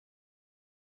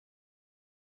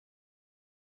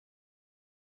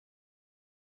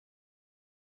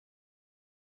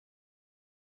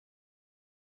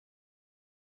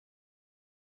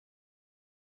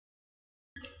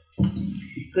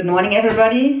Good morning,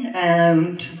 everybody,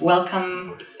 and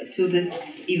welcome to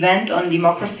this event on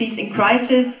democracies in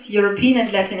crisis, European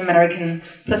and Latin American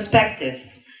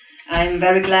perspectives. I'm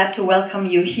very glad to welcome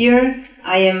you here.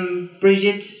 I am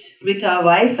Brigitte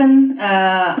Ritter-Weifen.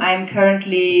 I'm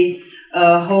currently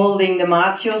holding the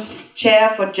Martius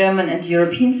Chair for German and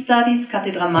European Studies,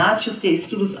 Cátedra Martius de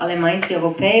Estudos Alemães e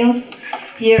Europeus,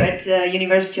 here at the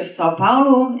University of Sao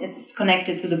Paulo. It's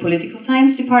connected to the Political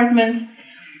Science Department.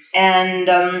 And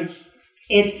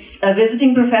it's a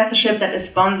visiting professorship that is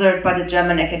sponsored by the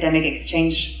German Academic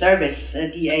Exchange Service,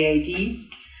 DAAD.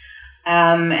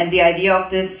 And the idea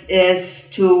of this is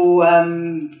to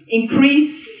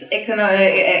increase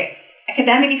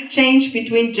academic exchange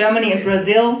between Germany and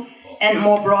Brazil, and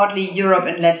more broadly Europe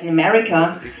and Latin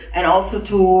America, and also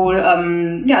to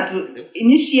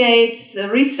initiate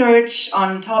research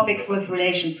on topics with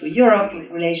relation to Europe, with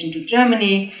relation to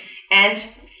Germany, and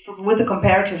with a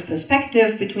comparative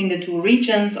perspective between the two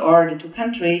regions or the two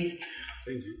countries.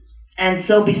 Thank you. And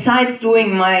so besides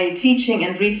doing my teaching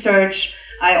and research,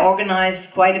 I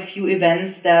organize quite a few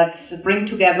events that bring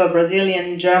together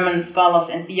Brazilian, German scholars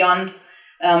and beyond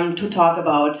to talk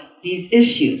about these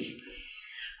issues.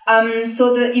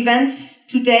 So the event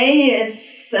today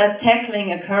is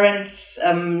tackling a current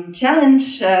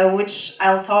challenge, which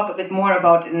I'll talk a bit more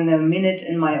about in a minute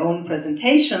in my own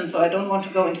presentation, so I don't want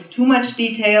to go into too much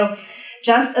detail.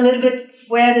 Just a little bit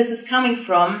where this is coming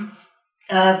from.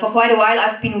 For quite a while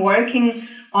I've been working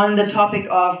on the topic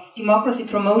of democracy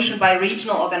promotion by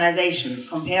regional organizations,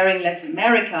 comparing Latin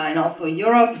America and also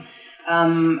Europe.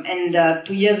 About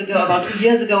 2 years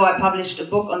ago, I published a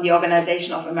book on the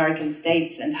Organization of American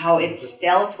States and how it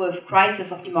dealt with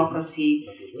crisis of democracy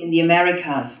in the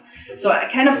Americas. So I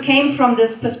kind of came from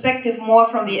this perspective more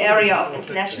from the area of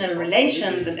international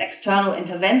relations and external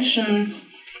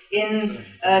interventions in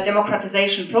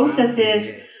democratization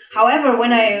processes. However,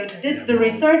 when I did the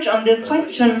research on this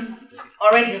question,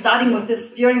 already starting with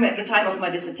this during the time of my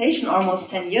dissertation almost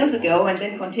 10 years ago, and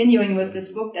then continuing with this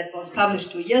book that was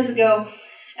published 2 years ago,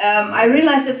 I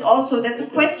realized that's a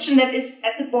question that is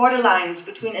at the borderlines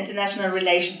between international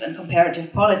relations and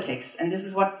comparative politics. And this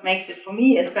is what makes it, for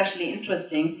me, especially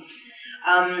interesting.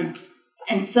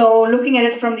 And so looking at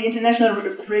it from the international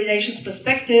relations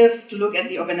perspective, to look at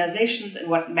the organizations and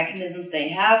what mechanisms they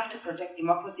have to protect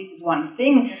democracies is one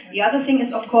thing. The other thing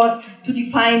is, of course, to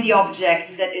define the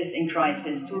object that is in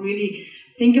crisis, to really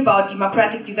think about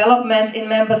democratic development in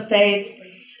member states,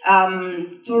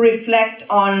 to reflect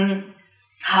on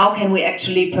how can we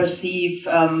actually perceive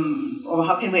or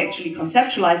how can we actually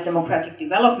conceptualize democratic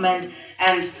development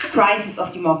and crisis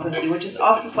of democracy, which is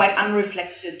often quite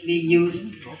unreflectedly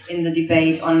used in the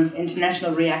debate on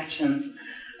international reactions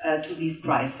to these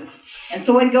crises. And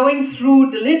so when going through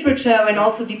the literature and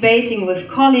also debating with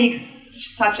colleagues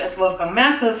such as Wolfgang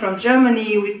Merkel from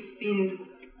Germany, we've been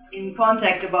in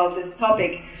contact about this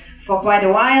topic for quite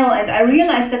a while, and I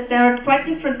realized that there are quite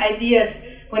different ideas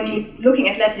when looking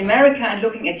at Latin America and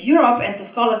looking at Europe, and the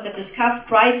scholars that discuss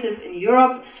crisis in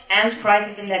Europe and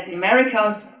crisis in Latin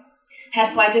America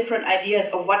had quite different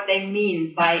ideas of what they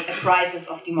mean by a crisis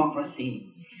of democracy.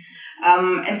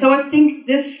 And so I think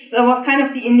this was kind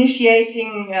of the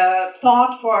initiating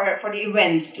thought for the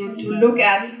event, to look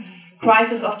at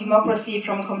crisis of democracy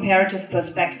from a comparative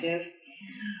perspective.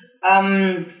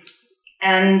 So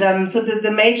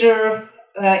the major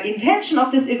intention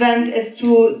of this event is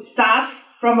to start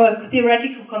from a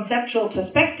theoretical conceptual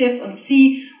perspective and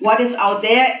see what is out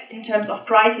there in terms of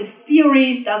crisis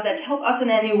theories. Does that help us in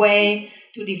any way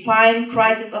to define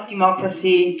crisis of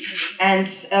democracy? And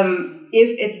if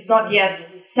it's not yet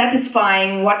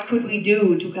satisfying, what could we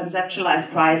do to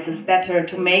conceptualize crisis better,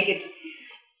 to make it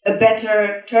a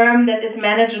better term that is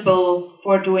manageable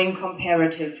for doing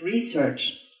comparative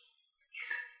research?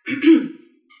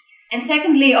 And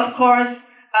secondly, of course,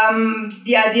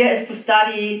 the idea is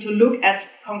to look at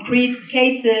concrete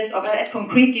cases or at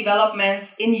concrete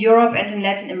developments in Europe and in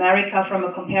Latin America from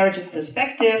a comparative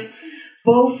perspective,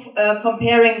 both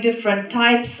comparing different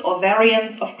types or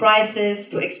variants of crisis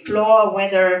to explore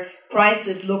whether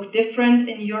crises look different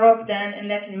in Europe than in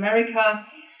Latin America,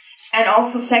 and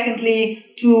also secondly,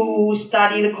 to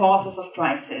study the causes of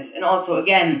crisis, and also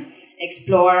again,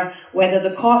 explore whether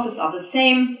the causes are the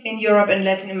same in Europe and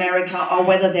Latin America or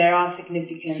whether there are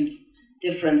significant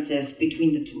differences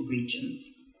between the two regions.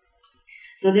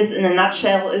 So this, in a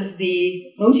nutshell, is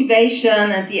the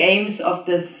motivation and the aims of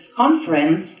this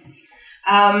conference.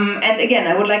 And again,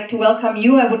 I would like to welcome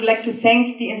you. I would like to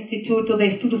thank the Instituto de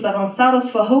Estudos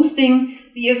Avançados for hosting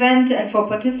the event and for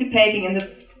participating in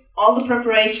all the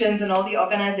preparations and all the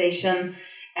organization.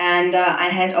 And I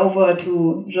hand over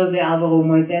to José Álvaro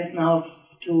Moisés now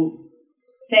to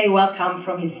say welcome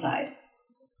from his side.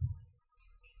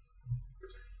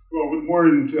 Well, good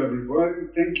morning to everybody.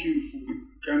 Thank you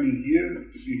for coming here,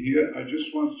 to be here. I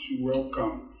just want to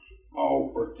welcome our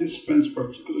participants,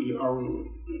 particularly our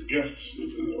guests,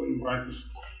 inviters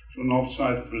from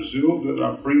outside Brazil that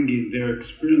are bringing their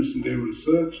experience and their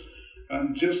research.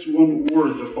 And just one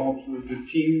word about the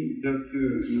team that,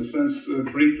 in a sense,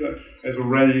 Brita has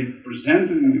already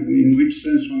presented, in which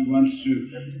sense we want to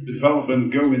develop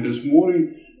and go in this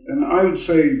morning. And I would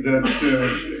say that,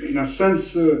 in a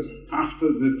sense, after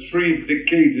the 3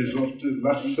 decades of the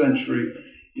last century,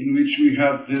 in which we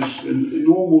had this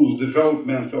enormous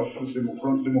development of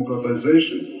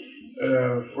democratization,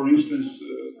 for instance,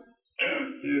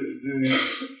 the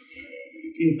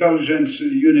intelligent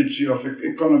unity of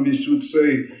economists would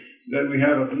say that we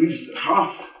have at least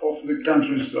half of the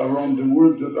countries around the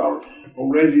world that are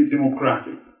already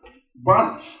democratic.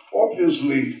 But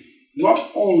obviously, not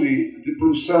only the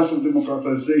process of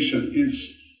democratization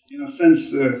is, in a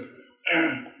sense,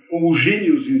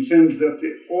 homogeneous in the sense that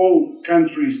all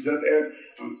countries that have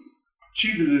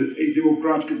achieved a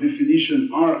democratic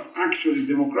definition are actually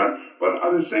democratic, but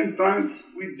at the same time,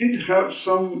 we did have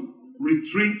some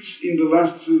retreats in the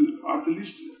last, at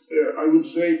least, I would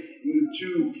say, in the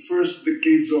 2 first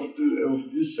decades of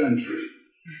this century.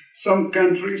 Some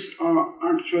countries are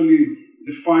actually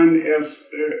defined as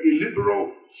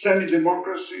illiberal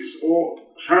semi-democracies or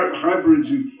hybrid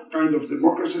kind of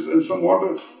democracies, and some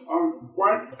others are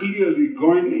quite clearly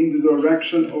going in the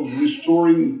direction of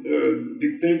restoring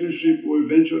dictatorship or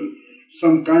eventually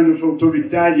some kind of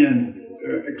authoritarian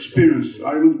experience.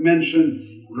 I would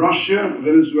mention Russia,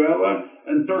 Venezuela,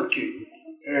 and Turkey.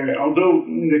 Although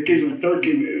in the case of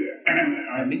Turkey,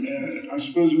 I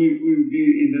suppose we will be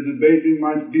in the debate, it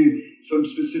might be some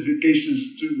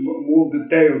specifications to more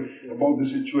detail about the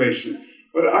situation.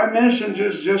 But I mentioned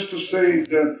just to say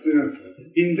that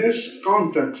in this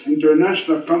context,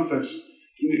 international context,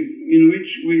 in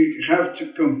which we have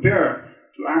to compare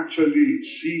to actually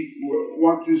see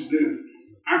what is the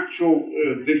actual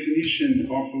definition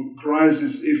of a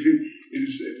crisis, if it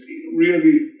is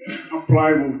really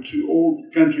applicable to all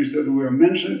countries that were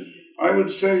mentioned, I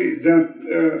would say that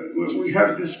we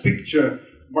have this picture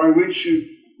by which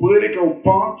political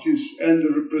parties and the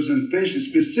representation,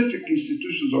 specific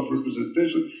institutions of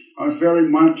representation, are very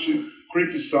much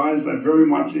criticized, are very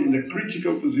much in a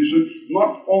critical position,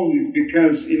 not only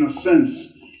because, in a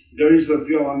sense, there is a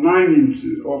alignment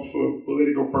of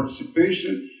political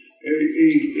participation, a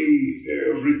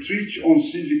retreat on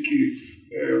civic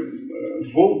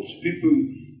vote. People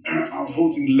are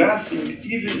voting less,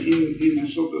 even in the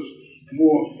sort of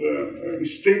more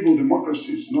stable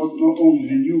democracies, not only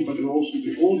the new, but also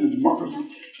the older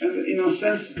democracies. And in a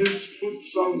sense, this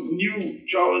puts some new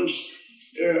challenge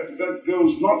that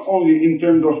goes not only in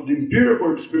terms of the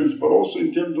empirical experience, but also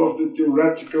in terms of the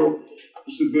theoretical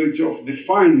possibility of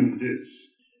defining this.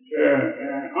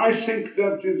 I think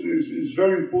that it is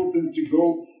very important to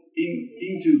go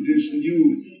into this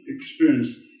new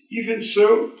experience. Even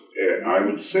so, I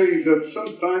would say that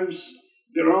sometimes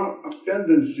there are a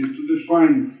tendency to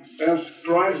define as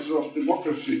crisis of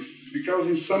democracy, because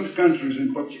in some countries,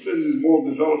 and particularly in more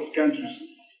developed countries,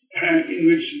 in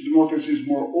which democracy is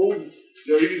more old,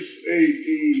 there is a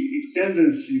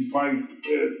tendency by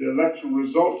the electoral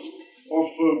results of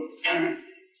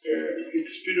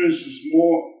experiences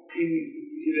more in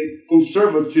a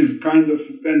conservative kind of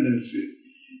tendency.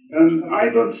 And I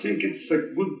don't think it's a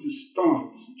good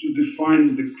start to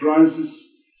define the crisis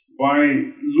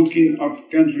by looking at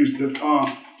countries that are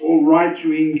all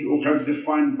right-wing or have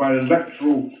defined by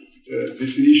electoral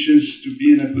definitions to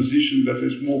be in a position that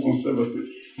is more conservative.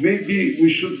 Maybe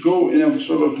we should go in a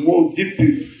sort of more deep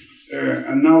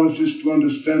analysis to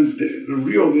understand the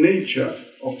real nature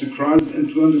of the crisis and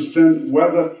to understand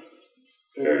whether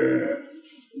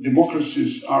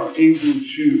democracies are able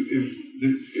to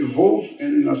evolve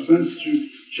and, in a sense, to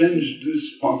change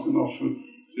this pattern of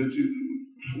that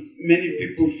many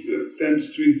people tend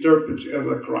to interpret as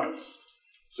a crisis.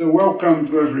 So welcome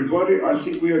to everybody. I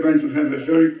think we are going to have a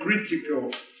very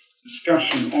critical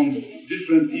discussion on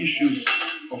different issues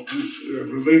of this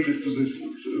related to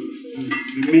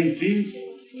the main theme.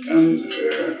 And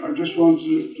I just want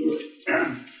to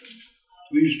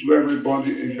wish to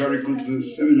everybody a very good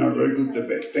seminar, very good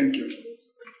debate. Thank you.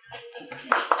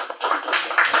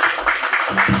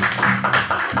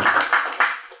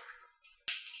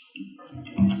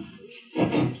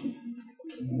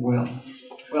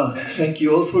 Well, thank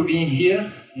you all for being here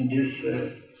in this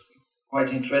quite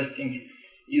interesting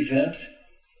event.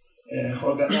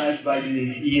 organized by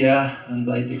the IEA and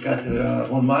by the Cátedra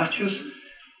von Martius.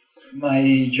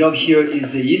 My job here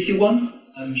is the easy one.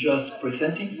 I'm just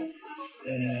presenting.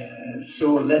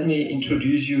 So let me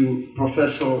introduce you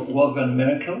Professor Wolfgang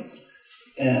Merkel,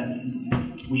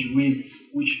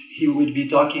 which he will be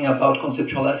talking about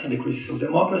conceptualizing the crisis of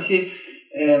democracy.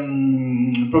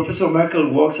 Professor Merkel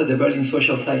works at the Berlin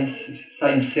Social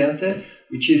Science Center,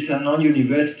 which is a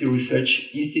non-university research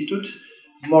institute.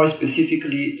 More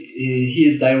specifically, he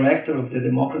is director of the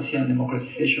Democracy and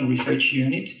Democratization Research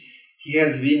Unit. He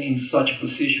has been in such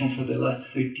position for the last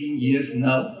 13 years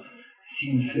now,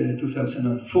 since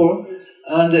 2004.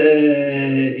 And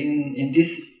in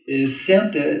this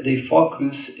center, they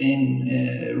focus in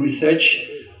research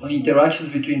on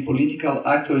interactions between political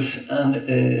actors and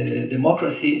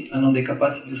democracy, and on the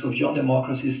capacities of young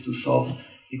democracies to solve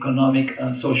economic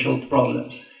and social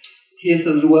problems. He is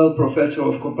as well professor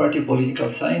of comparative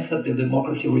political science at the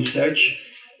Democracy Research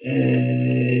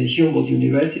Humboldt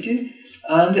University,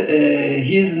 and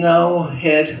he is now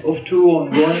head of two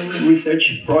ongoing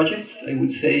research projects, I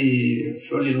would say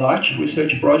fairly large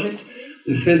research projects.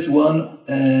 The first one,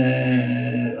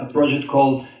 a project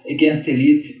called Against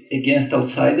Elite, Against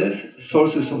Outsiders,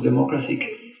 Sources of Democracy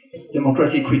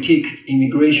Critique,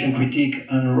 Immigration Critique,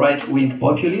 and Right-Wing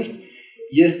Populism.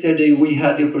 Yesterday we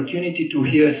had the opportunity to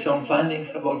hear some findings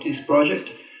about this project.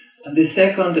 And the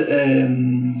second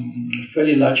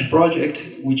fairly large project,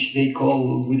 which they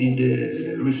call within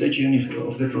the research unit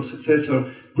of the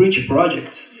professor Bridge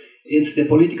Projects, it's the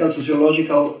political sociology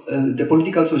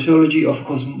of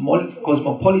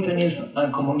cosmopolitanism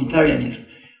and communitarianism.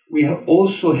 We have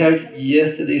also heard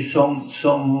yesterday some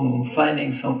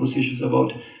findings, some positions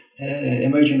about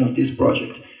emerging of this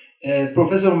project.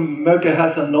 Professor Merkel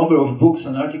has a number of books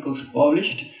and articles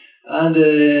published, and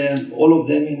all of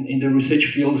them in the research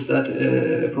fields that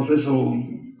Professor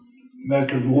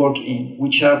Merkel work in,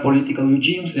 which are political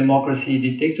regimes, democracy,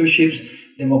 dictatorships,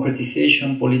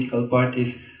 democratization, political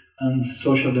parties, and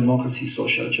social democracy,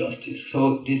 social justice.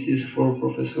 So this is for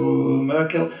Professor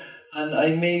Merkel, and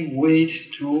I may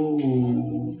wait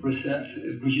to present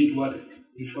Brigitte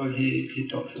before he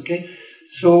talks, okay?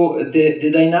 So the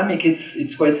dynamic,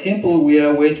 it's quite simple. We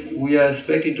are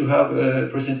expecting to have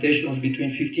presentations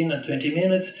between 15 and 20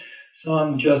 minutes. So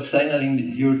I'm just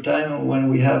signaling your time when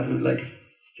we have like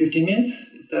 15 minutes.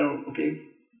 Is that okay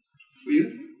for you?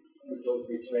 It told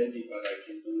me 20, but I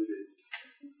can do it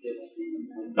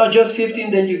 15. No, just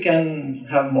 15. Then you can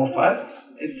have more 5.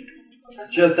 It's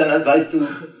just an advice to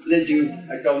let you.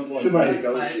 I don't want to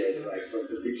negotiate right from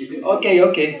the beginning. Okay,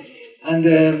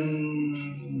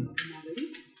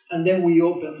 and then we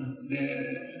open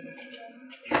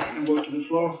and go to the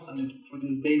floor and for the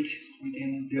debate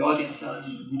within the audience and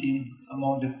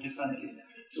among the panelists.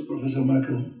 So, Professor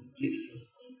Merkel, please.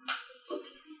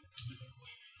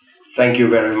 Thank you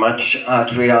very much,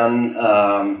 Adrian.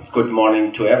 Good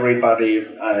morning to everybody.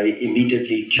 I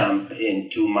immediately jump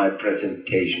into my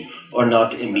presentation, or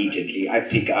not immediately. I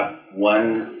pick up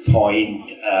one point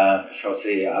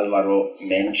José Alvaro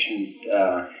mentioned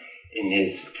in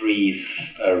his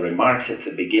brief remarks at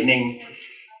the beginning,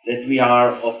 that we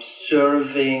are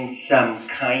observing some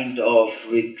kind of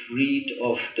retreat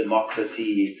of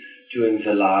democracy during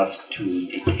the last 2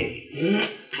 decades.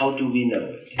 How do we know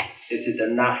it? Is it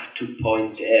enough to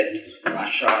point at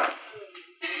Russia,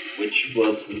 which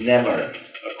was never,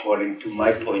 according to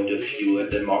my point of view, a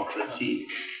democracy,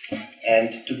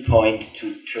 and to point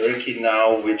to Turkey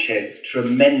now, which had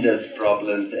tremendous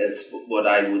problems as what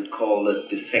I would call a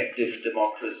defective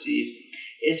democracy?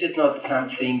 Is it not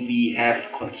something we have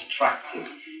constructed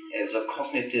as a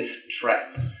cognitive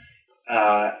trap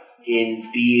in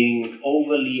being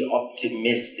overly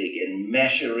optimistic in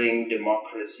measuring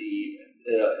democracies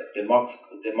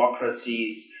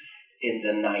in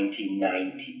the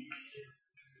 1990s?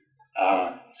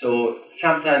 So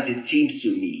sometimes it seems to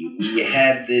me we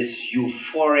had this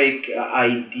euphoric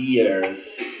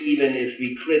ideas, even if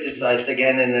we criticized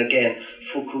again and again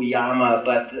Fukuyama,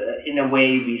 but in a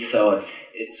way we thought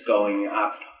it's going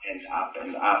up and up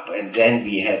and up, and then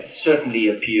we had certainly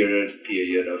a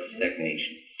period of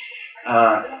stagnation.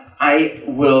 I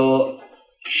will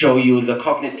show you the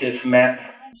cognitive map.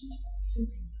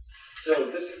 So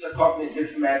this is a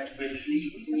cognitive map which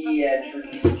leads me and should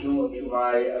lead you to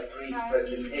my brief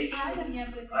presentation.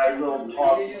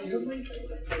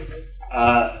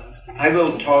 I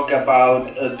will talk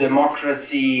about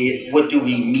democracy. What do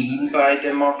we mean by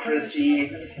democracy?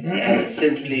 And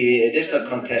simply, it is a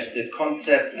contested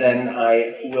concept. Then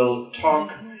I will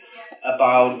talk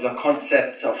about the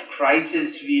concepts of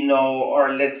crisis we know,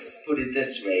 or let's put it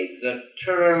this way, the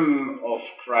term of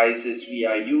crisis we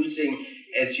are using,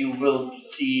 as you will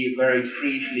see very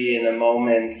briefly in a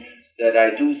moment, that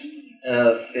I do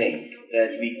think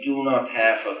that we do not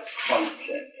have a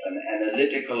concept, an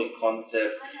analytical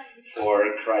concept for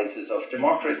a crisis of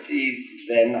democracies.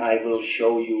 Then I will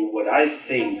show you what I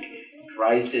think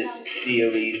crisis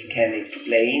theories can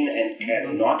explain and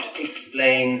cannot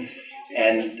explain,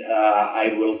 and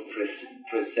I will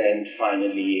present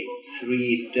finally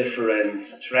 3 different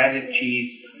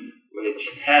strategies which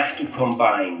have to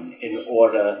combine in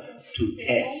order to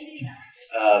test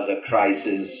the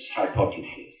crisis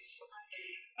hypothesis.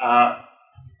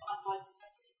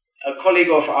 A colleague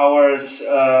of ours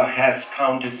has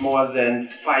counted more than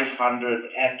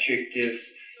 500 adjectives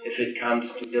if it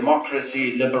comes to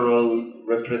democracy: liberal,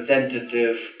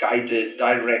 representative, guided,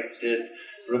 directed,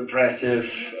 repressive,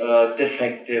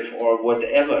 defective, or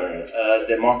whatever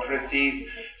democracies.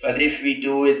 But if we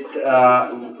do it,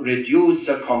 reduce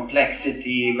the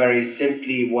complexity very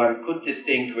simply, one could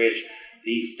distinguish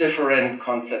these different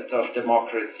concepts of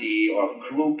democracy or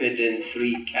group it in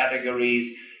 3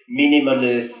 categories: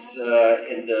 minimalists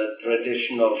in the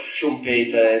tradition of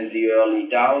Schumpeter in the early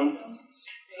Downs,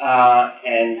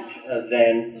 and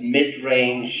then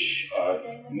mid-range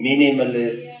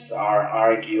minimalists are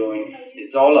arguing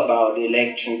it's all about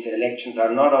elections. Elections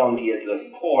are not only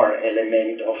the core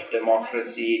element of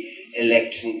democracy,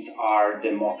 elections are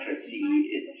democracy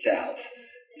itself.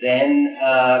 Then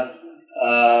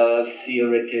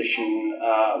theoretician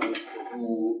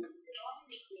who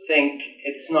think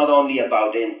it's not only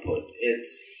about input,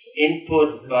 it's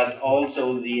input but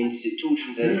also the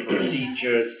institutions and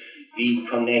procedures we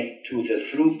connect to the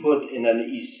throughput in an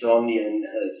Estonian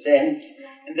sense.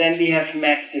 And then we have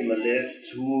maximalists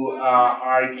who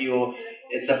argue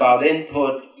it's about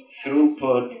input,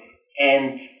 throughput,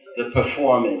 and the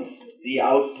performance, the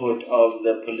output of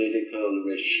the political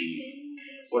regime.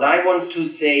 What I want to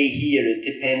say here, it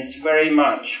depends very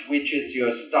much which is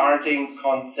your starting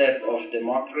concept of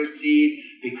democracy,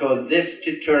 because this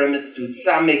determines to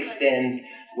some extent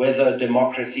whether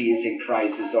democracy is in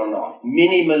crisis or not.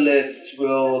 Minimalists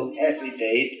will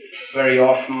hesitate very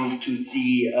often to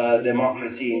see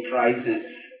democracy in crisis,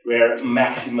 where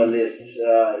maximalists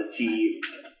see,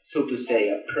 so to say,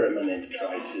 a permanent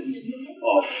crisis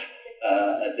of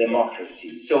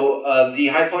democracy. So the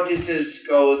hypothesis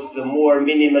goes, the more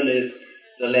minimalist,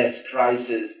 the less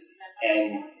crisis,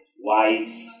 and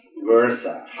vice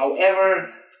versa. However,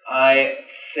 I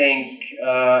think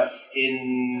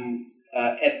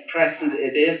at present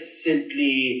it is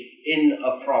simply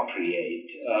inappropriate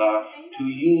to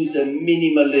use a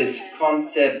minimalist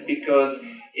concept, because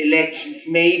elections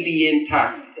may be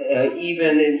intact,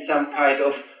 even in some kind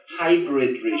of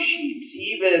hybrid regimes,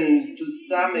 even to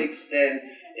some extent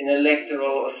in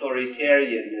electoral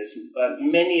authoritarianism, but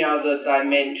many other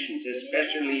dimensions,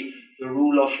 especially the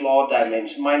rule of law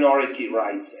dimension, minority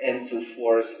rights, and so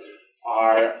forth,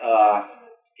 are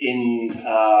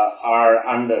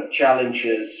under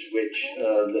challenges which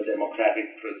the democratic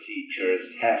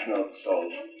procedures have not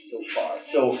solved so far.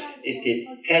 So it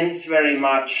depends very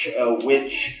much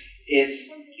which is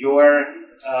your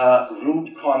root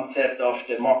concept of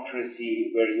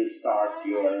democracy, where you start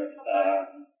your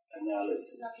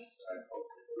analysis. I hope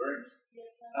it works.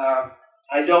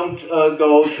 I don't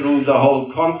go through the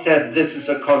whole concept. This is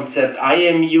a concept I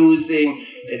am using.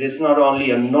 It is not only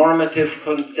a normative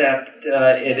concept,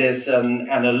 it is an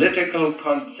analytical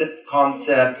concept,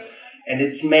 and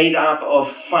it's made up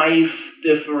of 5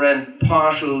 different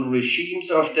partial regimes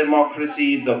of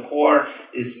democracy. The core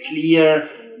is clear.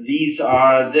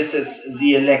 This is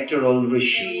the electoral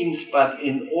regimes, but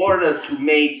in order to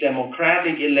make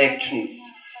democratic elections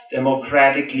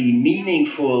democratically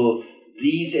meaningful,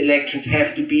 these elections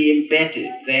have to be embedded.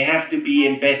 They have to be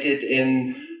embedded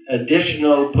in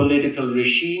additional political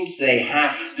regimes. They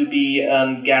have to be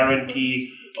a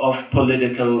guarantee of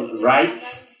political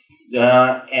rights.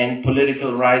 And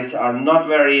political rights are not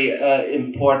very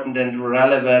important and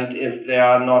relevant if they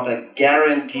are not a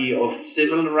guarantee of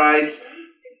civil rights.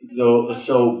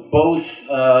 So both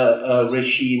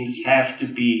regimes have to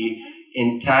be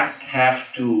intact,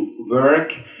 have to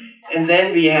work. And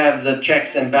then we have the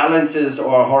checks and balances,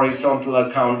 or horizontal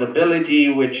accountability,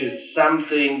 which is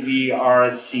something we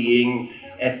are seeing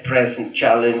at present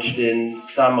challenged in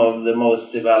some of the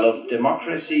most developed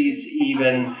democracies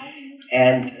even.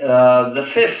 And the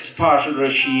 5th partial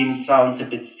regime sounds a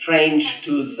bit strange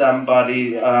to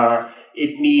somebody.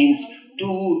 It means,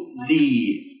 do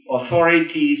the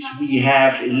authorities we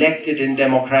have elected in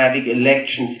democratic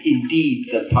elections indeed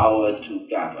the power to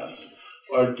govern?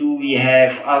 Or do we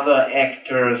have other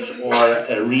actors or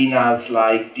arenas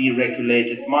like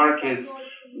deregulated markets,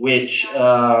 which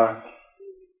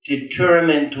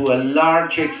determine to a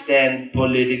large extent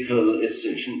political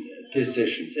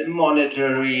decisions in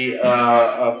monetary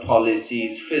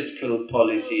policies, fiscal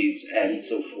policies, and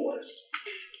so forth?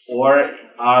 Or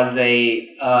are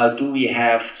they, do we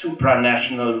have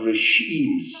supranational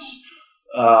regimes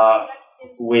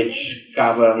which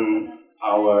govern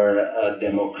our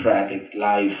democratic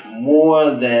life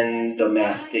more than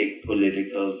domestic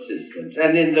political systems?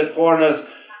 And in the corners,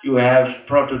 you have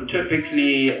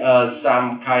prototypically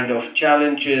some kind of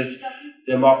challenges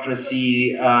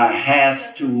democracy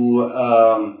has to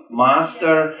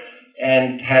master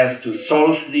and has to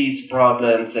solve these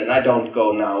problems, and I don't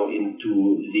go now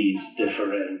into these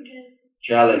different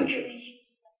challenges.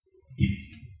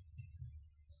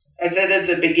 I said at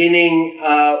the beginning,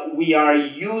 we are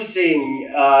using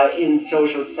in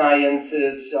social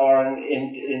sciences or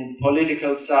in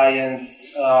political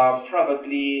science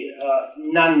probably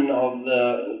none of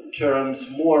the terms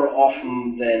more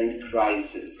often than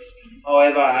crisis.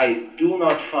 However, I do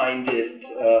not find it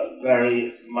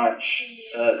very much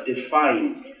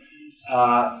defined.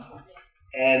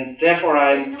 And therefore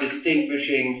I'm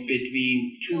distinguishing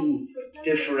between two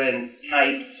different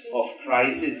types of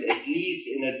crisis, at least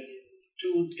in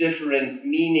two different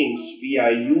meanings we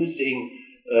are using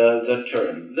the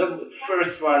term. The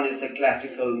first one is a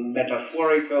classical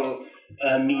metaphorical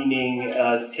meaning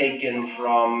taken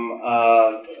from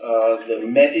the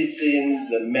medicine,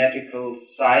 the medical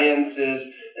sciences,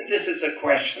 and this is a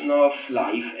question of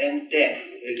life and death.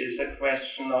 It is a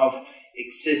question of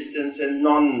existence and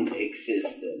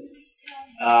non-existence.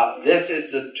 This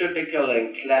is a typical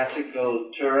and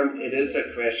classical term. It is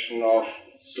a question of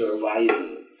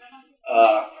survival.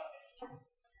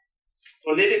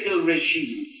 Political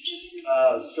regimes,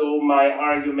 so my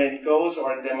argument goes,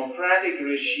 or democratic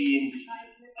regimes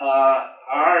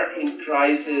are in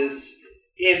crisis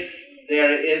if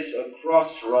there is a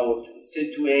crossroad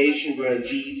situation where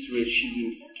these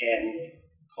regimes can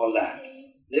collapse.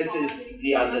 This is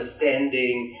the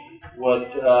understanding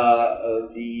what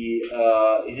the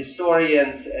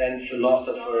historians and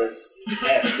philosophers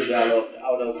have developed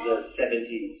out of the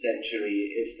 17th century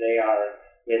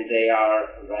when they are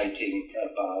writing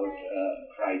about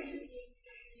crisis.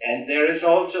 And there is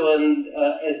also an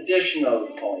additional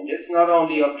point. It's not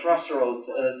only a crossroad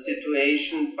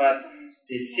situation, but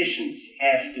decisions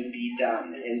have to be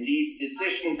done. And these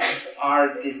decisions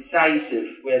are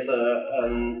decisive whether a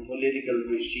political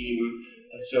regime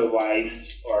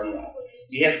survives or not.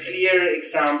 We have clear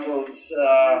examples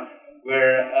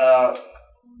where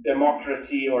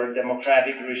democracy or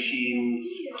democratic regimes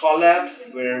collapse,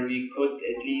 where we could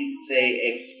at least say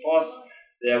ex post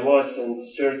there was a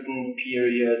certain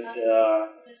period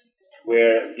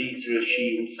where these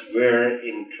regimes were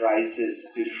in crisis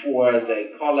before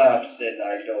they collapsed, and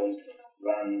I don't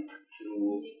run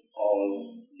through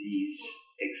all these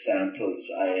examples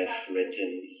I have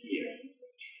written here.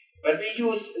 But we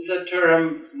use the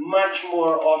term much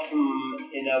more often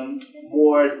in a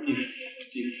more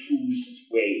diffuse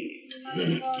way,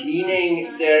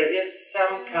 meaning there is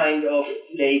some kind of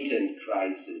latent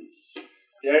crisis.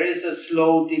 There is a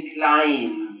slow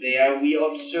decline. There we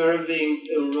are observing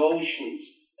erosions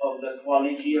of the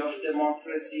quality of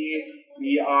democracy.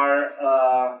 We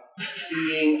are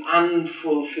seeing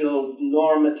unfulfilled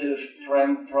normative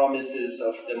promises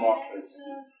of democracy.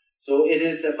 So it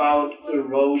is about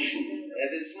erosion.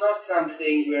 And it's not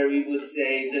something where we would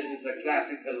say this is a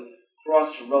classical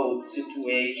crossroad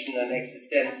situation, an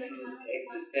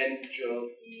existential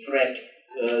threat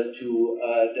to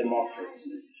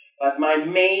democracy. But my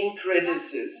main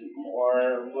criticism,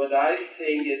 or what I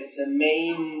think is the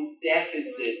main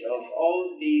deficit of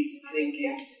all these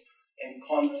thinkings and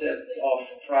concepts of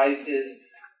crisis,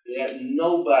 that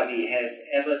nobody has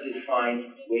ever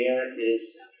defined where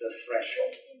is the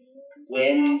threshold.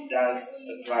 When does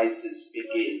a crisis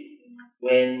begin?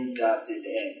 When does it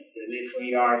end? And if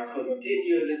we are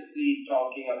continuously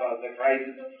talking about the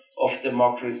crisis of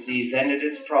democracy, then it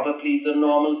is probably the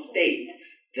normal state.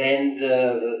 Then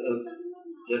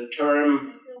the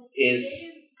term is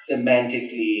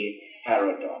semantically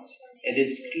paradox. And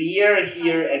it's clear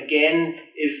here again,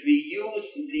 if we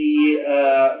use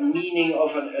the meaning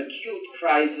of an acute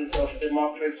crisis of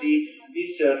democracy, we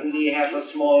certainly have a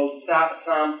small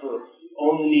sample,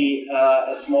 only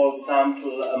a small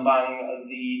sample among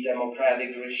the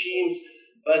democratic regimes.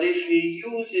 But if we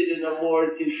use it in a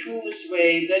more diffuse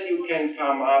way, then you can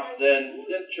come up then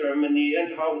with Germany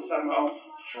and how somehow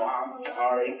France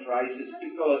are in crisis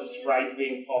because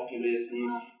right-wing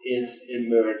populism is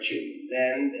emerging.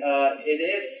 And it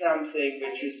is something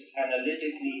which is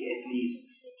analytically, at least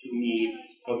to me,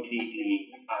 completely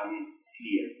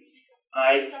unclear.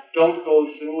 I don't go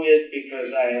through it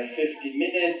because I have 50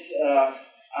 minutes.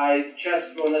 I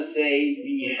just want to say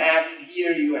we have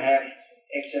here, you have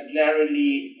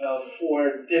exemplarily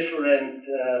 4 different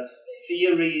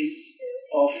theories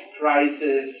of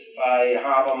crisis by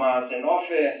Habermas and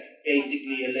Offe,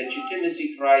 basically a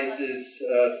legitimacy crisis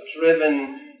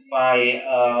driven by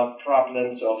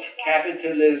problems of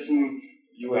capitalism.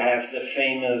 You have the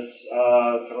famous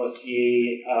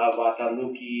Grossier,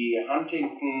 Watanuki,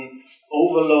 Huntington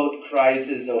overload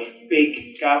crisis of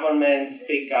big governments.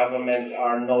 Big governments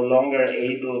are no longer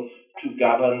able to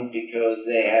govern because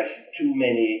they have too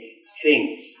many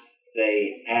things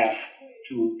they have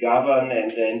to govern,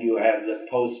 and then you have the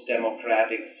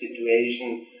post-democratic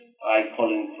situation by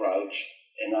Colin Crouch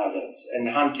and others. And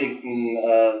Huntington,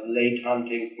 late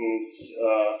Huntington's,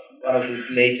 one of his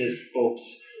latest books,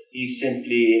 he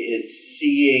simply is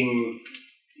seeing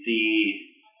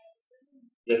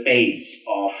the base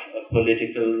of a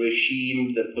political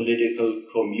regime, the political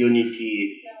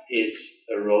community is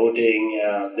eroding.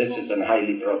 This is a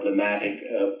highly problematic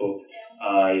book.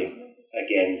 I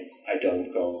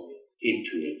don't go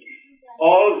into it.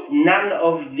 None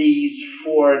of these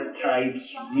 4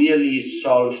 types really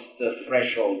solves the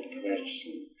threshold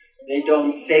question. They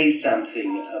don't say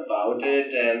something about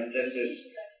it, and this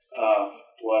is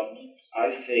what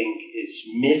I think is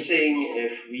missing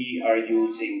if we are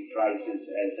using crisis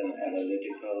as an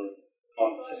analytical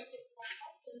concept.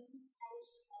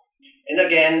 And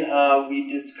again,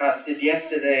 we discussed it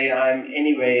yesterday. I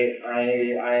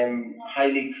am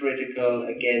highly critical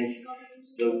against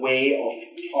the way of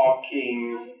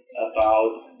talking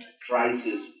about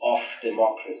crisis of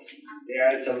democracy. There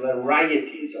are some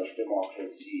varieties of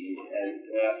democracy, and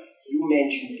you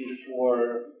mentioned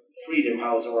before Freedom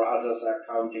House or others are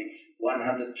counting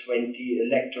 120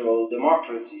 electoral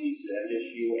democracies, and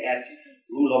if you add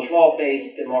rule of law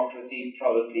based democracy,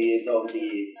 probably is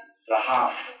only the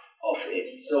half of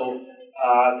it. So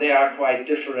there are quite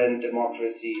different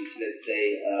democracies, let's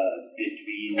say,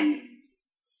 between,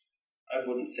 I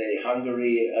wouldn't say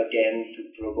Hungary, again, to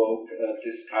provoke a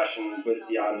discussion with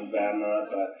Jan-Werner,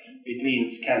 but between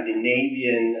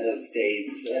Scandinavian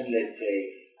states and, let's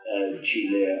say,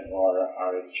 Chile or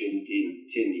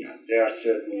Argentina. There are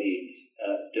certainly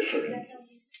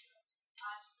differences.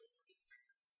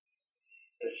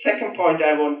 The second point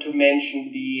I want to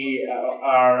mention, we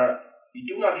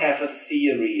do not have a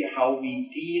theory how we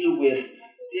deal with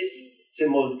this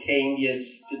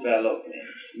simultaneous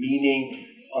developments, meaning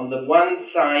on the one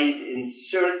side, in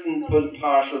certain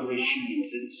partial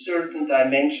regimes, in certain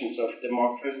dimensions of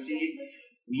democracy,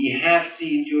 we have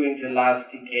seen during the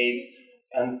last decades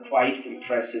quite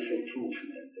impressive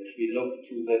improvements. If we look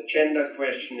to the gender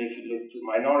question, if we look to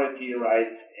minority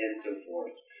rights, and so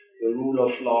forth, the rule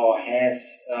of law has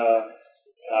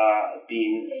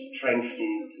been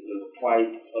strengthened quite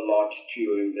a lot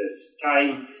during this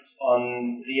time.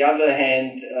 On the other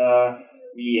hand,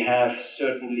 we have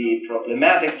certainly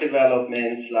problematic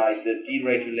developments like the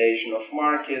deregulation of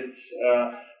markets,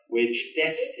 which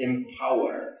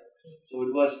disempower. So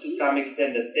it was to some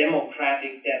extent a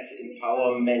democratic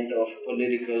disempowerment of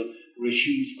political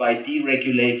regimes by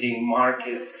deregulating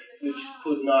markets, which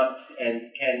could not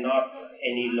and cannot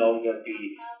any longer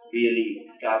be really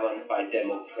governed by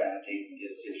democratic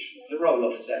decisions. The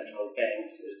role of central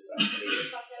banks is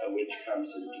something which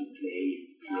comes into play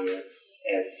here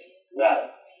as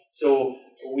well. So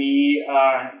we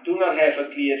do not have a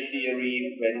clear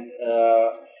theory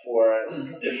for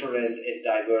different and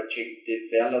diverging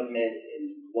developments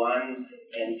in one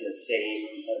and the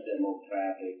same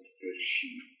democratic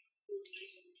regime.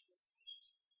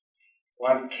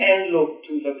 One can look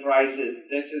to the crisis.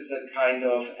 This is a kind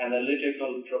of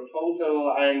analytical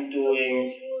proposal I'm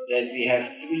doing, that we have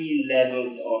 3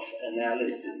 levels of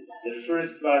analysis. The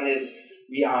first one is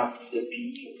we ask the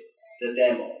people, the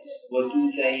demos, what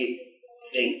do they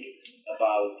think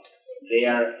about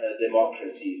their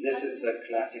democracy? This is a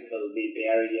classical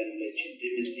Weberian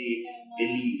legitimacy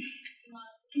belief.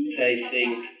 Do they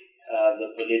think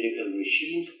the political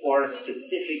regimes or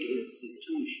specific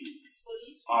institutions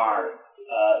are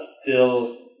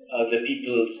still, the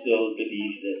people still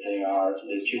believe that they are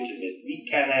legitimate? We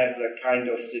can have the kind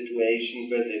of situation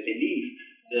where they believe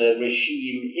the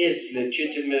regime is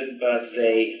legitimate, but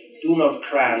they do not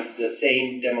grant the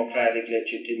same democratic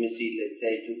legitimacy, let's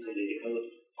say, to political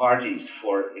parties,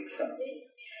 for example.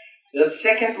 The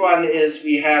second one is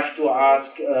we have to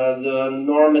ask the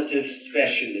normative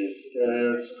specialists,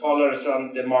 scholars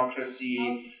on democracy,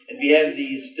 and we have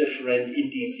these different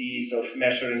indices of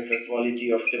measuring the quality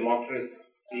of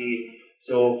democracy.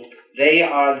 So they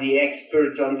are the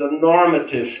experts on the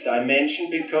normative dimension,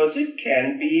 because it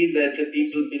can be that the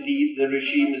people believe the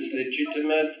regime is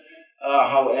legitimate.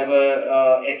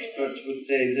 However, experts would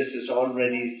say this is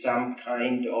already some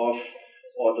kind of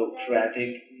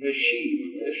autocratic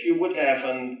regime. If you would have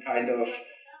a kind of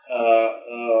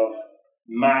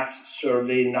mass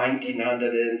survey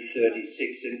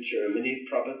 1936 in Germany,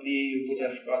 probably you would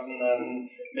have gotten a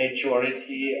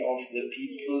majority of the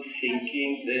people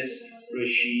thinking this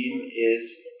regime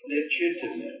is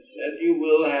legitimate. And you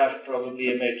will have probably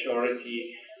a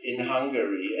majority in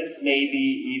Hungary and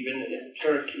maybe even in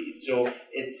Turkey. So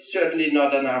it's certainly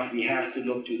not enough. We have to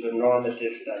look to the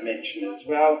normative dimension as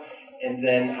well. And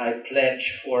then I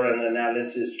pledge for an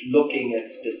analysis looking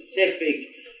at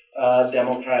specific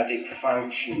democratic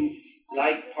functions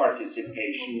like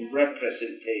participation,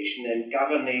 representation, and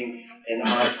governing, and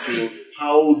asking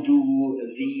how do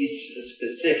these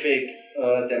specific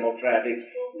democratic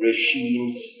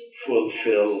regimes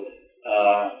fulfill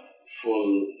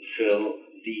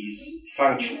these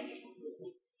functions.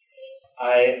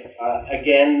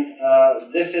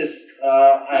 This is,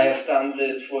 I have done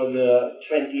this for the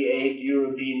 28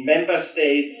 European member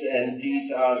states, and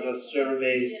these are the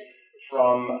surveys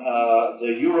from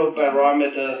the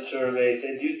Eurobarometer surveys,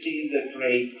 and you see the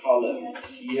gray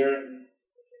columns here.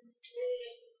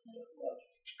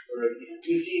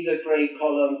 You see the gray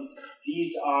columns.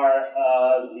 These are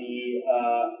the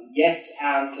yes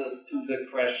answers to the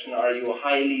question, are you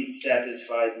highly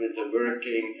satisfied with the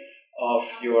working of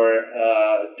your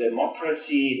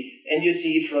democracy? And you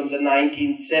see from the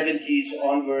 1970s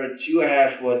onwards, you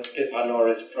have what Pippa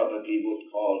Norris probably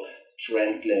would call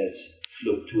trendless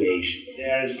fluctuation.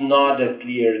 There is not a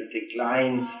clear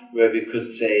decline where we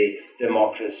could say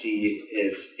democracy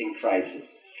is in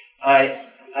crisis. I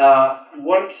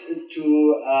want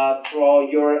to draw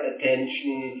your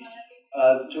attention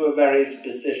to a very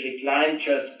specific line.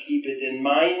 Just keep it in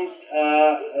mind.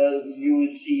 You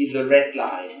see the red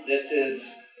line. This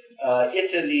is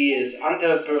Italy is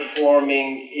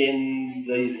underperforming in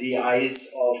the eyes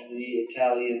of the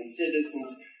Italian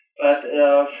citizens. But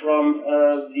from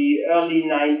the early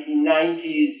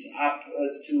 1990s up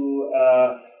to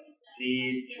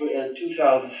the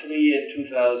 2003 and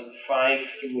 2005,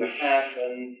 you have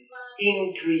an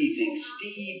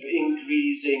steep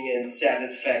increasing in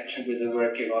satisfaction with the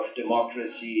working of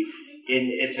democracy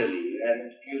in Italy.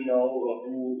 And you know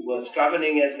who was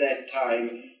governing at that time?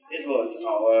 It was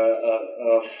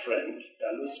our friend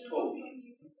Berlusconi.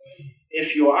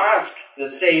 If you ask the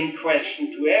same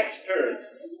question to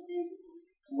experts,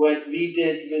 what we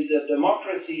did with the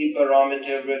democracy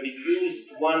barometer, where we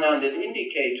used 100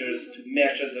 indicators to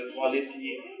measure the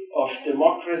quality of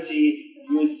democracy,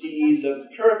 you see the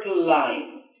purple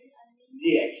line.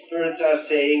 The experts are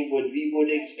saying what we would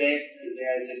expect.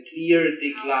 There is a clear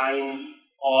decline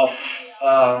of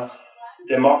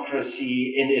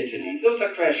democracy in Italy. So the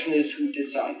question is, who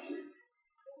decides it?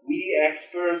 We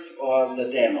experts or the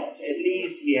demos? At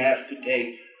least we have to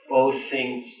take both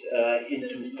things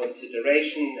into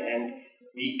consideration, and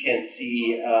we can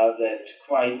see that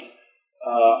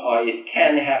or it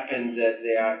can happen that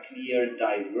there are clear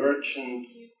divergent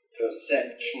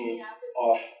perception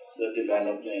of the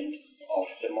development of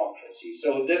democracy.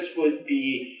 So this would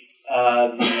be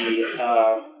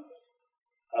the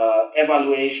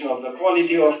evaluation of the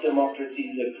quality of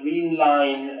democracy. The green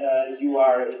line you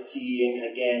are seeing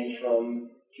again from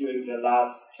during the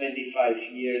last 25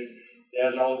 years.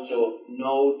 There's also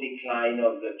no decline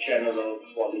of the general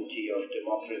quality of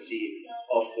democracy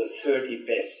of the 30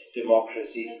 best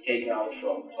democracies taken out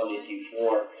from Quality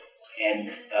 4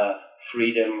 and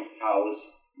Freedom House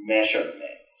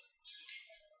measurements.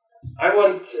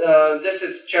 This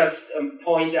is just a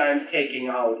point I'm taking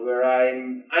out where I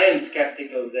am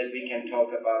skeptical that we can talk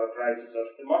about a crisis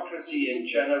of democracy in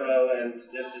general, and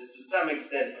this is to some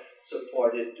extent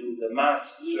supported to the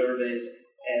mass surveys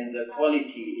and the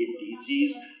quality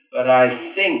indices, but I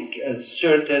think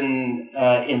certain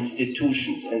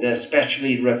institutions, and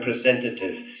especially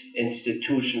representative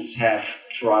institutions, have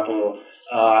trouble,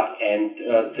 and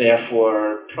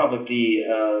therefore probably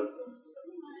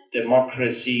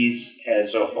democracies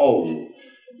as a whole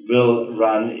will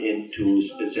run into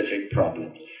specific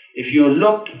problems. If you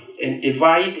look and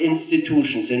divide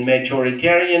institutions in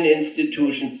majoritarian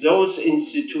institutions, those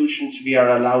institutions we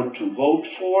are allowed to vote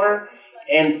for,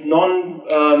 and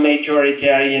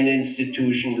non-majoritarian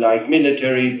institutions like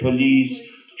military, police,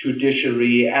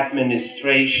 judiciary,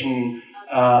 administration,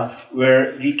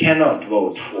 where we cannot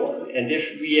vote for. And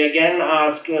if we again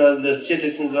ask the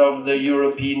citizens of the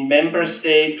European member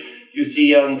state, you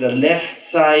see on the left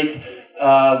side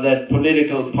that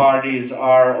political parties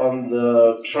are on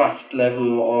the trust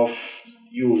level of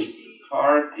used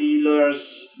car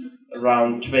dealers,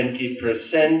 around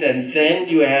 20%, and then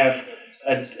you have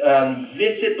a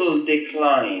visible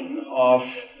decline of,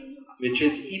 which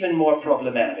is even more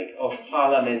problematic, of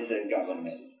parliaments and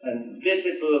governments, and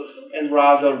visible and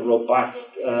rather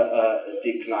robust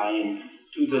decline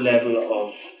to the level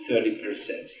of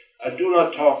 30%. I do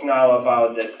not talk now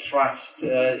about that trust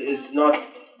is not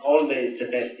always the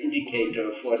best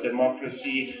indicator for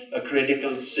democracy. A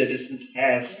critical citizen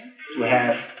has to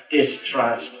have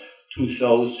distrust to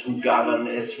those who govern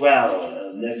as well.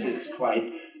 This is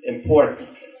quite important.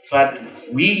 But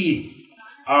we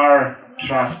are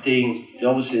trusting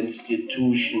those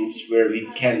institutions where we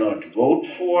cannot vote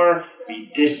for.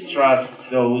 We distrust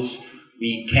those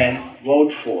we can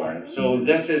vote for. So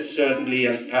this is certainly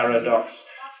a paradox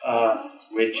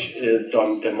which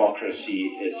democracy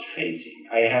is facing.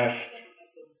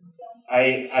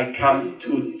 I come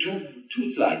to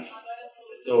two slides.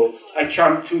 So I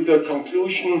jump to the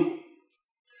conclusion.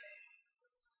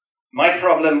 My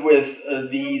problem with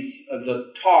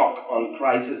the talk on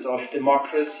crisis of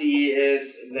democracy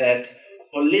is that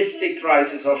holistic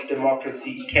crisis of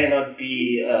democracy cannot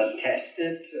be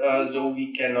tested, so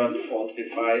we cannot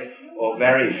falsify or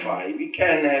verify. We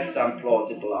can have some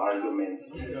plausible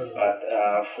arguments, but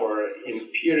for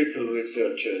empirical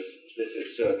researchers, this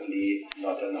is certainly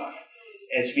not enough.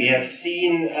 As we have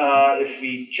seen, if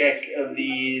we check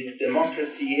the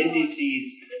democracy indices,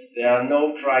 there are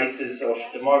no crises of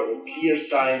clear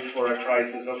signs for a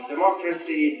crisis of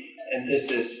democracy, and this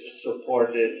is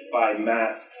supported by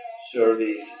mass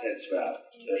surveys as well.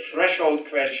 The threshold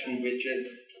question, which is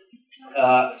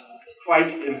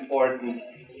quite important,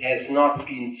 has not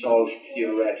been solved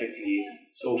theoretically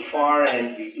so far,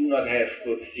 and we do not have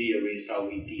good theories how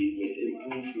we deal with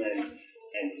improvements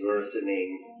and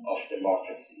worsening of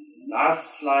democracy.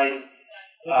 Last slide.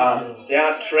 There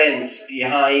are trends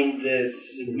behind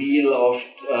this wheel of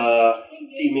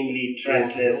seemingly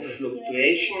trendless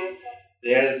fluctuation.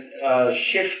 There's a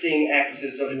shifting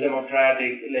axis of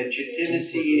democratic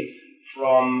legitimacy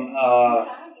from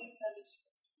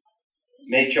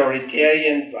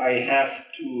majoritarian, I have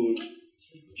to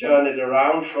turn it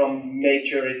around, from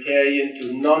majoritarian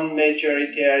to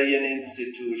non-majoritarian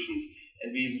institutions.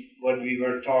 And what we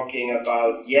were talking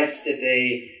about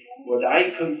yesterday, what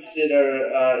I consider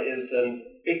is a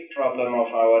big problem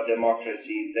of our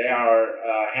democracy. They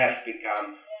have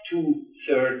become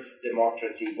 2/3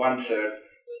 democracy, 1/3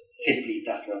 simply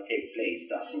does not take place,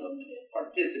 does not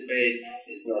participate,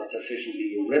 is not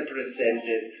sufficiently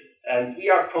represented, and we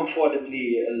are comfortably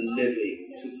living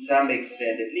to some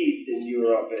extent, at least in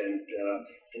Europe and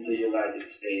in the United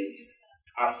States,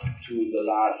 up to the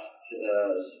last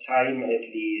time at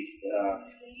least,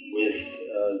 with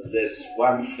this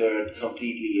 1/3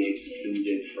 completely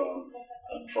excluded from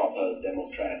a proper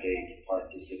democratic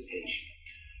participation.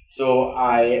 So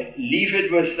I leave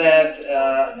it with that,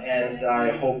 and I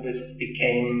hope it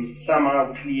became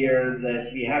somehow clear that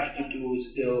we have to do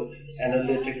still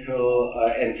analytical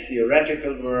and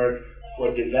theoretical work for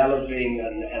developing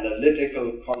an analytical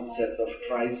concept of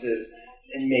crisis,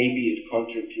 and maybe it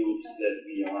contributes that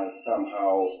we are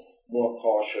somehow more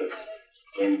cautious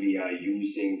when we are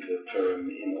using the term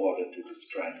in order to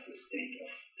describe the state of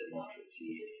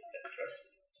democracy at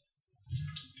present.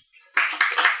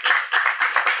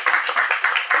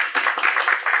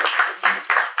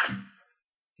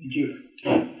 Thank you.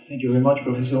 Thank you very much,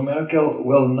 Professor Merkel.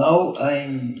 Well, now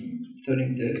I'm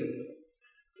turning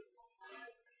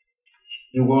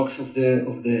the works of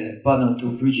the panel to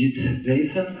Brigitte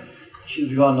Weifen.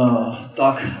 She's gonna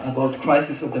talk about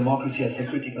crisis of democracy at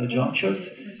critical junctures.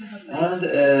 And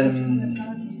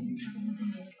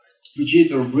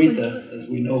Brigitte, or Britta, as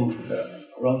we know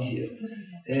around here,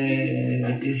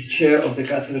 is chair of the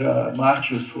Cátedra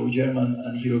Martius for German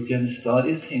and European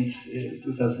Studies since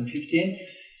 2015.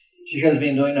 She has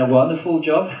been doing a wonderful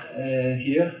job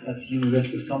here at the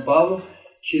University of São Paulo.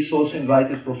 She's also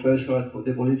invited professor at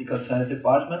the Political Science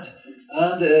Department,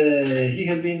 and he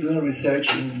has been doing research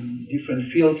in different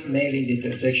fields, mainly in the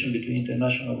intersection between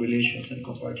international relations and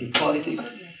comparative politics,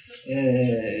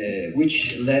 which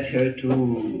led her to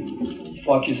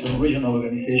focus on regional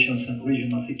organizations and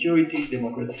regional security,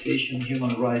 democratization,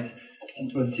 human rights,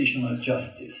 and transitional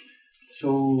justice. So,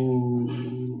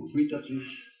 Rita,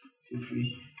 please feel free.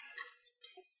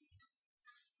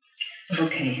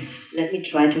 Okay, let me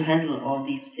try to handle all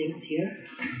these things here.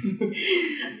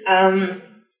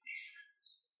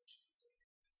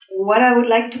 What I would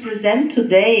like to present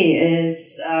today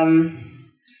is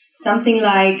something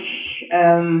like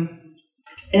an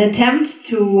attempt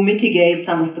to mitigate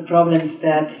some of the problems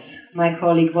that my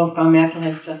colleague Wolfgang Merkel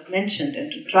has just mentioned,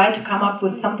 and to try to come up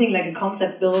with something like a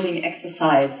concept building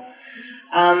exercise.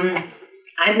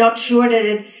 I'm not sure that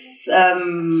it's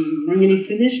really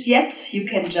finished yet. You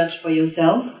can judge for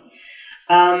yourself.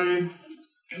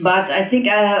 But I think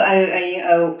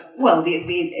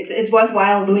it's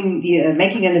worthwhile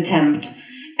making an attempt.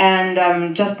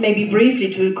 And just maybe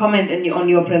briefly to comment on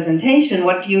your presentation,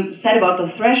 what you said about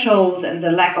the threshold and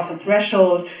the lack of a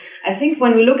threshold. I think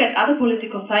when we look at other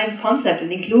political science concepts,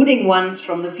 and including ones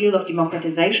from the field of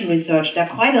democratization research, there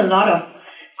are quite a lot of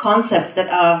concepts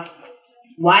that are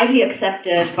widely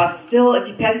accepted, but still it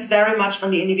depends very much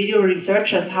on the individual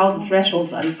researchers how the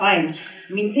thresholds are defined.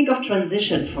 I mean, think of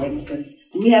transition, for instance.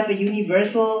 Do we have a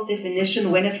universal definition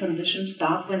when a transition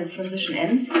starts, when a transition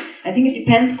ends? I think it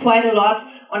depends quite a lot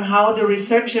on how the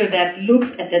researcher that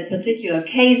looks at that particular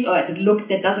case or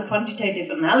that does a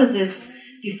quantitative analysis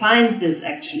defines this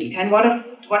actually. And what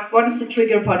is the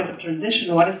trigger point of a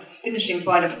transition? What is the finishing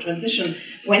point of a transition?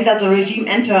 When does a regime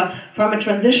enter from a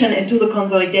transition into the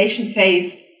consolidation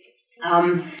phase?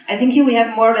 I think here we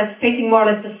have facing more or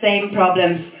less the same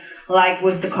problems like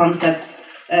with the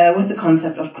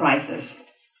concept of crisis.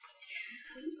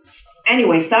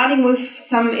 Anyway, starting with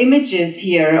some images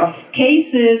here of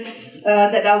cases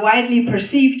that are widely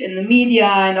perceived in the media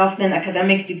and often in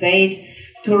academic debate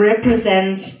to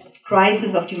represent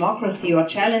crises of democracy or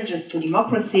challenges to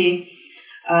democracy.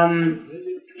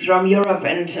 From Europe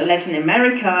and Latin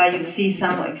America, you see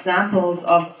some examples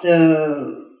of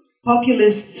the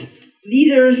populist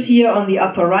leaders here on the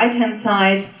upper right-hand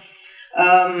side.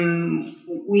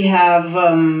 We have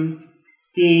on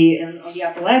the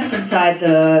upper left-hand side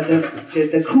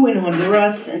the coup in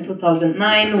Honduras in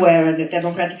 2009, where the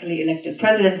democratically elected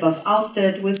president was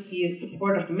ousted with the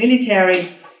support of the military.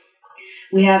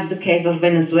 We have the case of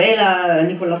Venezuela,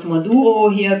 Nicolas Maduro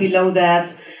here below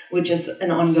that, which is an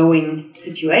ongoing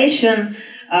situation.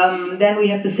 Then we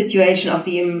have the situation of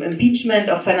the impeachment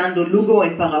of Fernando Lugo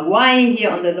in Paraguay here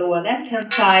on the lower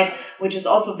left-hand side, which is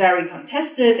also very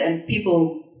contested, and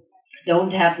people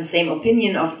don't have the same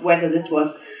opinion of whether this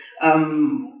was a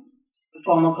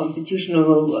formal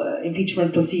constitutional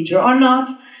impeachment procedure or not.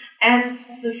 And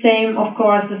the same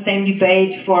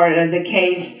debate for the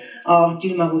case of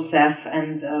Dilma Rousseff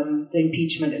and the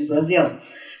impeachment in Brazil.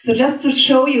 So just to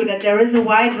show you that there is a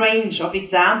wide range of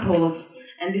examples,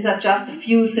 and these are just a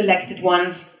few selected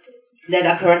ones that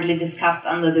are currently discussed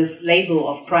under this label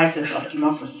of crisis of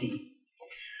democracy.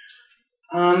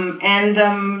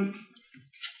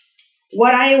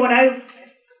 What I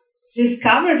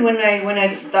discovered when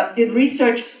I did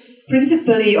research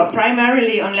principally or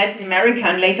primarily on Latin America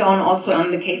and later on also on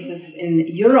the cases in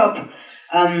Europe,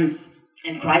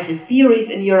 and crisis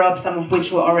theories in Europe, some of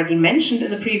which were already mentioned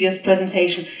in the previous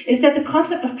presentation, is that the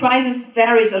concept of crisis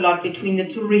varies a lot between the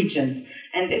two regions.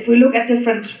 And if we look at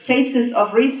different phases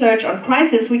of research on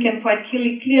crisis, we can quite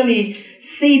clearly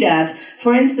see that.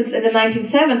 For instance, in the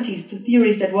 1970s, the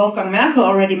theories that Wolfgang Merkel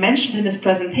already mentioned in his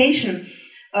presentation,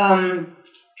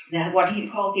 what he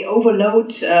called the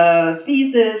overload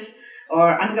thesis,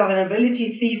 or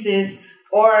ungovernability thesis,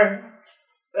 or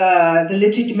the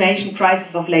legitimation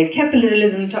crisis of late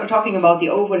capitalism, talking about the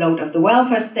overload of the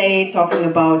welfare state, talking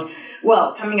about,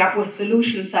 coming up with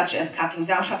solutions such as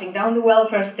shutting down the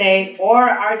welfare state, or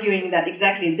arguing that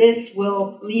exactly this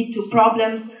will lead to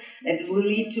problems, that it will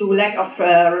lead to lack of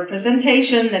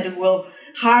representation, that it will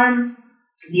harm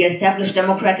the established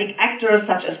democratic actors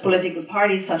such as political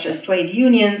parties, such as trade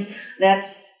unions,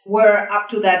 that were up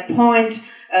to that point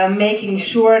making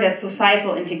sure that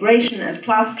societal integration and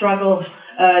class struggle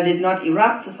did not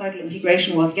erupt. Societal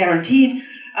integration was guaranteed.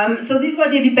 So these were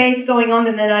the debates going on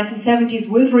in the 1970s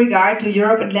with regard to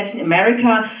Europe and Latin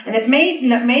America, and it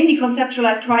mainly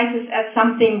conceptualized crisis as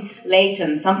something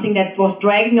latent, something that was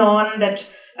dragging on, that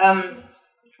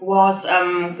was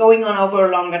going on over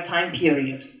a longer time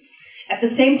period. At the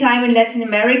same time, in Latin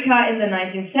America in the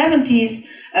 1970s,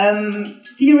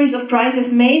 theories of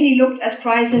crisis mainly looked at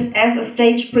crisis as a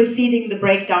stage preceding the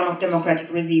breakdown of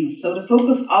democratic regimes. So the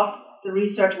focus of the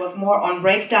research was more on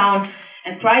breakdown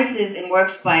and crisis. In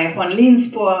works by Juan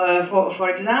Lins, for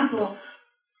example,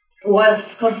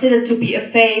 was considered to be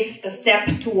a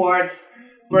step towards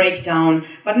breakdown,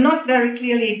 but not very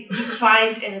clearly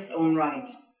defined in its own right.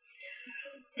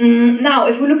 Now,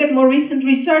 if we look at more recent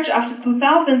research after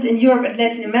 2000 in Europe and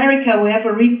Latin America, we have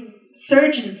a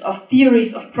surgence of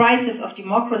theories of crisis of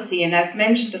democracy, and I've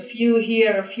mentioned a few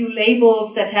here, a few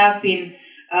labels that have been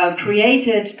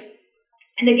created.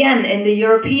 And again, in the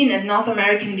European and North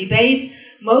American debate,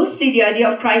 mostly the idea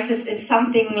of crisis is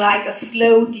something like a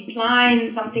slow decline,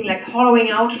 something like hollowing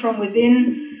out from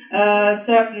within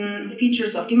certain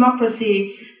features of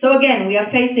democracy. So again, we are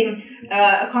facing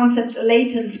a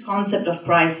latent concept of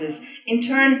crisis. In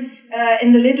turn,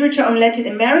 in the literature on Latin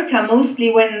America,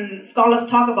 mostly when scholars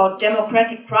talk about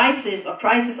democratic crisis or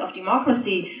crisis of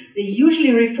democracy, they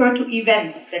usually refer to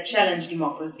events that challenge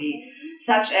democracy,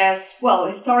 such as, well,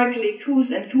 historically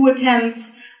coups and coup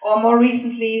attempts, or more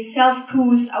recently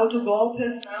self-coups,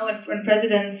 autogolpes, now when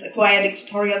presidents acquire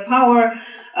dictatorial power,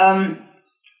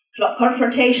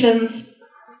 confrontations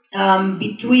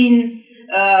between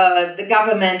the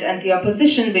government and the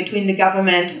opposition, between the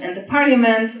government and the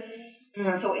parliament,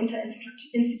 so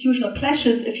institutional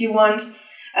clashes, if you want,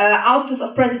 ousters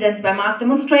of presidents by mass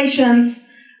demonstrations.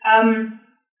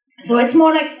 So it's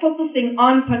more like focusing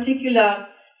on particular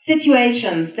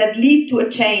situations that lead to a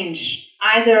change,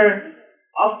 either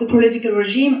of the political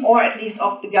regime or at least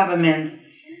of the government.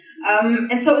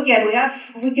 And so again,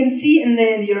 we can see in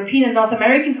the European and North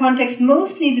American context,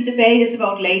 mostly the debate is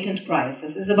about latent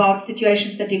crisis. It's about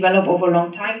situations that develop over a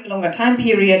longer time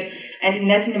period. And in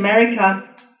Latin America,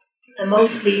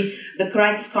 mostly the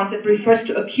crisis concept refers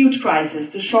to acute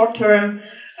crisis, to short-term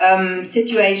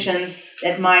situations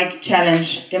that might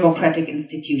challenge democratic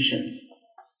institutions.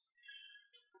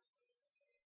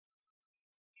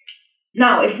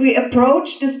 Now, if we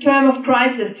approach this term of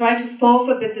crisis, try to solve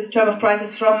a bit this term of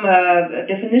crisis from a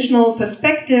definitional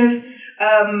perspective,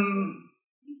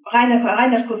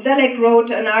 Reinhard Koselleck wrote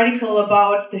an article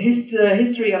about the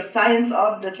history of science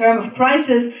of the term of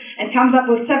crisis and comes up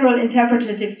with several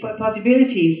interpretative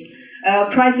possibilities.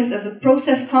 Crisis as a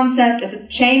process concept, as a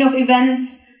chain of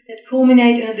events that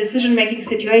culminate in a decision-making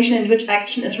situation in which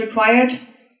action is required.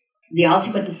 The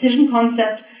ultimate decision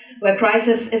concept, where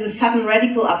crisis is a sudden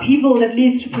radical upheaval that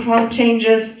leads to profound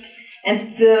changes,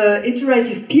 and the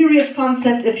iterative period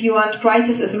concept, if you want,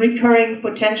 crisis as recurring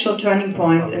potential turning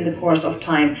points in the course of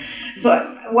time. So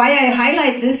why I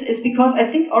highlight this is because I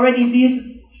think already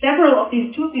several of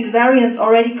these variants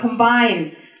already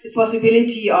combine the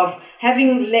possibility of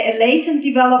having a latent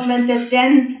development that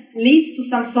then leads to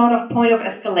some sort of point of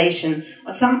escalation,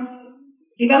 or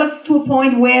develops to a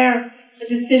point where a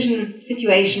decision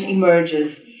situation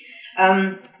emerges.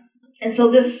 And so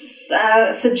this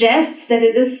suggests that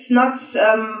it is not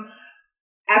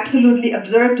absolutely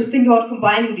absurd to think about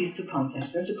combining these two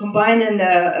concepts, and to combine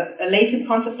a latent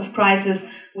concept of crisis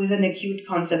with an acute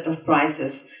concept of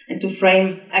crisis, and to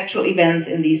frame actual events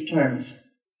in these terms.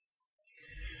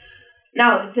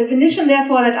 Now, the definition,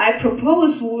 therefore, that I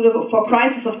propose for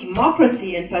crisis of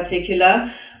democracy in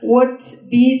particular would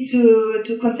be to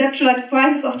conceptualize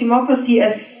crisis of democracy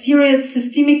as serious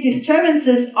systemic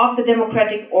disturbances of the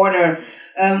democratic order,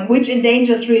 which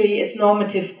endangers really its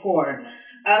normative core.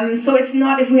 So it's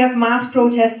not, if we have mass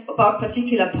protests about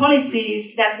particular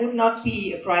policies, that would not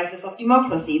be a crisis of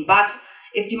democracy. But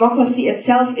if democracy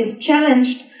itself is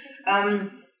challenged,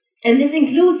 and this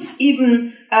includes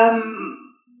even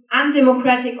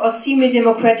undemocratic or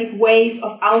semi-democratic ways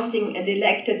of ousting an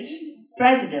elected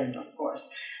president, of course.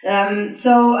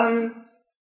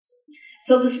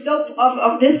 So the scope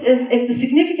of this is if the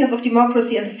significance of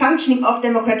democracy and the functioning of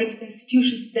democratic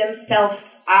institutions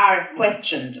themselves are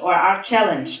questioned or are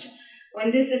challenged,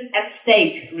 when this is at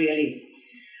stake, really.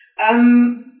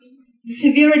 The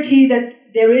severity that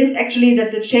there is actually,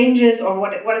 that the changes or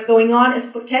what is going on is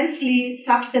potentially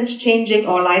substance changing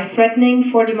or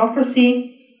life-threatening for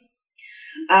democracy.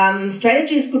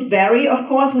 Strategies could vary, of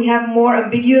course. We have more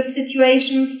ambiguous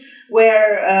situations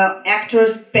where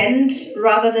actors bend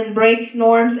rather than break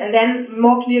norms, and then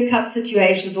more clear-cut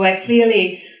situations where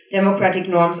clearly democratic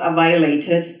norms are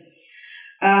violated.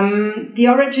 The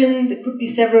origin, there could be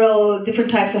several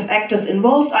different types of actors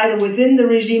involved, either within the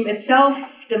regime itself,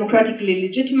 democratically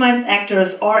legitimized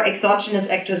actors, or exogenous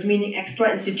actors, meaning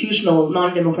extra-institutional,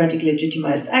 non-democratically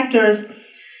legitimized actors.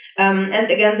 And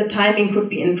again, the timing could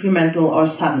be incremental or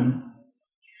sudden.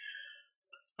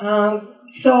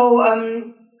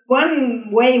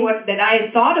 One way that I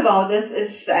thought about this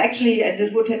is actually,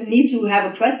 this would need to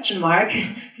have a question mark,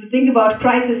 to think about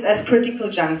crisis as critical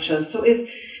junctures. So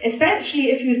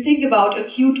especially if you think about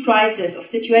acute crisis, of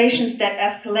situations that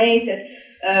escalate,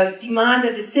 that demand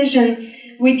a decision,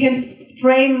 we could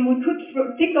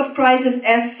think of crisis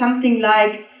as something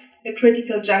like a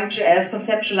critical juncture as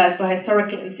conceptualized by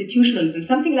historical institutionalism,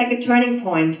 something like a turning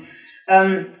point,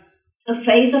 a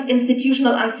phase of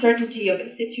institutional uncertainty, of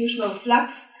institutional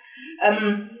flux,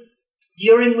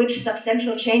 during which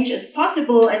substantial change is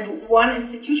possible, and one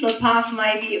institutional path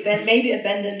may be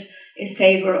abandoned in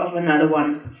favor of another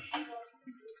one.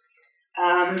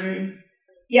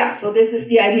 So this is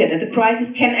the idea, that the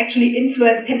crisis can actually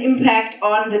influence, can impact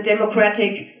on the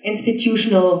democratic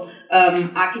institutional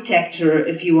architecture,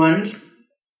 if you want.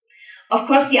 Of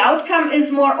course, the outcome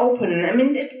is more open. I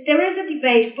mean, there is a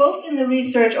debate, both in the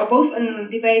research or both in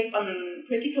debates on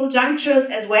critical junctures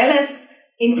as well as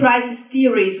in crisis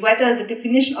theories, whether the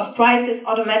definition of crisis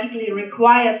automatically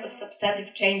requires a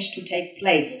substantive change to take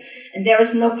place. And there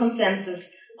is no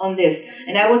consensus on this.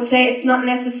 And I would say it's not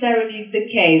necessarily the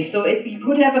case. So you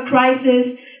could have a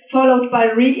crisis followed by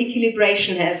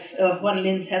re-equilibration, as Juan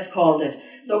Linz has called it.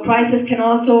 So crisis can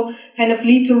also kind of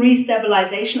lead to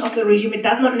re-stabilization of the regime. It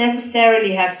does not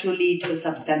necessarily have to lead to a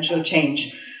substantial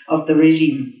change of the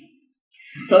regime.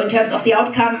 So in terms of the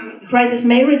outcome, crisis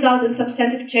may result in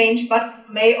substantive change, but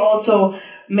may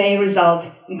result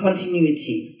in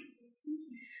continuity.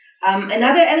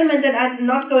 Another element that I'm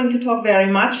not going to talk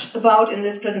very much about in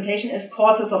this presentation is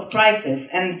causes of crisis.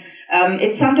 And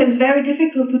it's sometimes very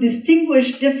difficult to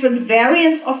distinguish different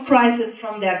variants of crisis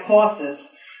from their causes.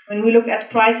 When we look at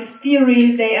crisis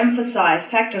theories, they emphasize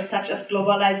factors such as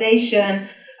globalization,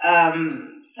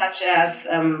 such as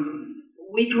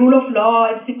weak rule of law,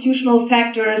 institutional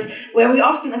factors, where we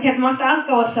often must ask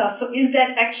ourselves, so is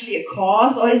that actually a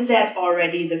cause or is that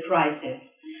already the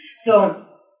crisis? So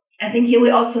I think here we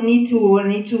also need to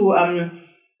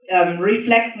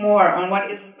reflect more on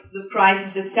what is the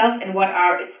crisis itself and what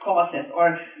are its causes.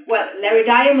 Or, well, Larry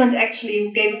Diamond actually,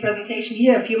 who gave a presentation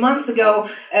here a few months ago,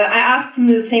 I asked him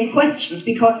the same questions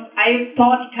because I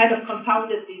thought he kind of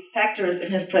confounded these factors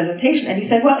in his presentation. And he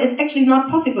said, well, it's actually not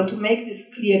possible to make this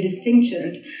clear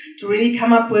distinction, to really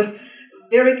come up with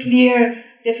very clear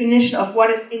definition of what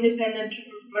is independent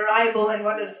variable and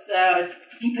what is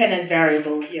dependent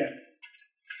variable here.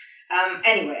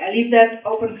 Anyway, I leave that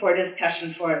open for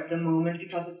discussion for the moment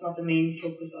because it's not the main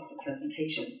focus of the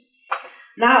presentation.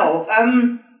 Now,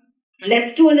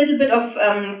 let's do a little bit of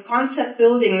concept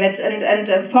building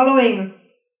and following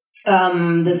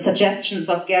the suggestions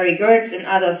of Gary Gertz and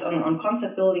others on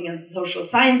concept building and social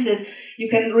sciences. You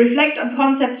can reflect on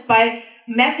concepts by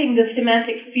mapping the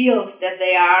semantic fields that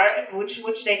they are, which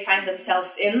they find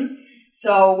themselves in.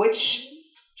 So which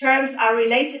terms are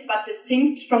related but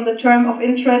distinct from the term of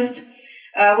interest.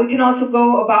 We can also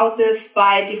go about this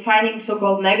by defining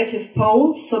so-called negative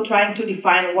poles, so trying to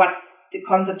define what the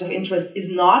concept of interest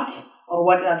is not, or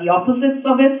what are the opposites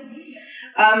of it.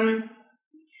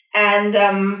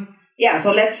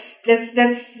 So let's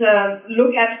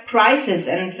look at crisis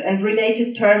and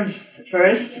related terms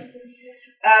first.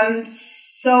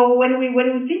 So when we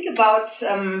think about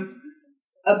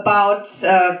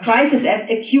crisis as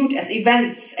acute, as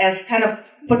events, as kind of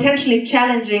potentially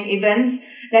challenging events,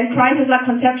 then crises are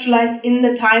conceptualized in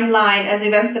the timeline as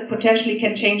events that potentially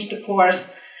can change the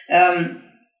course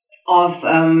of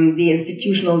the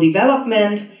institutional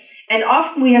development. And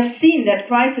often we have seen that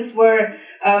crises were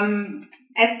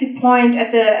at the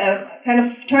kind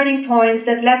of turning points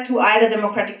that led to either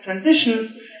democratic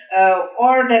transitions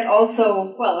or that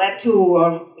also, led to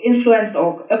or influenced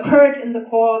or occurred in the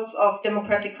course of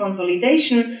democratic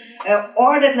consolidation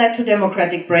or that led to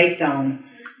democratic breakdown.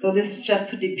 So this is just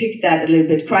to depict that a little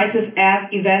bit. Crisis as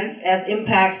events, as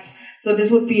impacts. So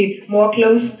this would be more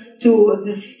close to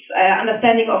this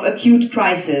understanding of acute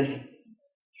crisis.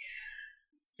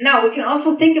 Now, we can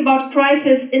also think about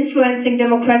crisis influencing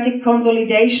democratic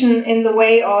consolidation in the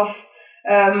way of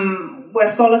where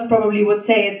scholars probably would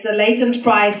say it's a latent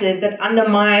crisis that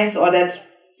undermines or that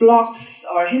blocks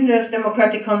or hinders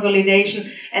democratic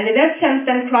consolidation. And in that sense,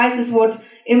 then crisis would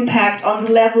impact on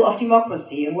the level of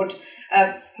democracy and would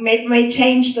may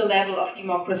change the level of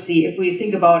democracy if we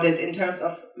think about it in terms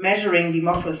of measuring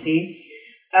democracy.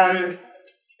 It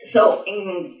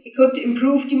could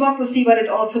improve democracy, but it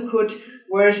also could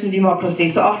worsen democracy.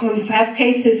 So often we have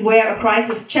cases where a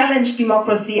crisis challenged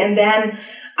democracy and then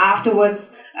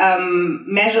afterwards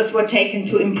measures were taken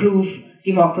to improve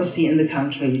democracy in the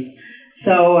countries.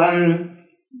 So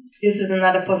this is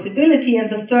another possibility. And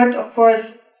the third, of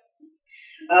course,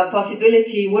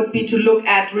 possibility would be to look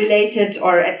at related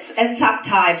or at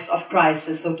subtypes of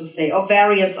crisis, so to say, or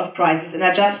variants of crisis. And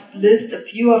I just list a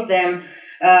few of them,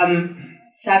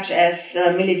 such as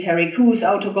military coups,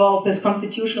 autogolpes,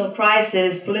 constitutional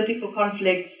crisis, political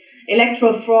conflicts,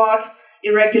 electoral fraud,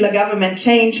 irregular government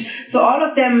change. So all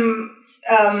of them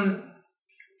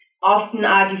often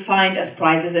are defined as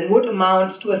crises and would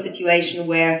amount to a situation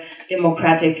where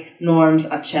democratic norms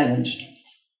are challenged.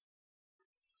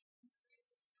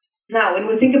 Now, when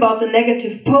we think about the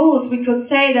negative poles, we could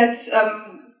say that,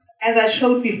 as I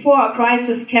showed before, a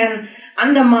crisis can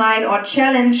undermine or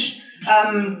challenge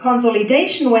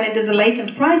consolidation when it is a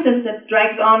latent crisis that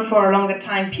drags on for a longer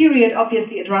time period.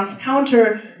 Obviously, it runs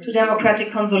counter to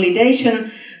democratic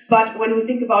consolidation. But when we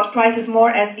think about crisis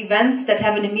more as events that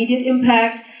have an immediate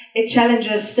impact, it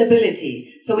challenges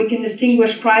stability. So we can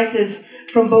distinguish crisis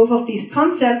from both of these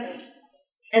concepts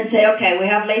and say, okay, we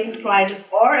have latent crisis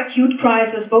or acute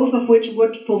crisis, both of which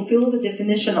would fulfill the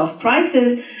definition of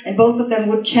crisis, and both of them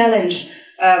would challenge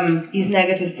these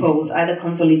negative poles, either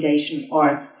consolidation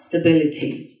or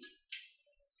stability.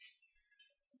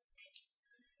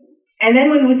 And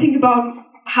then when we think about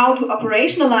how to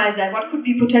operationalize that, what could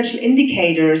be potential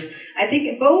indicators? I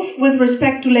think both with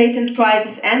respect to latent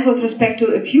crisis and with respect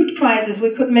to acute crisis,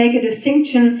 we could make a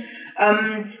distinction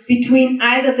between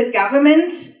either the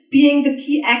government being the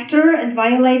key actor and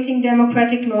violating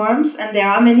democratic norms, and there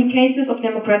are many cases of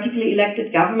democratically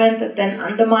elected government that then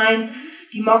undermine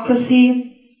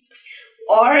democracy,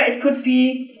 or it could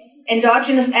be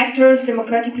endogenous actors,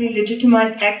 democratically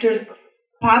legitimized actors,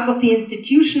 parts of the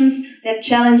institutions that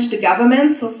challenge the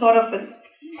government, so sort of an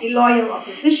illoyal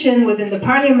opposition within the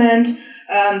parliament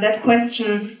that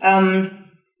question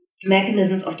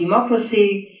mechanisms of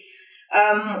democracy.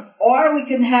 Or we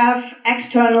can have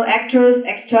external actors,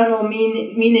 external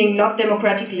meaning not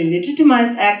democratically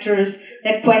legitimized actors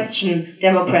that question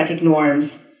democratic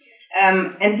norms.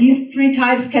 And these three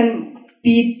types can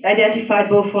be identified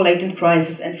both for latent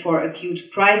crisis and for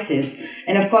acute crisis.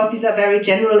 And of course, these are very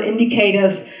general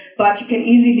indicators, but you can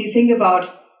easily think about,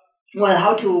 well,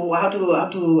 how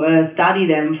to study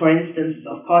them. For instance,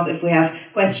 of course, if we have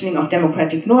questioning of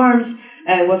democratic norms,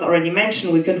 it was already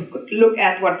mentioned, we could look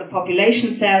at what the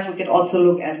population says, we could also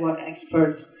look at what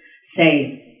experts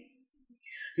say.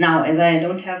 Now, as I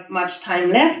don't have much time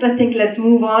left, I think let's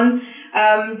move on.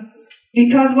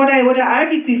 Because what I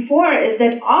argued before is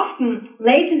that often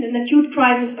latent and acute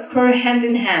crises occur hand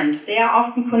in hand. They are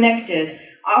often connected.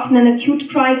 Often an acute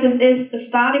crisis is the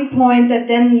starting point that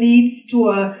then leads to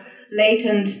a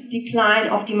latent decline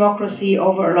of democracy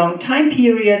over a long time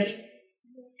period.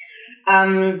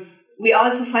 We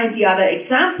also find the other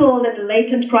example that the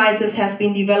latent crisis has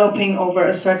been developing over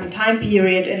a certain time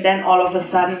period and then all of a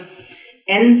sudden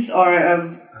ends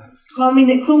or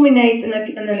culminates in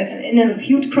an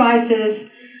acute crisis.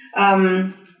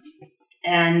 Then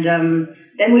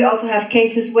we also have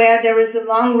cases where there is a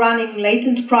long-running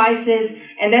latent crisis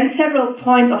and then several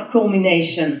points of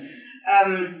culmination.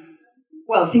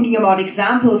 Well, thinking about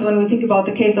examples, when we think about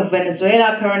the case of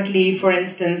Venezuela currently, for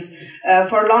instance,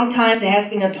 for a long time there has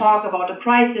been a talk about a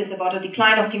crisis, about a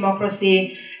decline of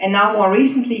democracy, and now more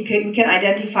recently we can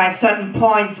identify certain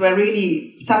points where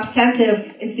really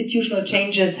substantive institutional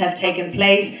changes have taken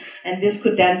place, and this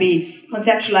could then be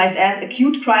conceptualized as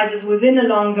acute crisis within a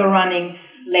longer running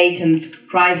latent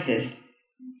crisis.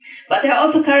 But there are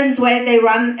also crises where they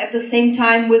run at the same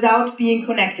time without being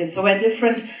connected, so where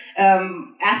different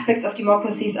aspects of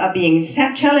democracies are being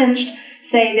challenged.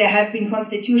 Say there have been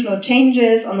constitutional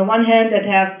changes on the one hand that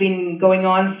have been going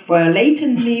on for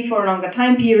latently for a longer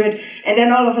time period, and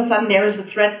then all of a sudden there is a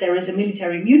threat, there is a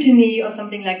military mutiny or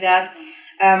something like that,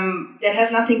 that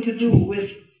has nothing to do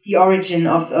with the origin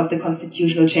of the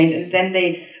constitutional change, and then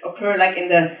they occur, like in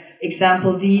the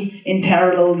example D, in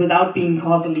parallel without being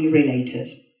causally related.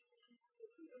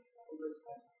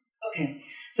 Okay.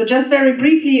 So just very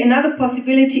briefly, another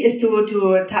possibility is to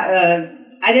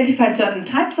identify certain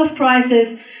types of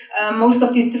crises. Most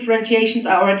of these differentiations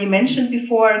are already mentioned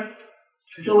before.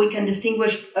 So we can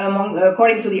distinguish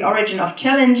according to the origin of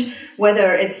challenge,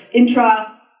 whether it's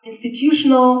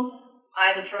intra-institutional,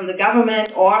 either from the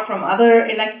government or from other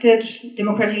elected,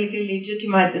 democratically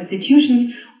legitimized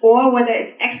institutions, or whether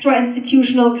it's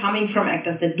extra-institutional, coming from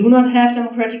actors that do not have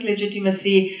democratic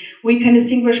legitimacy. We can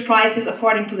distinguish crises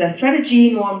according to their strategy,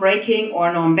 norm breaking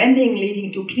or norm bending,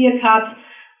 leading to clear-cut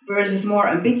versus more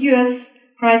ambiguous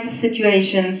crisis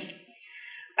situations.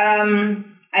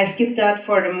 I skipped that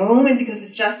for the moment because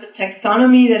it's just a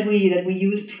taxonomy that we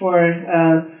used for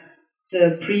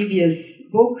the previous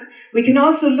book. We can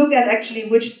also look at actually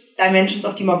which dimensions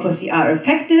of democracy are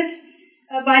affected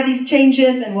by these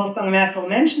changes, and Wolfgang Merkel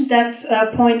mentioned that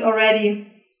point already.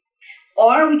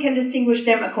 Or we can distinguish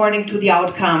them according to the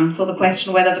outcome. So the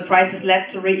question whether the crisis led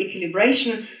to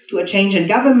re-equilibration, to a change in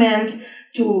government,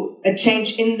 to a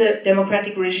change in the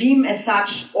democratic regime as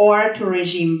such, or to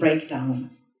regime breakdown.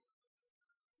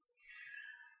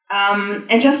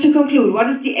 And just to conclude, what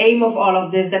is the aim of all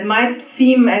of this? That might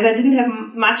seem, as I didn't have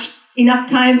enough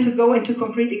time to go into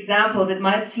concrete examples, it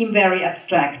might seem very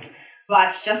abstract.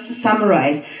 But just to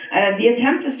summarize, the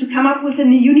attempt is to come up with a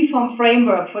uniform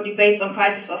framework for debates on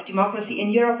crisis of democracy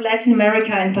in Europe, Latin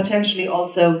America, and potentially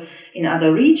also in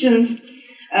other regions,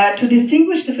 to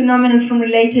distinguish the phenomenon from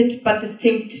related but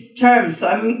distinct terms. So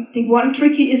I think one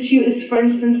tricky issue is, for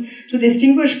instance, to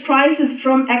distinguish crisis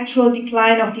from actual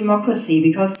decline of democracy,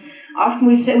 because often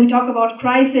we talk about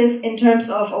crisis in terms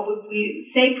of, or we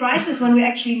say crisis when we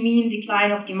actually mean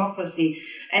decline of democracy.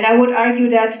 And I would argue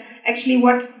that actually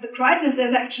what the crisis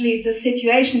is actually the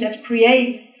situation that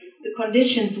creates the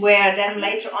conditions where then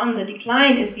later on the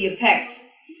decline is the effect.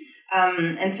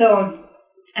 And so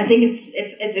I think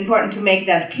it's important to make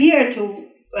that clear, to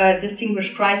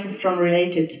distinguish crisis from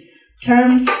related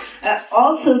terms.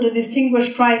 Also to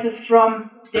distinguish crisis from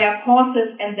their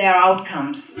causes and their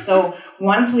outcomes. So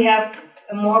once we have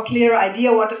a more clear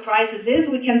idea what a crisis is,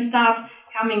 we can start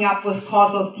coming up with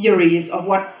causal theories of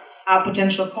what are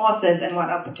potential causes and what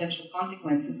are potential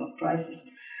consequences of crisis.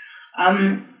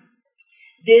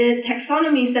 The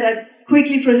taxonomies that I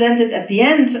quickly presented at the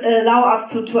end allow us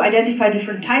to identify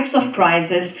different types of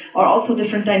crisis, or also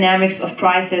different dynamics of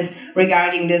crisis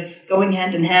regarding this going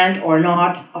hand in hand or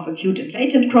not of acute and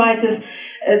latent crisis.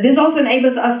 This also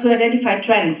enables us to identify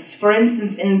trends. For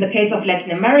instance, in the case of Latin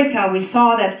America, we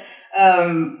saw that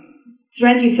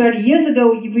 20, 30 years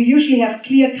ago, we usually have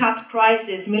clear-cut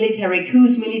crises, military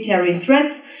coups, military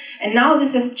threats, and now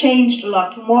this has changed a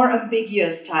lot to more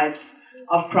ambiguous types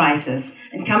of crisis.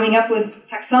 And coming up with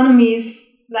taxonomies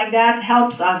like that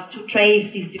helps us to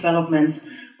trace these developments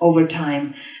over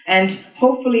time, and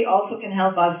hopefully also can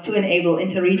help us to enable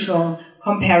interregional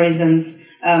comparisons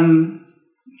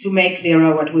to make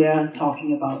clearer what we are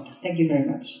talking about. Thank you very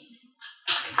much.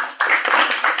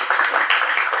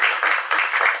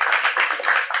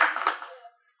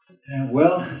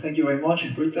 Well, thank you very much,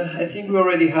 Britta. I think we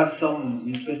already have some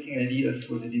interesting ideas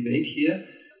for the debate here.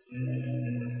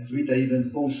 Britta even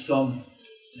posed some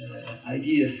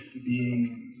ideas to be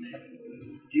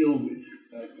dealt with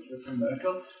by Professor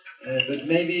Merkel. But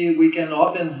maybe we can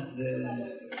open the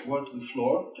word to the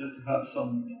floor just to have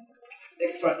some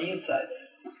extra insights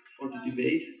for the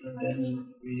debate, and then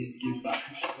we give back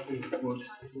the word to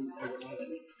our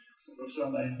panelists. So, Professor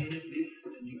Mayhini, please,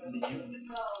 and you continue.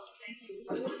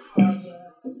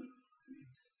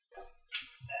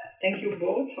 Thank you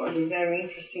both for the very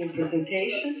interesting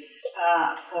presentation.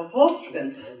 For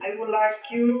Wolfgang, I would like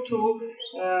you to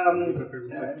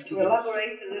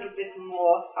elaborate a little bit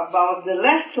more about the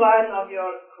last line of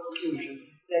your conclusions,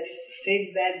 that is to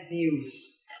say bad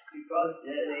news, because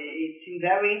it seemed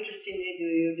very interesting that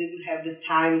you didn't have the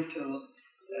time to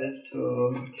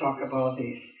talk about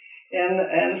this.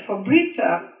 And for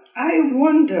Britta, I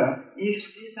wonder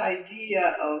if this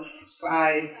idea of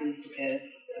crisis as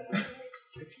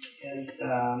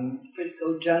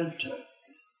critical juncture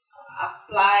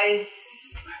applies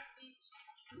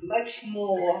much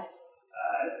more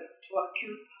to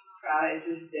acute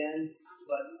crisis than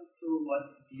to what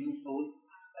you both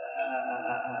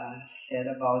said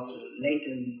about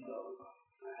latent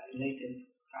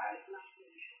crisis.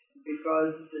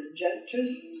 Because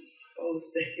junctures, suppose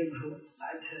that you go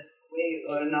either way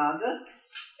or another,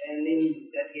 and in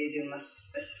that case you must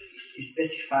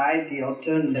specify the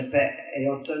alternative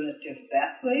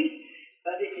pathways.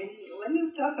 But when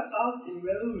you talk about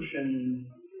erosion,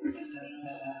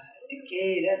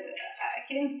 decay, I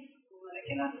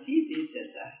cannot see this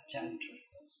as a juncture.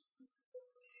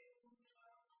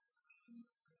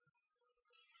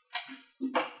 I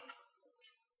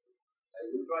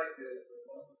would rise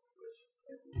one of the questions.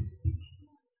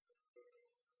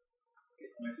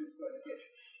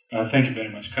 Thank you very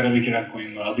much.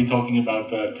 I'll be talking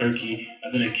about Turkey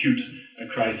as an acute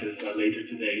crisis later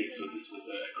today, so this is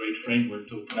a great framework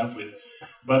to open up with.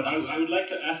 But I would like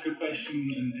to ask a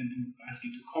question and ask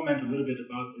you to comment a little bit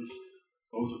about this,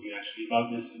 both of you actually,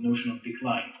 about this notion of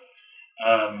decline.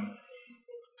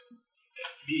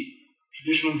 The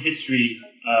traditional history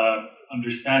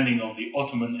understanding of the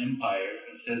Ottoman Empire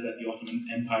says that the Ottoman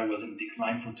Empire was in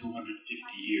decline for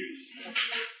 250 years.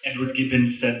 Edward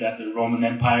Gibbons said that the Roman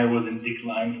Empire was in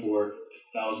decline for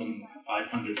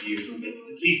 1,500 years, and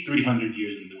at least 300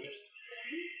 years in the West.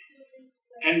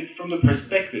 And from the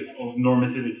perspective of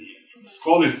normativity, from the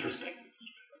scholar's perspective,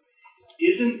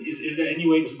 is there any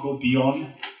way to go beyond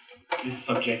this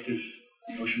subjective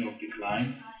notion of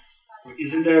decline? Or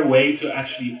isn't there a way to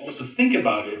actually also think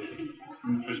about it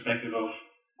from the perspective of,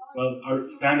 well, our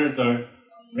standards are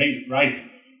rising,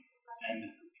 and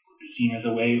they're seen as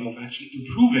a way of actually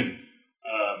improving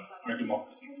our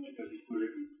democracies? Because if we're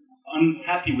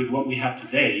unhappy with what we have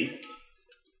today,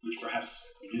 which perhaps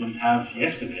we didn't have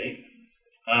yesterday,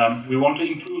 We want to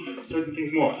improve certain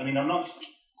things more. I mean, I'm not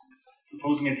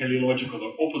proposing a teleological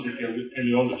or opposite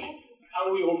teleology. How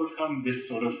do we overcome this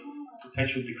sort of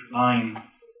perpetual decline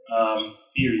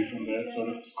theory from the sort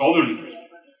of scholarly perspective?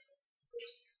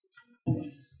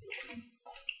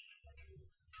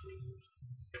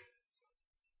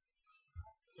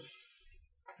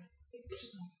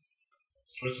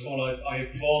 First of all, I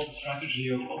applaud the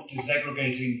strategy of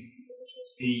disaggregating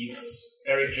these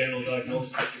very general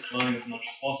diagnoses of decline as much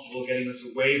as possible, getting us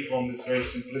away from this very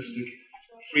simplistic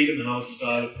Freedom House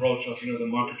style approach of, the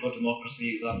market for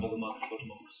democracy is up or the market for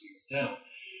democracy is down.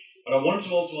 But I wanted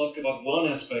to also ask about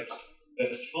one aspect that,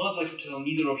 as far as I could tell,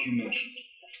 neither of you mentioned,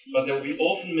 but that will be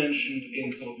often mentioned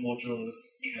in sort of more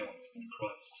journalistic accounts in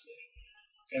crisis today.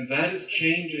 And that is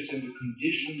changes in the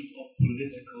conditions of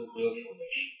political will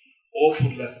formation. Or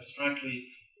put less abstractly,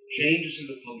 changes in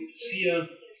the public sphere.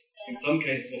 In some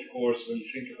cases, of course, when you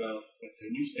think about, let's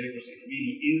say, newspapers, it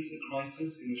really is a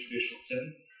crisis in the traditional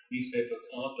sense. Newspapers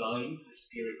are dying,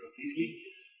 disappearing completely.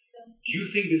 Do you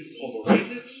think this is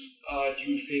overrated? Do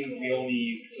you think we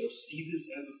only sort of see this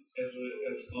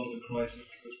as part of a crisis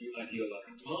because we idealize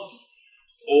the past?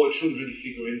 Or it shouldn't really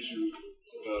figure into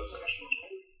the discussion?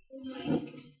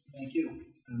 Thank you.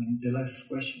 The last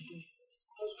question, please.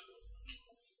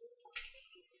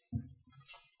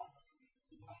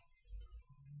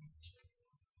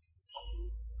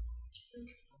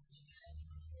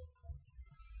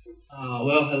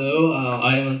 Well, hello.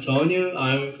 I am Antonio.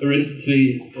 I'm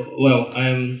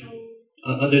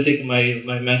undertaking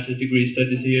my master's degree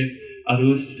studies here at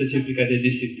USP, specifically at the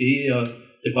DCP,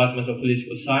 Department of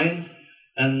Political Science.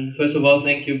 And first of all,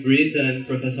 thank you, Britt and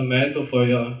Professor Merkel,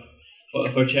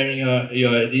 for sharing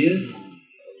your ideas.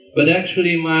 But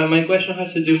actually, my question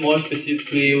has to do more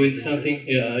specifically with something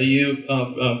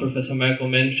Professor Merkel,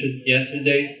 mentioned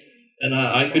yesterday. And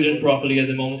I couldn't properly at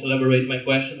the moment elaborate my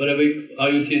question, but I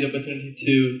will seize the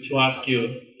opportunity to ask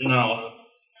you now.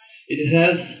 It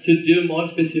has to do more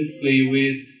specifically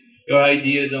with your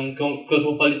ideas on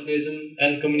cosmopolitanism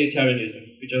and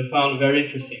communitarianism, which I found very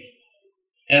interesting.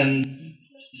 And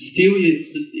still,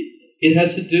 it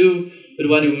has to do with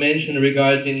what you mentioned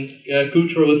regarding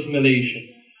cultural assimilation,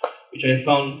 which I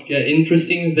found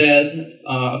interesting that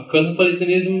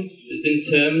cosmopolitanism in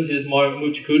terms is more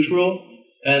multicultural,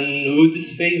 and would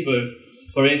disfavor,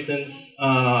 for instance,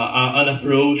 an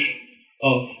approach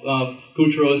of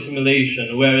cultural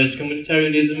assimilation, whereas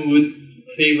communitarianism would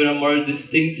favor a more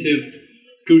distinctive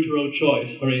cultural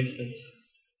choice, for instance.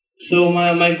 So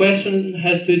my question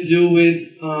has to do with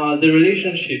the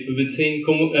relationship between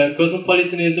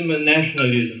cosmopolitanism and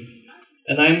nationalism.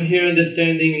 And I'm here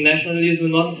understanding nationalism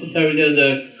not necessarily as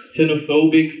a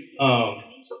xenophobic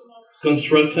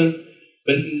construction,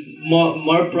 but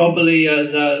more properly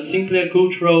as simply a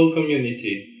cultural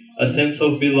community, a sense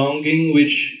of belonging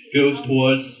which goes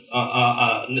towards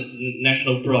a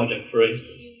national project, for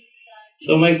instance.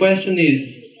 So my question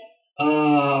is,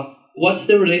 what's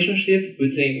the relationship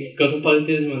between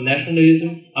cosmopolitanism and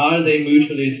nationalism? Are they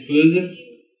mutually exclusive?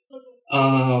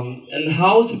 And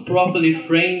how to properly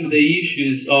frame the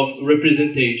issues of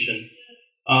representation?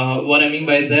 What I mean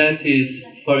by that is,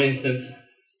 for instance,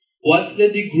 what's the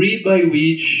degree by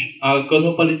which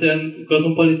cosmopolitan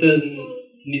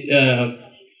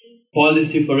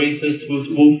policy, for instance,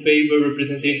 will favor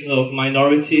representation of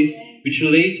minority, which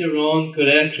later on could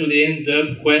actually end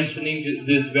up questioning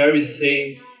this very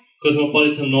same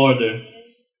cosmopolitan order,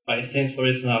 by sense, for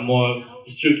instance, a more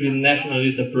strictly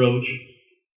nationalist approach?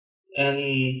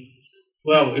 And,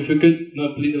 well, if you could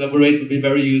please elaborate, it would be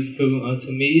very useful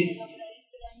to me.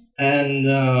 And,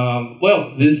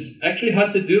 well, this actually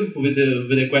has to do with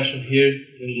the question here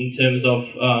in terms of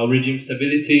regime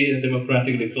stability and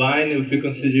democratic decline, if we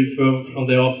consider it from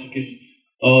the optics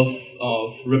of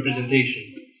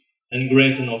representation and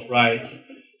granting of rights.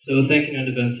 So thank you in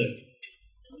advance, sir.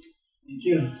 Thank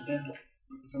you. Then,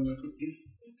 Professor Merkel, please.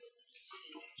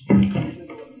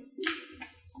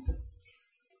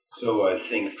 So I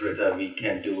think, Britta, we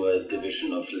can do a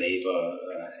division of labor,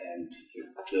 and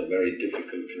it's a very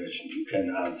difficult question you can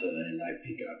answer, and I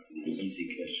pick up the easy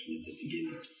question at the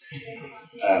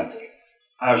beginning.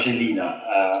 Angelina,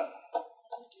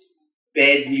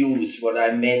 bad news, what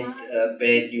I meant,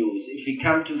 bad news. If we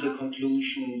come to the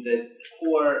conclusion that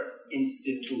core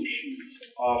institutions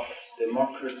of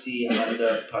democracy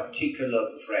under particular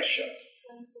pressure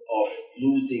of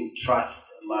losing trust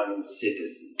among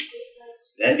citizens,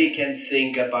 then we can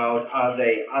think about, are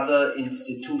there other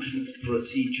institutions,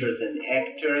 procedures, and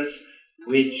actors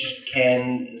which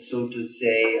can, so to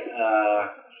say,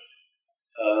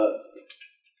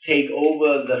 take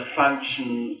over the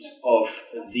functions of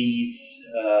these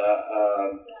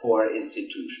core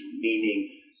institutions,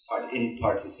 meaning in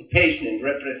participation, in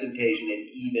representation, and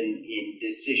even in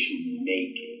decision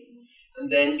making.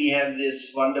 And then we have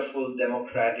this wonderful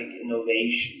democratic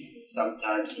innovation,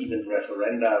 sometimes even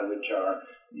referenda, which are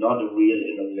not a real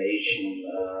innovation.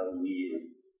 We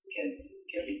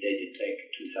can be dated back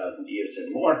 2,000 years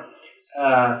and more.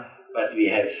 But we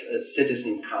have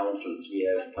citizen councils, we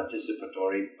have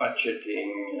participatory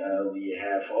budgeting, we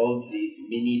have all these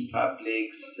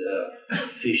mini-publics,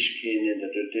 Fishkin in the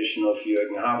tradition of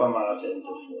Jürgen Habermas and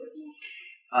so forth.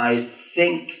 I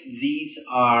think these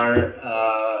are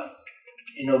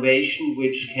innovation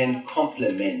which can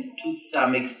complement to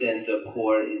some extent the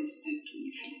core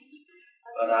institutions.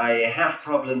 But I have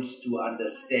problems to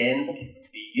understand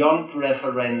beyond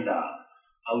referenda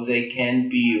how they can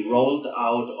be rolled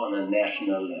out on a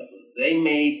national level. They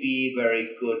may be very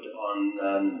good on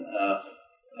a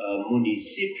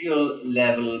municipal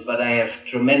level, but I have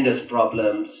tremendous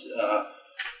problems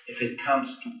if it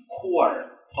comes to core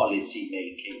policy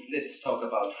making. Let's talk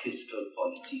about fiscal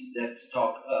policy. Let's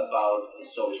talk about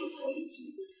social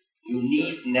policy. You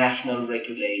need national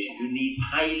regulation. You need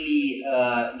highly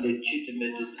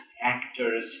legitimate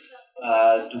actors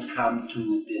to come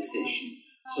to decision.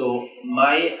 So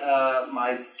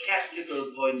my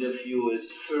skeptical point of view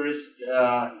is first,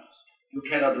 you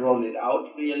cannot roll it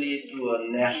out really to a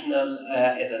national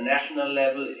at a national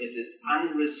level. It is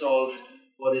unresolved.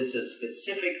 What is a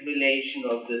specific relation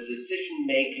of the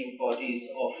decision-making bodies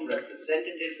of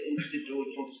representative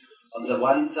institutions on the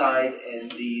one side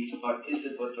and these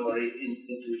participatory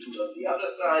institutions on the other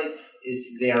side?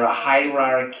 Is there a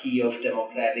hierarchy of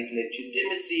democratic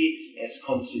legitimacy, as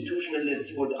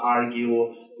constitutionalists would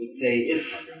argue, would say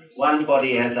if one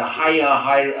body has a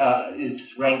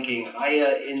is ranking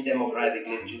higher in democratic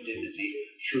legitimacy,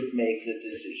 should make the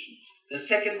decision. The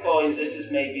second point, this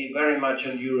is maybe very much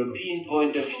a European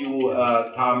point of view.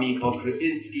 Tami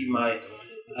Pokrzywinski, my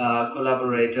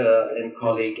collaborator and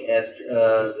colleague at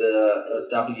the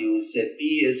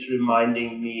WZB, is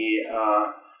reminding me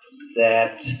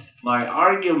that my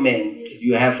argument,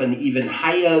 you have an even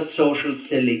higher social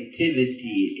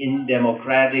selectivity in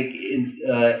democratic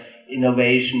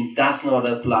innovation, does not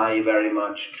apply very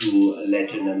much to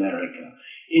Latin America.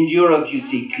 In Europe, you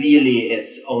see clearly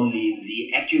it's only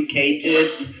the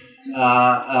educated,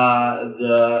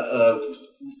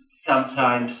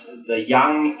 sometimes the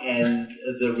young and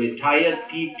the retired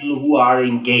people who are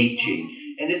engaging.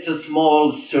 And it's a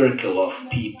small circle of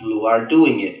people who are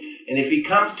doing it. And if we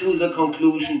come to the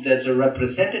conclusion that the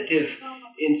representative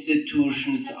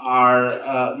institutions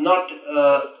are not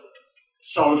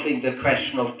solving the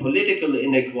question of political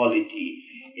inequality,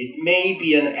 it may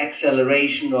be an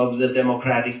acceleration of the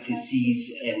democratic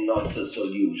disease and not the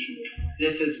solution.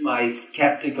 This is my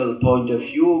skeptical point of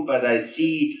view, but I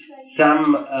see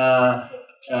some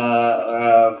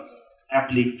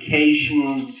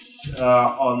applications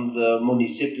on the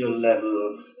municipal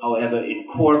level. However, in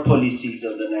core policies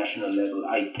on the national level,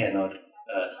 I cannot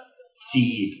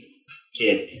see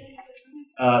it.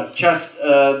 Just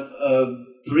a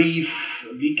brief,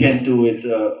 we can do it,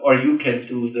 or you can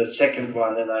do the second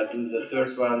one and I do the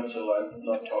third one, so I'm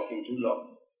not talking too long.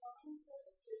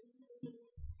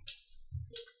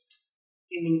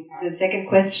 The second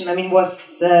question,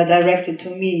 was directed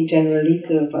to me generally,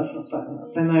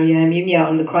 by Maria Emilia,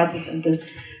 on the crisis and the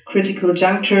critical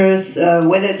junctures,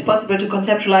 whether it's possible to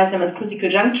conceptualize them as critical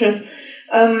junctures.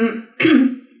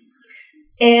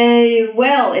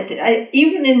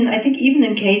 Even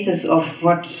in cases of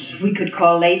what we could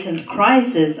call latent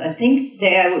crisis, I think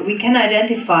we can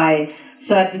identify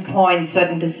certain points,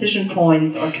 certain decision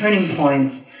points or turning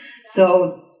points.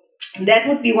 So that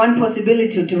would be one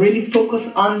possibility, to really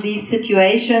focus on these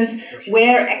situations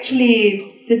where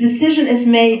actually the decision is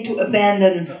made to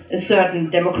abandon a certain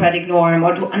democratic norm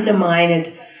or to undermine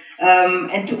it,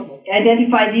 and to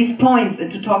identify these points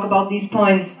and to talk about these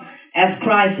points as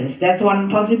crisis. That's one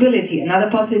possibility. Another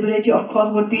possibility, of course,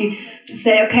 would be to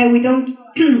say, okay, we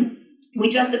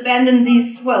just abandon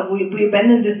these, we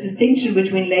abandon this distinction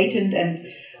between latent and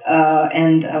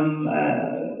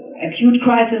acute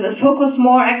crisis and focus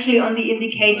more actually on the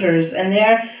indicators. And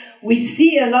there we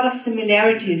see a lot of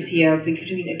similarities here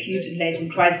between acute and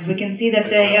latent crisis. We can see that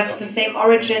they have the same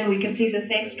origin, we can see the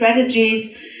same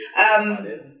strategies,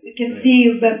 we can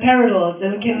see the parallels,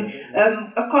 and we can,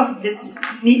 of course,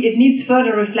 it needs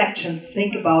further reflection to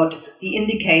think about the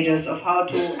indicators of how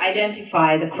to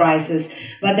identify the crisis.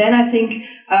 But then I think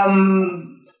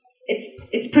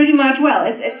it's pretty much,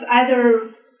 it's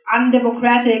either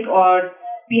undemocratic or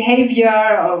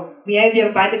behavior or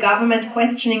behavior by the government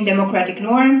questioning democratic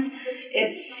norms.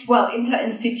 It's, well,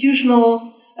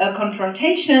 interinstitutional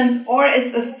confrontations, or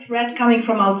it's a threat coming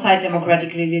from outside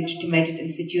democratically legitimated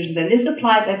institutions. And this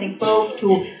applies, I think, both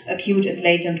to acute and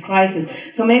latent crisis.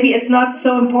 So maybe it's not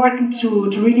so important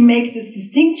to really make this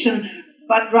distinction,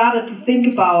 but rather to think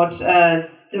about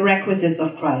the requisites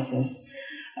of crisis.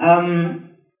 Do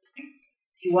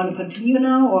you want to continue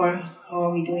now, or how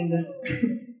are we doing this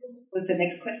with the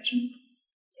next question?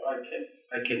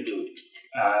 I can do it.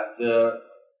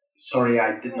 Sorry,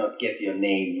 I did not get your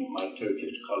name, my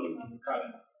Turkish colleague.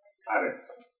 Karen.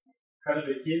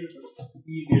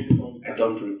 Easier to know. I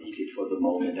don't repeat it for the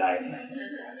moment. I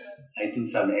do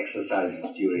some exercises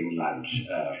during lunch.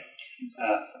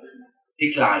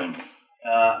 Decline.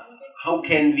 How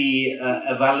can we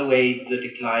evaluate the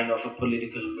decline of a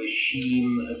political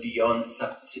regime beyond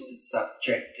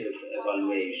subjective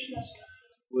evaluations?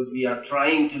 What we are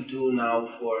trying to do now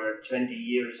for 20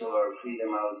 years, or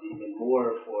Freedom House even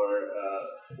more, for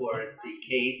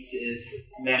decades, is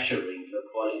measuring the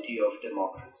quality of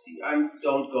democracy. I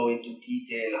don't go into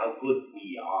detail how good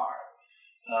we are,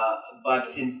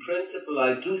 but in principle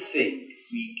I do think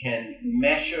we can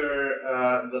measure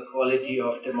the quality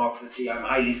of democracy. I'm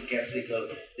highly skeptical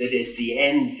that at the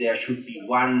end there should be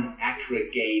one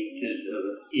aggregated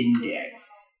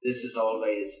index. This is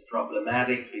always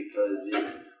problematic because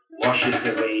it washes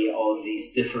away all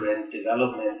these different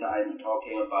developments I'm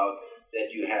talking about,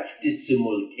 that you have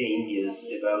dissimultaneous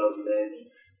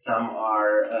developments. Some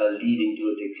are leading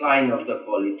to a decline of the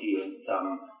quality, and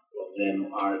some of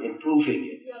them are improving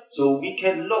it. So we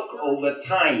can look over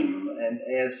time, and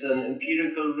as an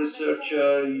empirical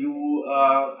researcher, you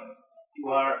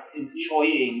are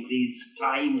enjoying these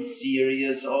time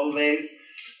series always.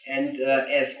 And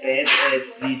as bad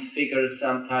as these figures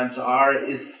sometimes are,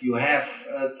 if you have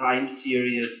time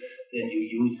series, then you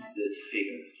use these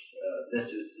figures.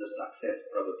 This is the success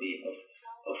probably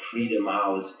of Freedom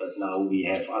House, but now we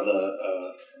have other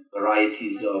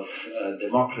varieties of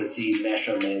democracy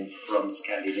measurements from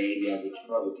Scandinavia, which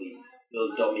probably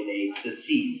will dominate the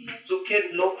scene. So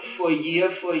can look for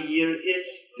year,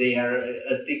 is there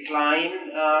a decline?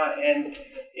 And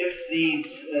if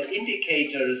these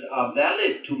indicators are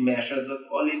valid to measure the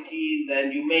quality,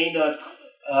 then you may not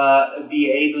be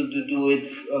able to do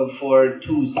it for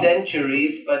 2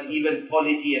 centuries, but even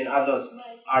Polity and others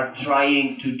are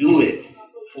trying to do it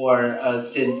for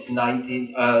since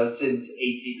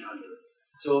 1800.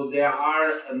 So there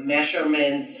are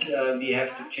measurements. We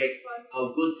have to check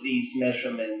how good these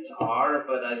measurements are,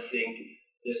 but I think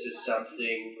this is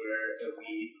something where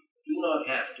we do not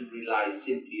have to rely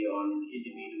simply on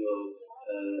individual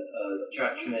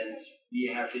judgments. We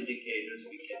have indicators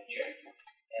we can check,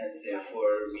 and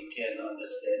therefore we can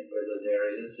understand whether there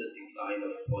is a decline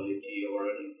of quality or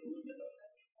an improvement of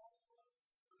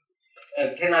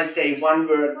it. Can I say one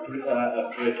word,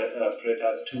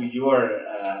 Britta, to your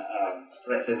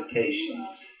presentation?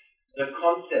 The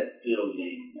concept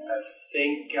building. I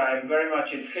think I'm very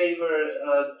much in favor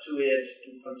to it,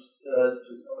 to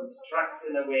construct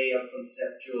in a way a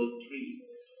conceptual tree.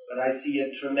 But I see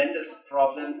a tremendous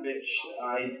problem which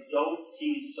I don't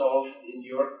see solved in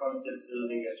your concept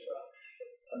building as well.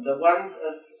 On the one,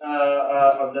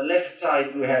 on the left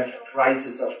side, we have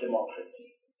crisis of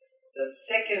democracy. The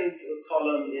second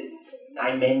column is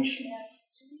dimensions.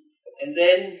 And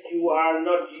then you are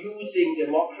not using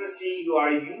democracy, you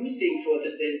are using for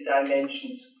the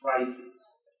dimensions crisis.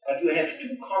 But you have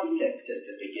 2 concepts at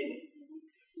the beginning.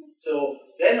 So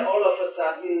then all of a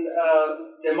sudden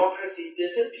democracy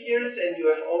disappears and you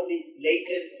have only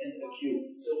latent and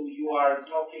acute. So you are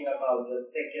talking about the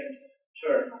second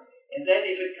term. And then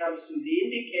if it comes to the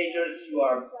indicators, you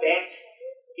are back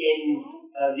in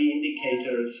the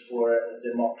indicators for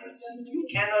democracy. You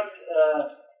cannot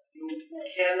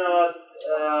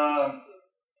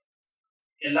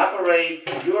elaborate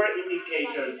your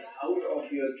indicators out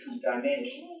of your 2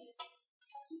 dimensions.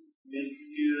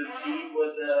 You see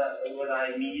what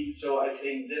I mean? So I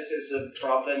think this is a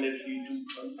problem if you do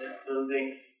concept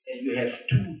building and you have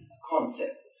 2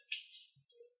 concepts.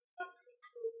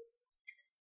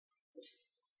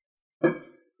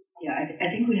 Yeah, I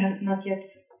think we have not yet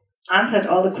answered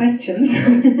all the questions.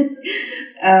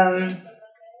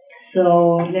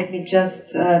 So let me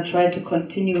just try to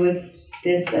continue with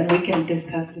this, and we can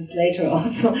discuss this later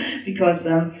also, because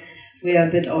we are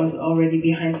a bit already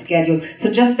behind schedule.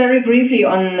 So just very briefly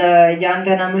on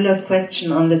Jan-Werner Müller's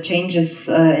question on the changes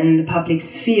in the public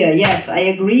sphere. Yes, I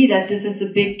agree that this is a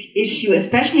big issue,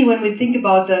 especially when we think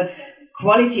about the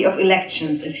quality of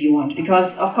elections, if you want,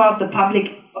 because of course the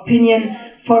public opinion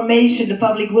formation, the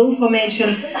public will formation,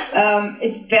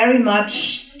 is very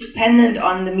much dependent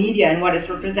on the media and what is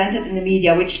represented in the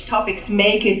media, which topics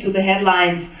make it to the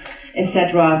headlines,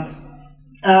 etc.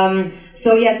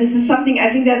 So yes, this is something I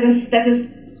think that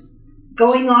is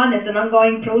going on. It's an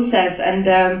ongoing process, and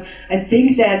I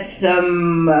think that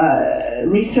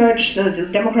research,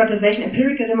 democratization,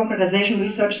 empirical democratization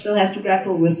research, still has to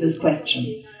grapple with this question.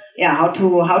 Yeah, how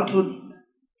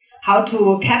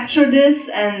to capture this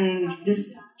and this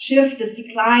shift, this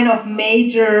decline of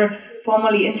major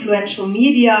formerly influential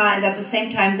media, and at the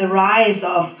same time the rise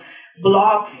of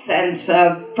blogs and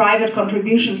private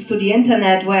contributions to the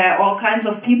internet, where all kinds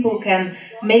of people can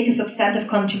make a substantive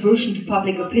contribution to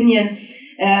public opinion.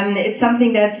 It's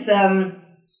something that's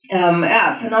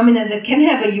phenomenon that can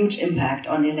have a huge impact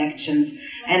on elections.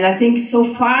 And I think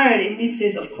so far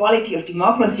indices of quality of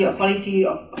democracy or quality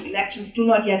of elections do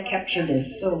not yet capture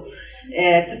this. So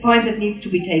it's a point that needs to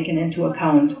be taken into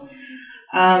account.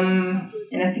 And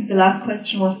I think the last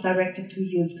question was directed to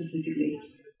you specifically.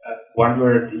 One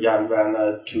word,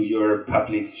 Jan-Werner, to your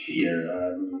public sphere.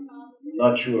 I'm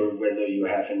not sure whether you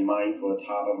have in mind what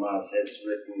Habermas has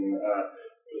written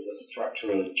with the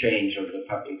structural change of the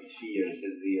public spheres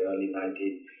in the early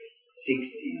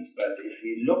 1960s. But if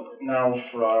we look now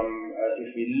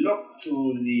if we look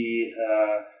to the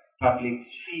public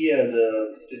sphere,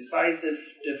 the decisive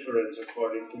difference,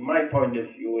 according to my point of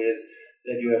view, is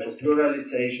that you have a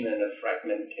pluralization and a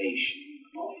fragmentation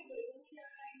of it.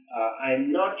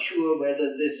 I'm not sure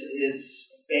whether this is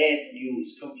bad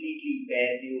news, completely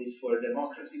bad news for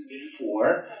democracy.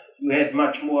 Before, you had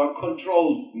much more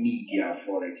controlled media,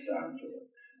 for example,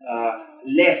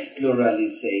 less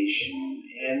pluralization,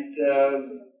 and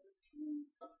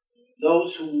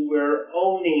those who were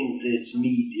owning this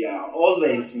media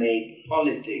always made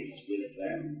politics with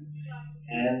them.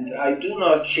 And I do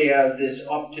not share this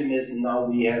optimism. Now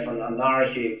we have an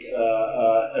anarchic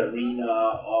arena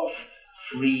of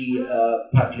free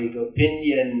public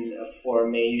opinion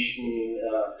formation,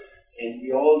 and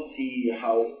we all see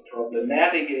how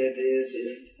problematic it is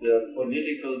if the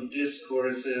political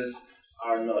discourses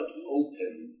are not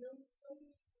open,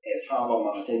 as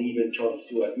Habermas and even John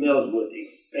Stuart Mill would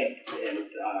expect and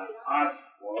ask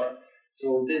for.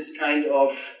 So this kind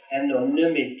of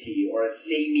anonymity or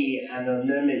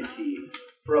semi-anonymity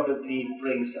probably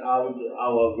brings out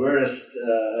our worst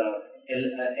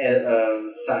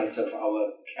sides of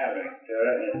our character,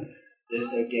 and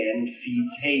this again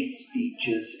feeds hate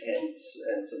speeches and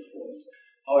so forth.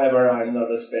 However, I'm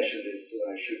not a specialist, so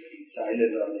I should be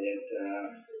silent on it.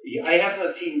 I have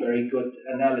not seen very good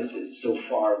analysis so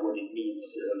far what it means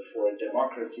for a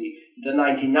democracy. In the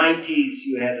 1990s,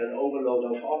 you had an overload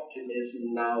of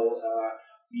optimism. Now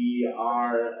we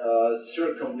are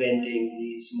circumventing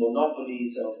these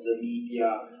monopolies of the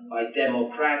media by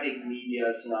democratic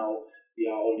medias. Now we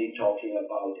are only talking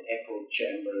about echo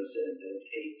chambers and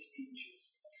hate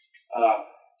speeches.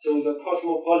 So the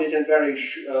cosmopolitan,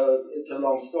 it's a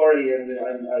long story, and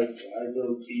I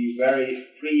will be very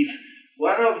brief.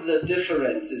 One of the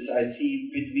differences I see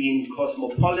between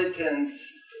cosmopolitans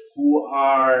who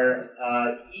are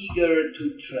eager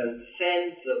to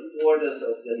transcend the borders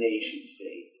of the nation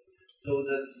state. So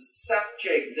the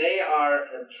subject they are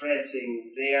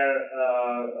addressing, their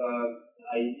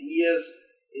ideas,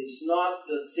 is not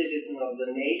the citizen of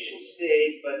the nation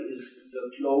state, but is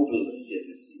the global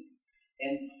citizen.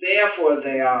 And therefore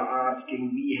they are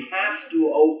asking, we have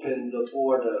to open the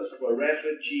borders for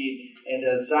refugee and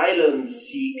asylum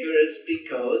seekers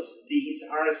because these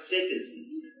are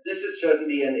citizens. This is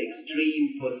certainly an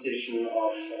extreme position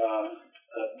of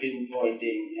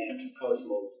pinpointing at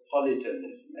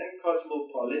cosmopolitanism. And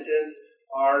cosmopolitans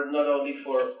are not only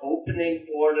for opening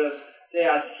borders, they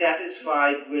are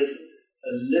satisfied with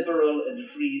a liberal and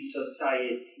free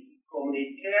society.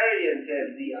 Communitarians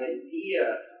have the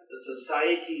idea the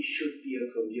society should be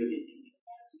a community,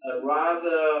 a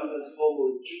rather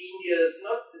homogeneous,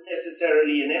 not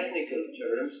necessarily in ethnical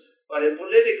terms, but in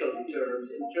political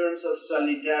terms, in terms of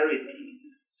solidarity.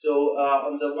 So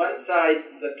on the one side,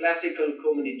 the classical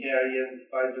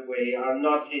communitarians, by the way, are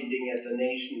not hinting at the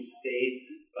nation state,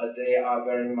 but they are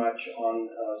very much on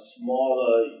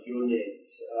smaller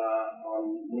units,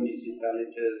 on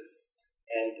municipalities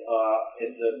and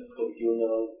at the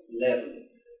communal level.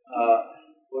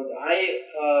 What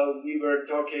we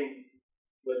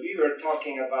were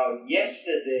talking about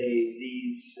yesterday,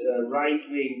 these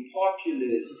right-wing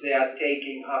populists, they are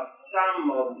taking up some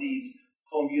of these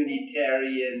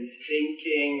communitarian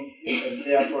thinking, and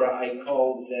therefore I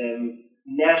call them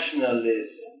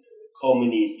nationalist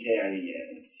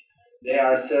communitarians. They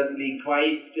are certainly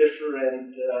quite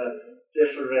different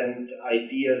different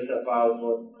ideas about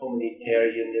what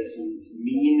communitarianism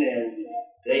mean, and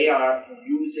they are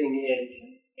using it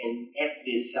and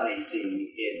ethnicizing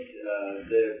it.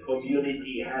 The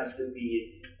community has to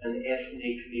be an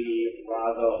ethnically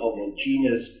rather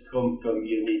homogeneous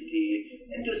community,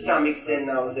 and to some extent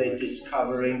now they're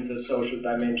discovering the social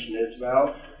dimension as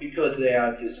well, because they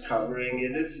are discovering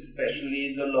it, especially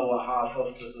in the lower half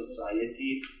of the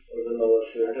society, or the lower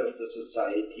third of the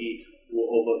society, who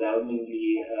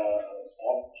overwhelmingly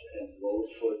opt and vote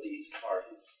for these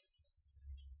parties.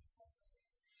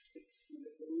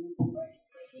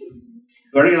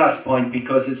 Very last point,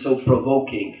 because it's so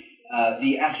provoking,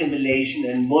 the assimilation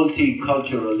and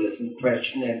multiculturalism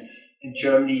question. And in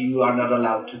Germany, you are not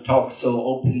allowed to talk so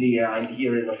openly. I'm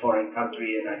here in a foreign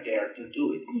country and I dare to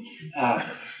do it.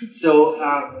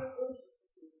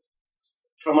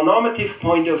 From a normative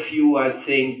point of view, I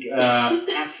think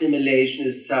assimilation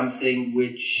is something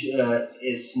which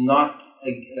is not,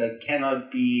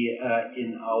 cannot be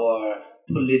in our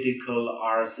political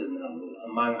arsenal,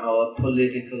 among our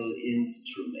political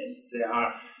instruments. There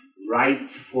are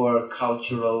rights for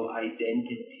cultural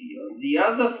identity. On the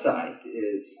other side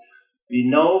is, we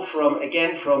know from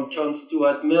John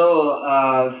Stuart Mill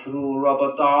through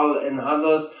Robert Dahl and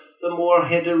others, the more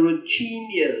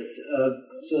heterogeneous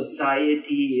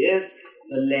society is,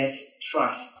 the less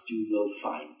trust you will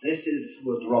find. This is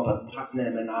what Robert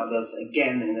Putnam and others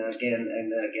again and again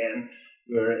and again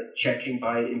were checking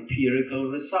by empirical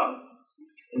results.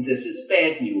 And this is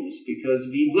bad news, because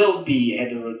we will be a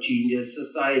heterogeneous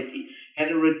society.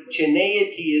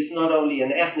 Heterogeneity is not only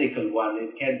an ethnical one,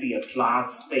 it can be a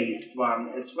class-based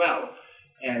one as well.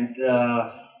 And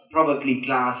probably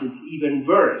class is even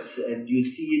worse. And you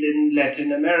see it in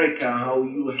Latin America, how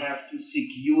you have to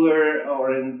secure,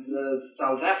 or in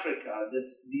South Africa,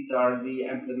 these are the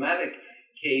emblematic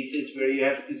cases where you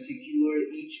have to secure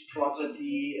each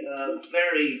property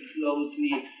very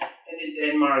closely. And in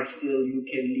Denmark, still, you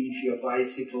can leave your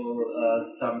bicycle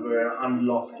somewhere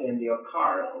unlocked and your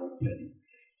car open.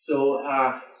 So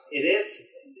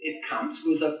it comes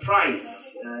with a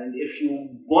price. And if you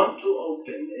want to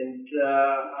open, and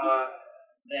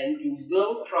then you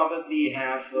will probably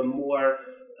have a more,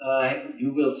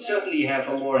 you will certainly have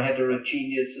a more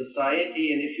heterogeneous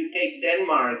society. And if you take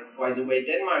Denmark, by the way,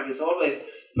 Denmark is always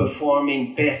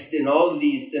performing best in all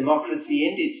these democracy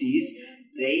indices.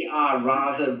 They are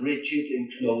rather rigid in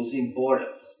closing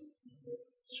borders.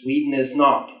 Sweden is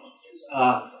not.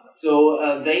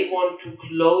 So they want to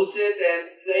close it, and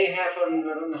they have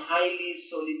a highly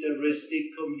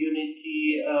solidaristic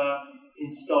community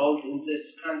installed in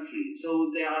this country.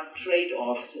 So there are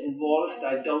trade-offs involved.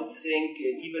 I don't think,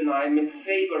 even I'm in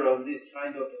favor of this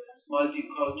kind of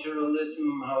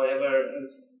multiculturalism. However,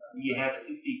 we have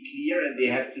to be clear, and we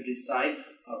have to decide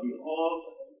how we all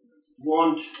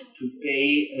want to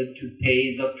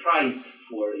pay the price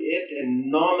for it,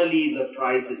 and normally the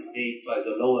price is paid by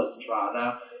the lower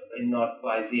strata and not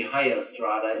by the higher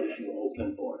strata if you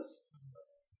open borders.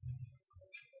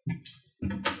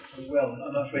 Well,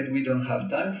 I'm afraid we don't have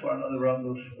time for another round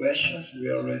of questions. We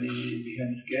are already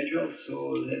behind schedule, so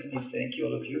let me thank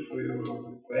all of you for your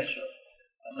questions.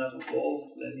 And above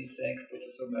all, let me thank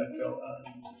Professor Merkel and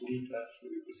Rita for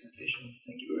your presentation.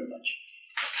 Thank you very much.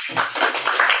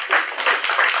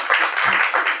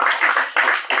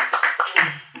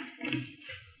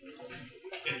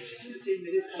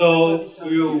 So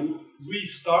we'll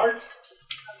restart,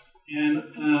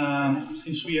 and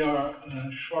since we are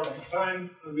short of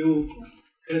time, we'll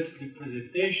cut the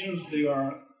presentations. They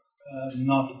are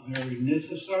not very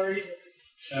necessary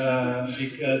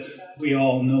because we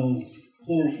all know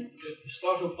who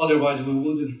started, otherwise we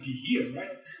wouldn't be here,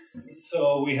 right?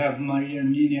 So we have Maria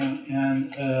Hermínia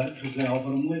and José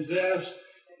Álvaro Moisés,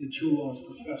 the two are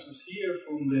professors here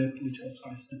from the Political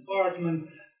Science Department,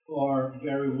 who are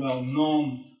very well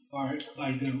known by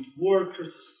their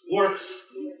works.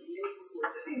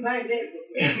 My name.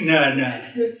 No.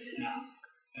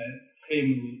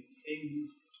 Famous,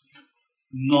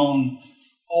 known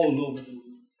all over the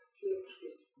world.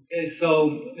 Okay, so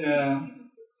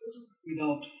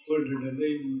without further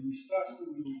delay, we will start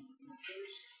with the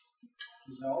first.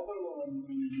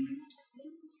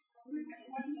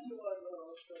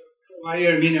 Maria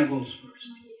Hermínia goes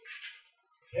first.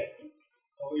 Okay,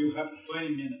 so you have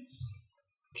 20 minutes.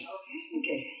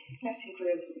 Okay. I think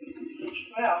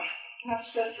well,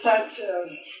 after such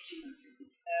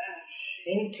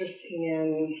interesting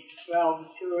and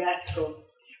theoretical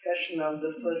discussion of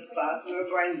the first part, we're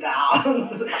going down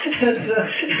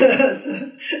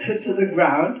to the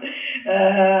ground.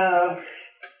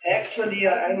 Actually,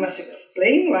 I must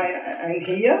explain why I'm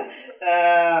here.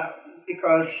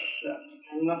 because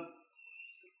I'm not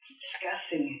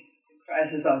discussing the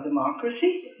crisis of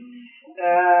democracy.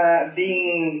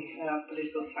 Being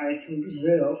political science in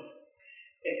Brazil,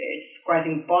 it's quite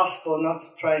impossible not to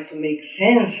try to make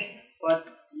sense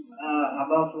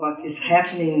about what is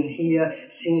happening here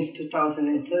since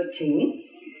 2013.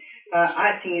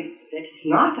 I think that it's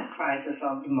not a crisis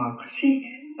of democracy,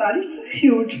 but it's a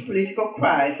huge political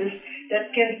crisis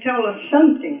that can tell us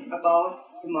something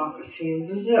about democracy in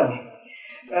Brazil.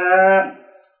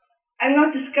 I'm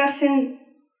not discussing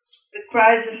the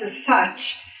crisis as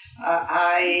such.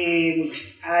 I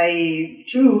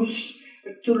choose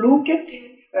to look at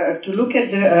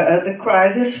the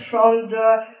crisis from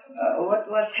what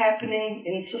was happening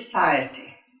in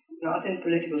society, not in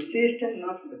political system,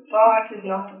 not the parties,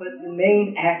 not with the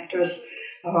main actors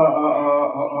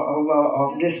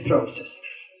of this process.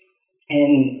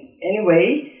 And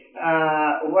anyway,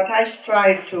 what I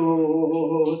try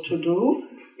to do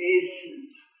is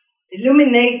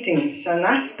illuminating some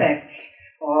aspects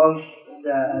of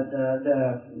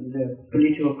the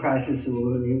political crisis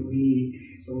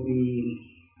we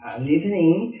are living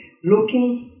in,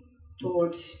 looking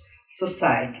towards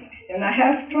society. And I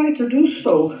have tried to do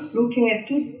so looking at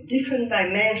two different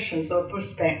dimensions or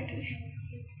perspectives.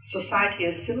 Society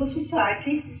as civil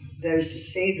society, that is to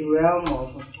say the realm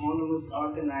of autonomous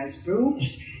organized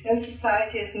groups, and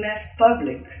society as mass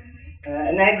public,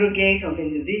 an aggregate of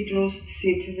individuals,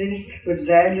 citizens with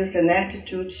values and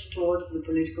attitudes towards the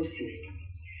political system.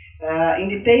 In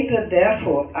the paper,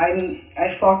 therefore,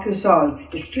 I focus on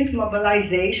street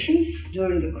mobilizations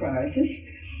during the crisis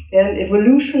and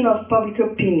evolution of public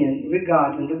opinion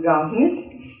regarding the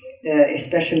government,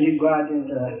 especially regarding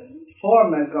the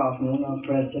former government of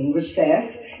President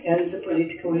Rousseff and the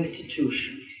political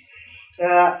institutions.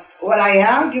 What I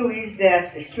argue is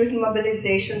that street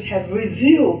mobilization have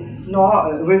revealed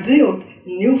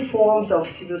new forms of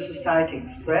civil society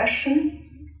expression.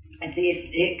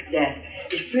 That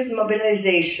street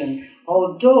mobilization,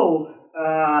 although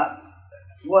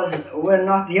were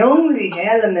not the only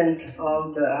element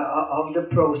of the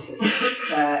process,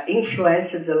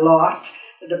 influenced a lot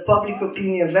the public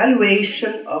opinion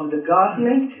evaluation of the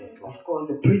government, of course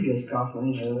the previous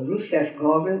government, the Rousseff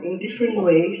government, in different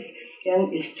ways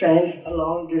and strands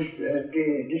along this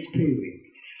period.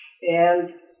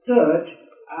 And third,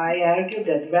 I argue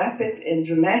that rapid and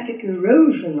dramatic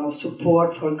erosion of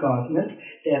support for government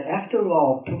that, after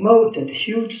all, promoted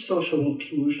huge social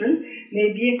inclusion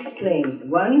may be explained,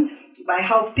 one, by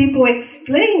how people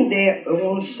explain their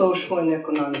own social and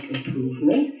economic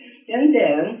improvement, and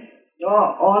then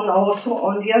also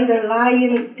on the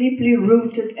underlying deeply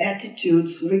rooted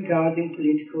attitudes regarding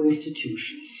political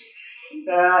institutions.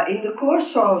 In the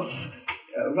course of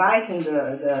writing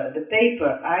the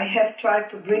paper, I have tried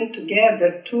to bring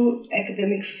together two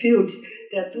academic fields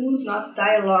that do not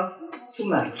dialogue too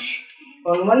much.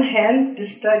 On one hand, the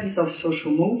studies of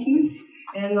social movements,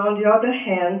 and on the other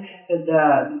hand,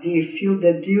 the field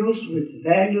that deals with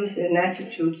values and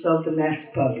attitudes of the mass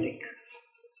public.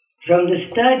 From the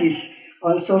studies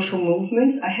on social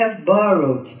movements, I have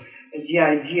borrowed the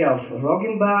idea of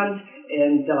Rogenband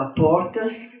and de la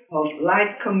Porta's of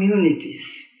light communities,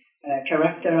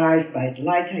 characterized by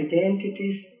light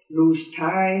identities, loose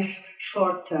ties,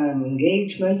 short-term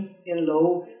engagement, and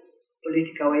low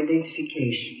political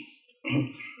identification.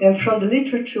 And from the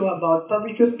literature about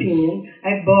public opinion,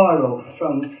 I borrow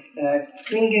from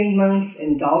Klingenman's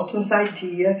and Dalton's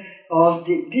idea of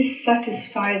the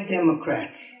dissatisfied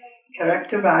Democrats,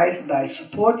 characterized by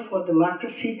support for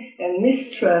democracy and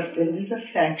mistrust and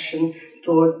disaffection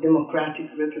toward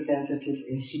democratic representative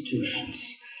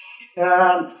institutions.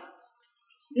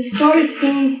 The story is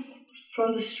seen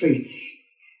from the streets.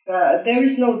 There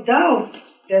is no doubt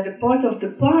that the point of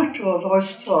departure of our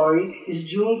story is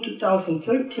June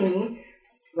 2013,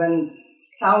 when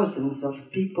thousands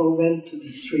of people went to the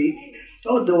streets,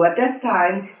 although at that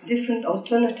time different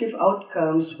alternative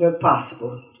outcomes were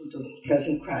possible to the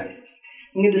present crisis.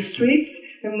 In the streets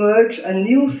emerged a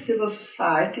new civil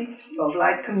society of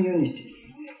light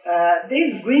communities.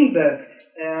 Dave Greenberg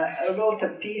wrote a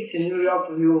piece in New York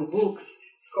Review of Books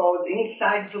called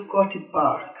Inside Zuccotti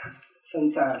Park,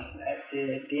 sometime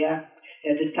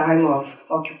at the time of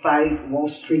Occupy Wall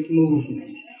Street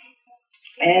movement.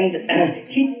 And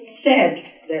he said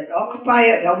that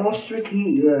Occupy Wall Street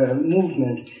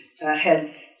movement had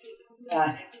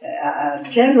a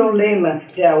general lemma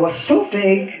that was so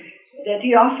vague that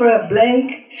he offered a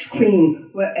blank screen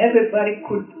where everybody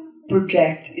could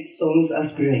project its own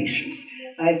aspirations.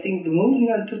 I think the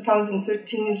movement of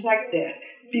 2013 is like that.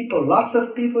 People, lots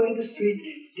of people in the street,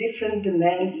 different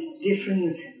demands,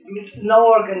 different with no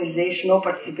organization, no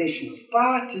participation of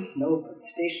parties, no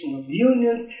participation of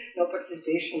unions, no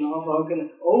participation of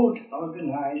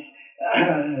organized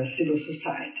civil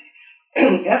society.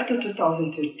 After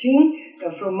 2013,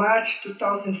 from March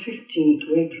 2015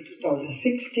 to April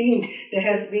 2016, there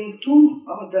has been 2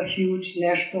 other huge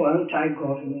national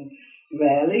anti-government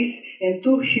rallies and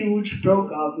 2 huge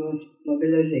pro-government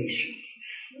mobilizations.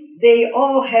 They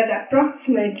all had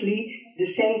approximately the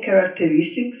same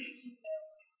characteristics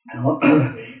and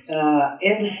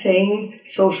the same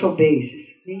social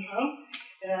basis.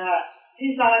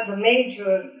 These are the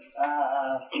major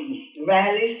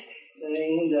rallies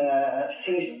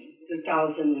since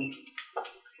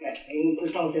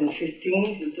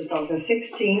 2015 to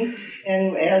 2016,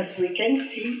 and as we can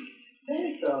see,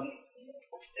 there's a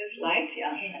slide,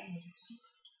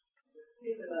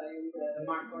 similar in the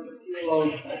point of view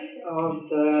of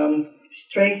the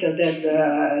strata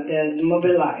that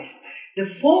mobilized. The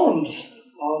forms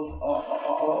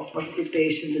of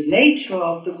participation, the nature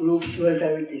of the groups were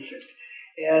very different.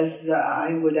 As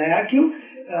I would argue,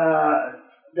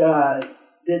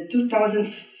 the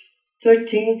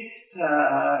 2013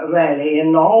 rally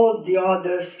and all the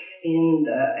others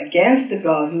against the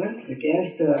government,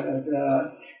 against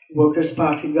the Workers'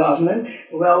 Party government,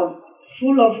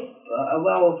 full of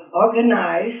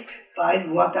organized by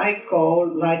what I call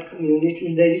light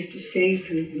communities, that is to say,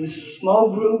 small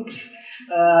groups,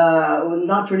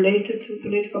 not related to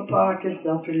political parties,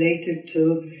 not related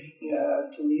to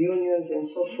unions and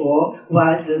so forth,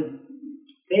 while the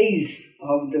base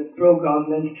of the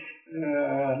pro-government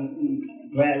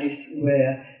rallies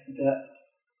were the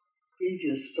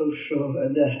previous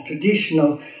the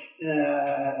traditional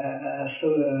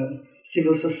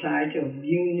civil society of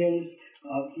unions,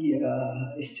 of the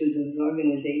students'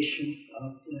 organizations,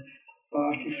 of the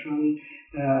party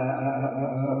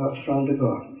from the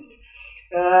government.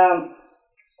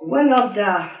 One of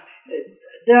the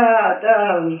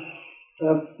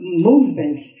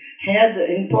movements had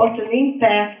important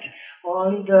impact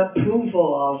on the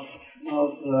approval of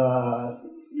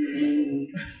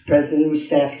President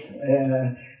Rousseff's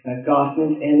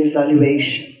government and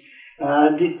evaluation.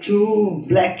 The 2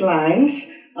 black lines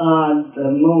are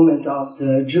the moment of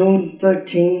the June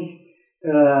 13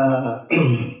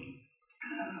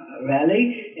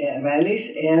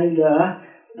 rallies and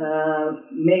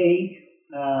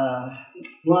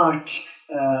March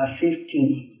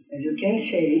 15. As you can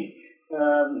see,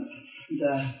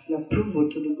 the approval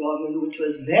to the government, which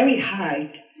was very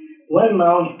high 1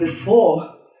 month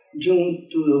before June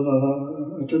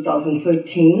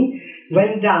 2013,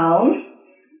 went down,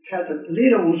 had a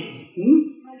little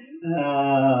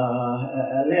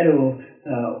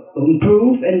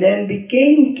improve, and then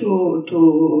began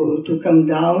to come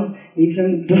down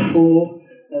even before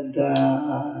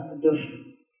the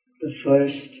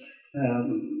first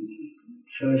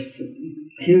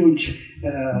huge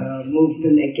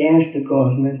movement against the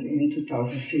government in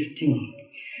 2015.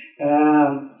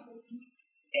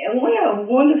 And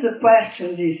one of the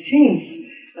questions is, since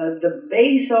the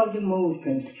base of the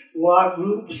movements were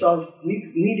groups of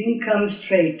mid-income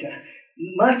strata,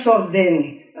 much of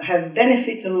them have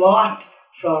benefited a lot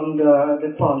from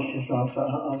the policies of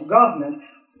government,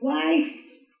 why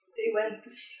they went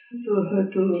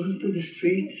to the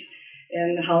streets,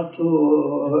 and how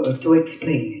to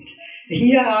explain it.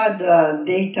 Here are the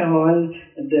data on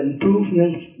the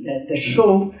improvements that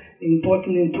show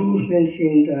important improvements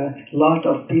in a lot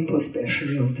of people,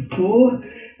 especially of the poor.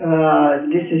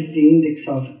 This is the index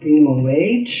of minimum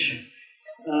wage.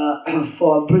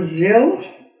 For Brazil,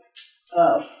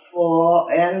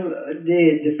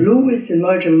 the blue is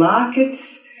emerging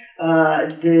markets,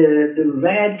 the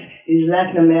red is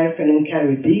Latin American and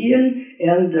Caribbean,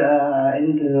 and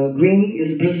the green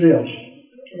is Brazil.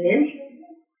 Okay?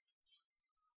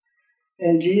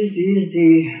 And this is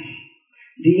the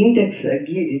index,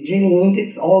 Gini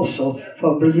index also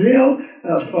for Brazil,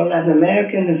 for Latin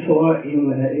America, and for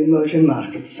emerging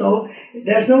markets. So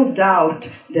there's no doubt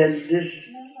that this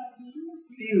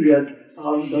period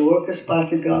of the Workers'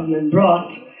 Party government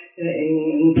brought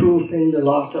improvement in a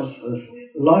lot of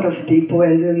people,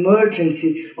 and the emergence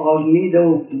of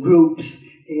middle groups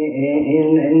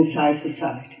inside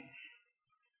society.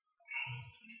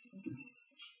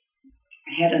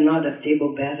 I had another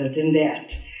table better than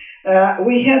that.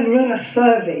 We have run a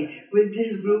survey with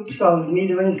these groups of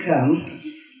middle income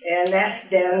and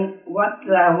asked them what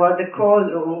the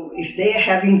cause, if they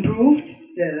have improved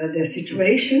the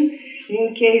situation.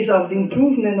 In case of the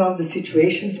improvement of the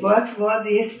situations, what were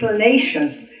the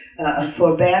explanations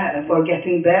for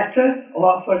getting better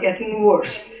or for getting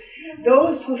worse?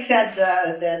 Those who said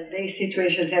that their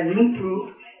situations have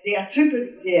improved they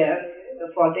attribute there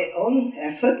for their own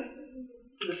effort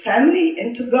to the family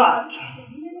and to God.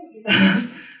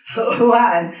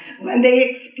 Why? When they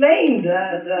explained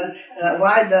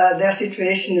why their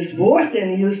situation is worse than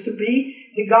it used to be,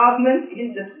 the government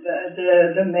is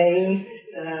the main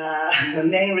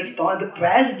responsible. The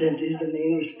president is the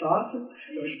main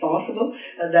responsible.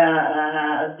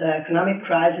 The economic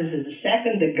crisis is the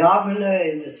second. The governor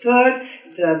is the third.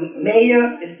 The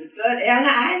mayor is the third. And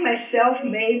I myself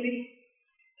maybe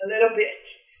a little bit.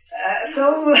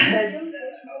 So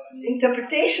the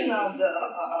interpretation of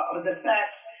the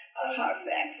facts are hard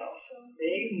facts also.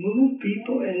 They move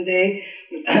people and they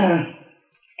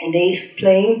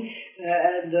explain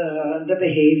the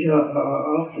behavior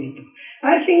of people.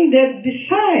 I think that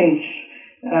besides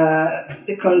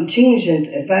the contingent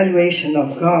evaluation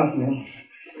of governments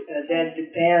that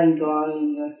depend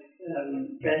on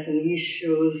present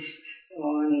issues,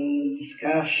 on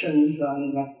discussions,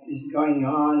 on what is going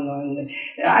on.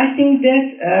 I think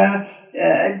that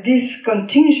this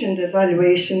contingent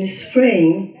evaluation is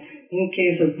framed, in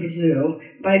case of Brazil,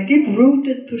 by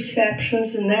deep-rooted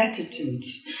perceptions and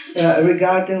attitudes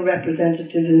regarding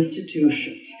representative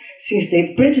institutions, since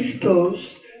they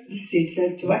predispose the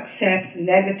citizens to accept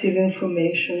negative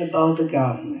information about the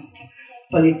government.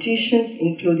 Politicians,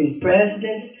 including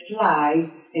presidents, lie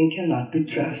and cannot be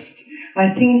trusted.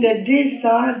 I think that these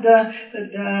are the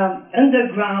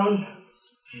underground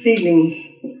feelings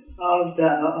of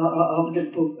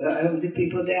the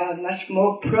people. They are much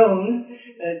more prone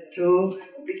to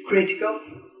be critical.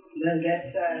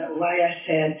 That's why I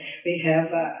said we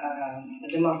have a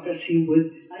democracy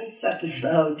with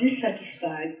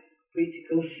dissatisfied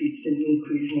critical citizens,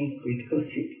 increasingly critical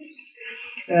citizens.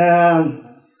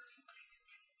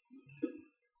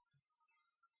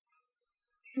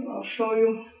 So I'll show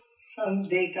you some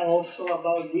data also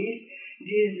about this.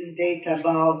 This is data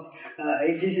about.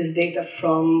 This is data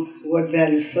from World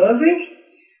Value Survey.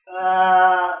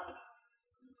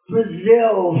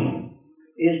 Brazil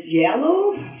is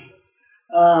yellow.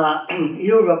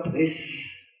 Europe is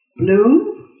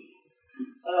blue.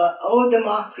 All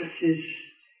democracies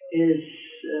is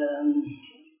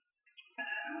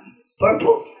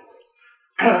purple.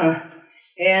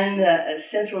 And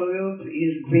Central Europe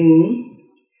is green.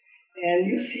 And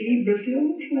you see,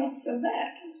 Brazil is not so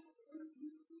bad,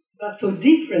 not so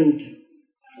different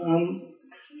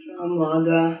from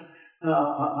other.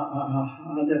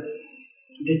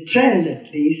 The trend,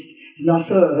 at least, is not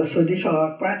so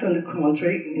different. Quite on the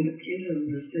contrary, in the case of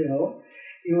Brazil,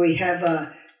 we have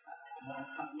a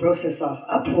process of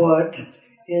upward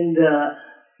in the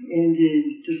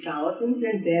 2000s,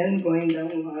 and then going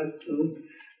downward to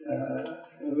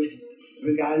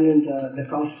regarding the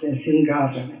confidence in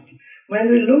government. When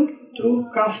we look to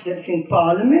confidence in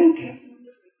parliament,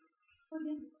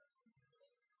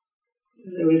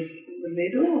 there is in the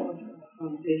middle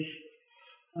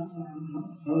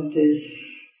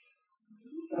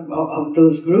of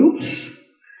those groups,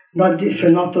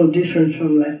 not all different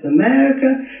from Latin America,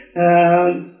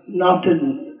 not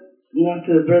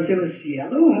Brazil is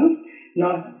yellow,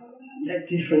 not that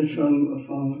difference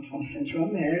from Central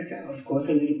America, of course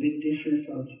a little bit difference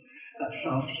of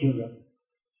South Europe.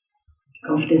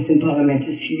 Confidence in parliament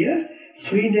is here.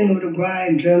 Sweden,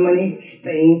 Uruguay, Germany,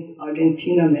 Spain,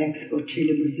 Argentina, Mexico,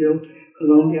 Chile, Brazil,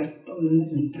 Colombia,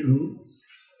 Poland, and Peru.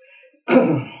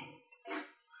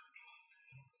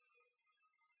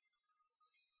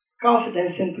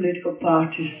 Confidence in political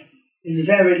parties is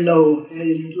very low. It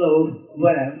is low,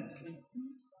 wherever.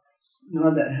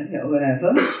 Not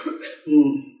wherever,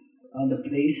 in other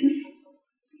places.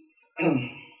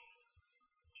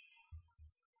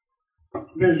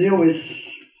 Brazil is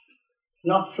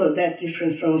not so that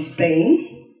different from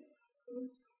Spain.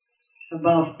 It's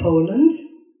above Poland.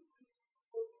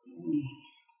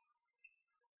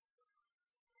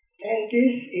 And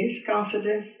this is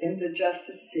confidence in the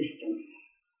justice system.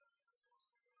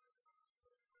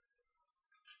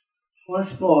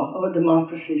 Once more, all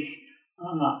democracies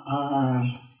are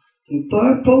in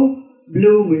purple,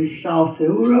 blue is South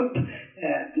Europe,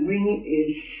 green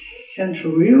is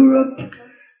Central Europe,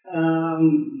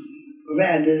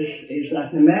 red is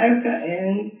Latin America,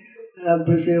 and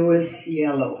Brazil is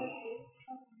yellow.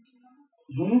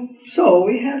 So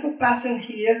we have a pattern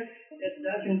here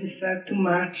that doesn't differ too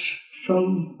much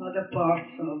from other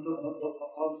parts of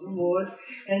the world,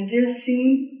 and this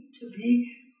seems to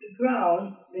be the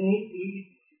ground beneath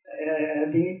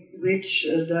which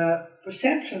the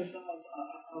perceptions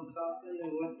of government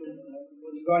and what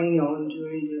was going on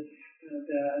during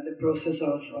the process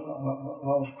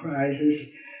of crisis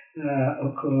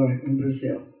occur in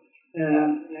Brazil.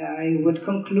 I would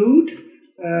conclude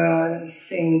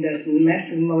saying that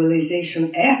massive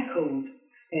mobilization echoed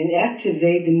and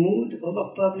activated the mood of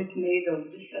a public made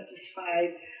of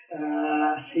dissatisfied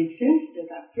citizens that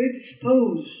are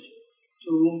predisposed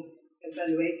to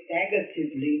evaluate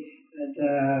negatively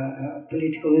the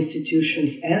political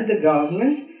institutions and the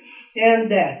government,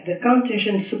 and that the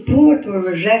contingent support or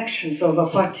rejections of a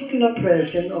particular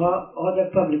president or other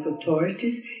public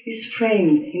authorities is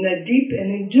framed in a deep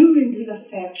and enduring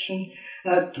disaffection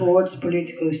towards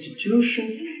political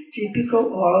institutions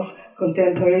typical of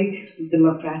contemporary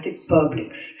democratic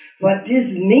publics. What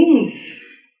this means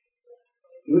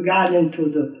regarding to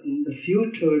the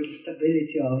future, the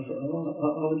stability of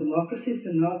democracy is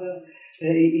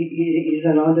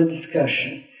another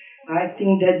discussion. I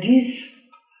think that this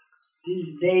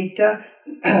data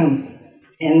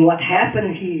and what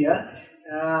happened here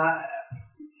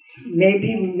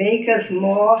maybe make us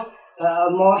more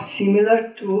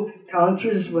similar to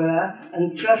countries where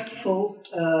untrustful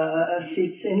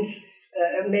citizens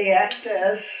may act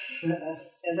as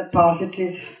a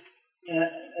positive,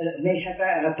 may have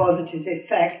a positive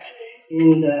effect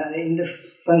in the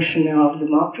functioning of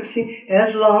democracy,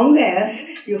 as long as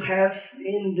you have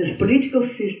in the political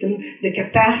system the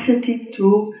capacity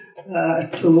to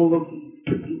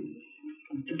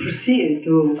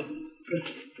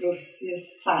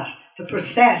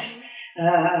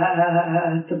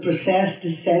process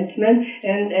the sentiment,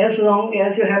 and as long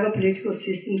as you have a political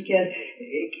system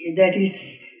that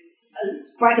is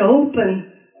quite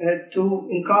open to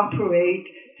incorporate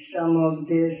some of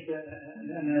this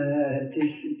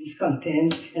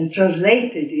discontent and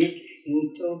translated it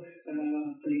into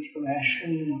political action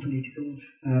and political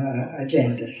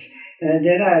agendas.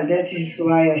 That is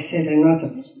why I said I'm not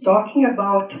talking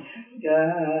about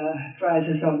the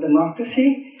crisis of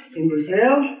democracy in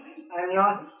Brazil.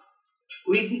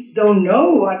 We don't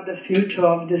know what the future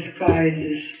of this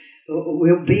crisis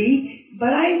will be,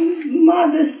 but I'm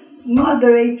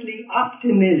moderately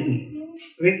optimistic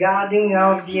regarding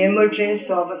the emergence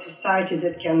of a society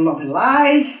that can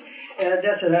mobilize,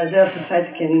 the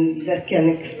society that can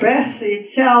express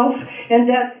itself, and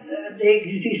that the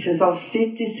existence of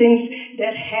citizens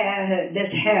that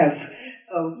have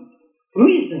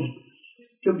reason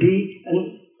to be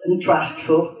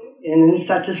untrustful and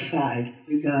unsatisfied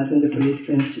regarding the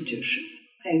political institutions.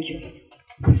 Thank you.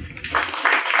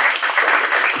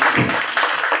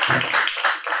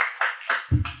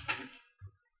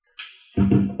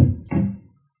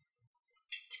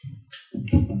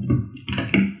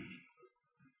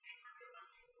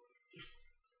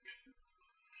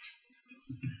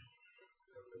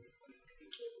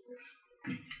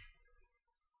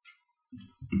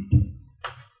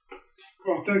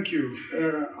 Well, thank you.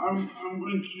 I'm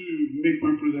going to make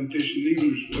my presentation in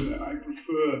English, but I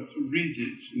prefer to read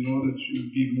it in order to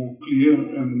be more clear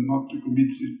and not to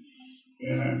commit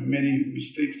many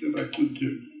mistakes that I could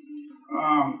do.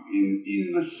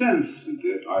 In a sense,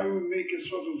 I will make a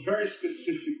sort of very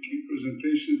specific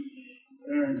presentation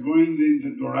going in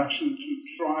the direction to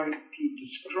try to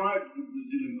describe the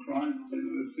Brazilian crisis and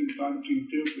at the same time to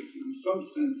interpret in some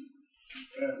sense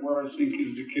what I think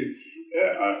is the case.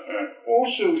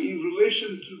 Also, in relation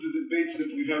to the debates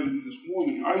that we have this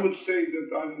morning, I would say that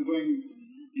I'm going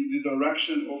in the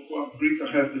direction of what Brita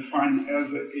has defined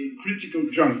as a critical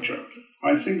juncture.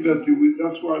 I think that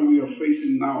that's why we are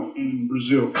facing now in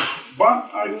Brazil. But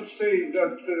I would say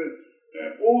that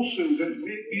also that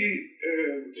maybe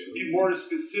to be more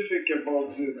specific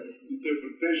about the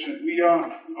interpretation, we are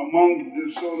among the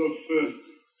sort of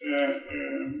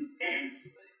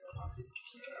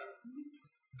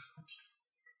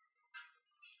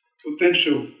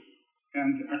potential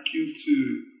and acute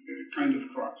kind of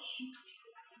crisis.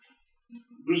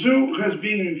 Brazil has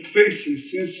been facing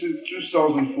since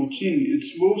 2014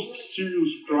 its most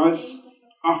serious crisis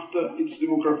after its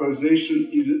democratization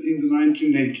in the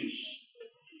 1980s.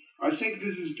 I think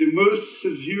this is the most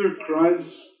severe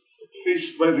crisis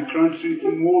faced by the country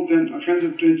in more than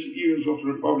 120 years of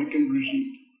Republican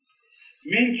regime.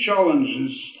 Main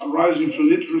challenges arising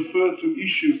from it refer to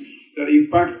issues that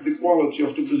impact the quality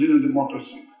of the Brazilian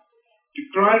democracy. The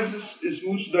crisis is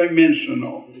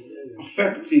multidimensional,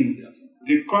 affecting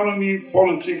the economy,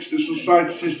 politics, the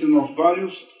society system of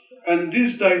values, and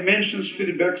these dimensions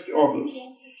feedback to others.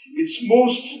 Its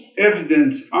most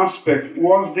evident aspect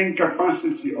was the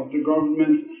incapacity of the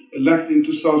government elected in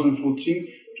 2014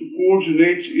 to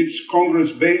coordinate its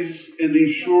Congress bases and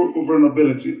ensure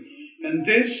governability. And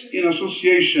this, in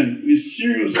association with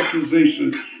serious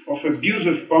accusations of abuse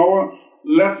of power,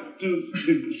 led to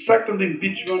the second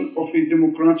impeachment of a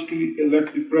democratically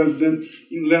elected president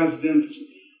in less than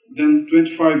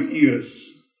 25 years.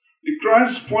 The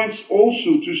crisis points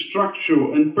also to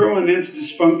structural and permanent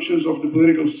dysfunctions of the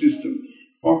political system,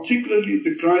 particularly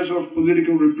the crisis of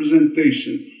political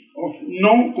representation, of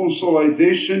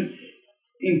non-consolidation,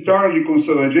 entirely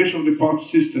consolidation of the party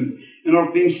system, and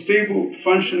of the unstable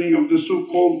functioning of the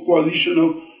so-called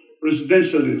coalitional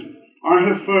presidentialism. I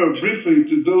refer briefly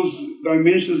to those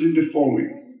dimensions in the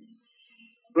following.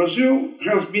 Brazil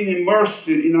has been immersed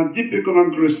in a deep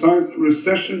economic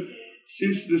recession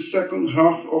since the second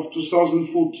half of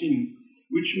 2014,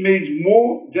 which made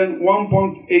more than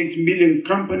 1.8 million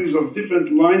companies of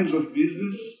different lines of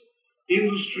business,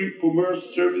 industry,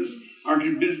 commerce, service,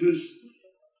 agribusiness,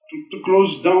 to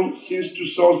close down since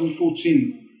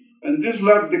 2014. And this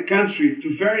led the country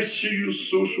to very serious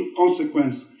social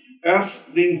consequences, as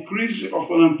the increase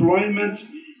of unemployment,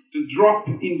 the drop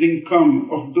in the income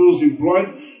of those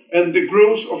employed, and the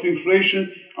growth of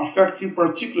inflation affecting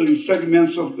particularly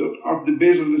segments of the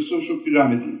base of the social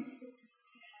pyramid.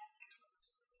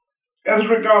 As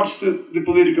regards to the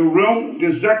political realm, the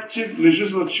executive,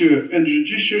 legislature, and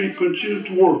judiciary continue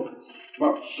to work,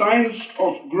 but signs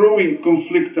of growing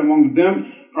conflict among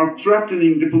them are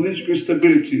threatening the political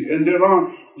stability, and there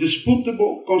are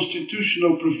disputable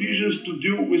constitutional provisions to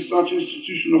deal with such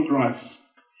institutional crises.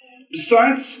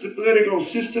 Besides, the political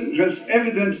system has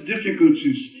evident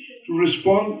difficulties to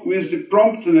respond with the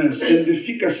promptness and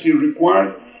efficacy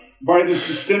required by the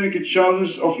systemic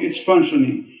challenges of its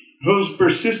functioning, whose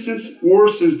persistence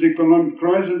worsens the economic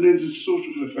crisis and its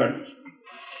social effects.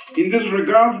 In this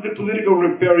regard, the political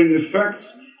repairing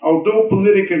effects, although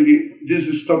politically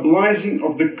destabilizing,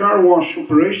 of the car wash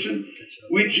operation,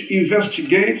 which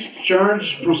investigates,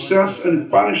 charges, processes, and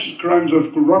punishes crimes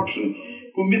of corruption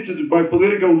committed by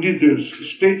political leaders,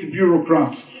 state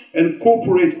bureaucrats, and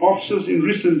corporate officers in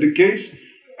recent decades,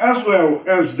 as well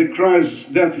as the crisis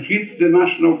that hit the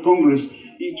National Congress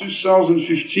in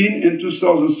 2015 and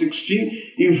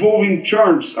 2016, involving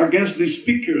charges against the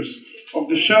speakers of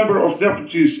the Chamber of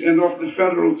Deputies and of the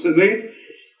Federal Senate,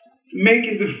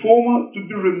 making the former to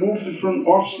be removed from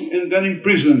office and then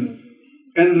imprisoned,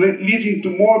 and leading to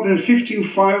more than 15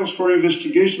 files for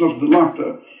investigation of the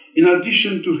latter, in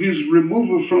addition to his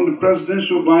removal from the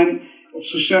presidential line of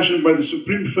succession by the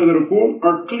Supreme Federal Court,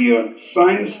 are clear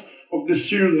signs of the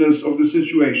seriousness of the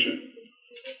situation.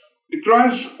 The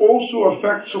crisis also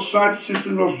affects society's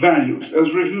system of values,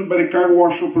 as revealed by the car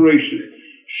wash operation,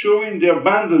 showing the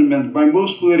abandonment by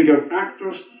most political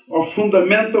actors of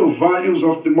fundamental values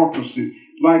of democracy,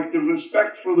 like the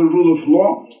respect for the rule of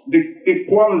law, the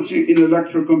equality in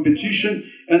electoral competition,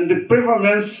 and the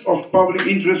prevalence of public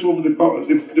interest over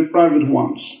the private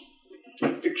ones.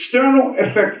 External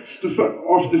effects to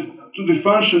the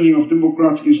functioning of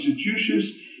democratic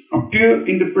institutions appear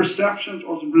in the perceptions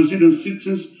of the Brazilian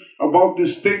citizens about the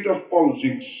state of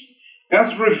politics.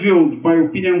 As revealed by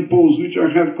opinion polls which I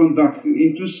have conducted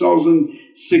in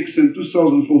 2006 and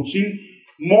 2014,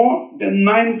 more than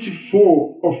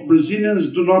 94% of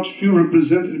Brazilians do not feel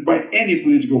represented by any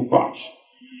political party.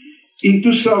 In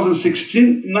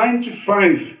 2016,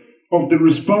 95% of the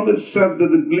respondents said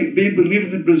that they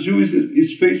believe that Brazil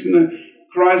is facing a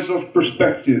crisis of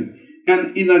perspective.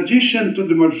 And in addition to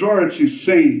the majority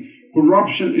saying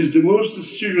corruption is the most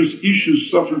serious issue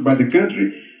suffered by the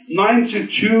country,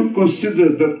 92% consider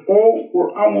that all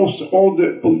or almost all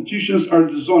the politicians are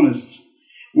dishonest,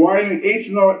 while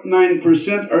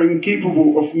 89% are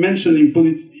incapable of mentioning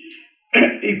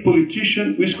a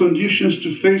politician with conditions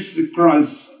to face the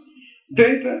crisis.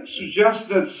 Data suggests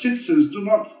that citizens do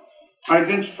not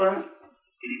identify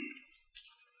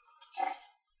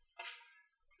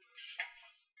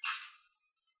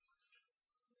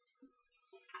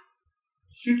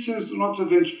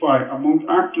among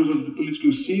actors of the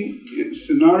political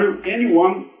scenario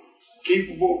anyone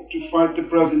capable to fight the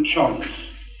present challenge.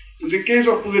 In the case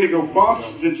of political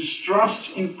parties, the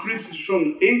distrust increased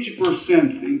from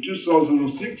 80% in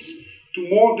 2006 to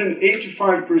more than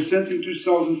 85% in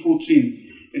 2014.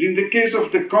 And in the case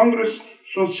of the Congress,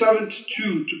 from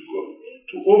 72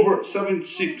 to over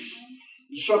 76.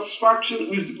 Dissatisfaction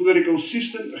with the political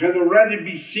system had already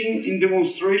been seen in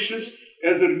demonstrations,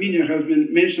 as Arminia has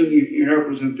been mentioned in her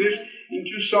presentation, in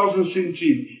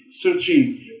 2013,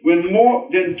 when more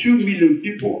than 2 million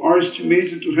people are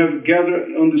estimated to have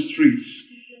gathered on the streets.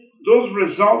 Those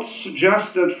results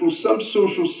suggest that for some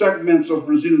social segments of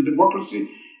Brazilian democracy,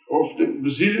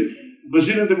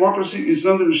 Brazilian democracy is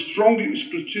under strong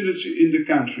scrutiny in the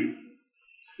country.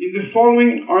 In the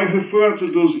following, I refer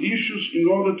to those issues in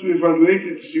order to evaluate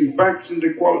its impacts in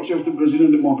the quality of the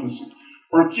Brazilian democracy,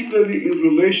 particularly in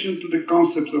relation to the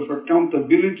concepts of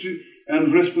accountability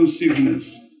and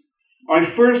responsiveness. I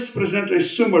first present a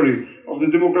summary of the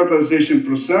democratization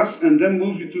process, and then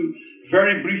move into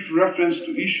very brief reference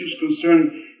to issues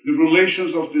concerning the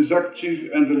relations of the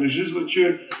executive and the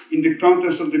legislature in the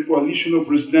context of the coalition of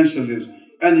presidentialism,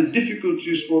 and the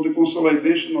difficulties for the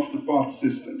consolidation of the party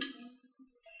system.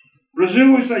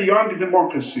 Brazil is a young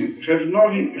democracy, having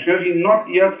not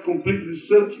yet completed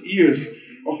 30 years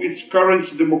of its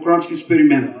current democratic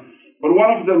experiment, but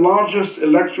one of the largest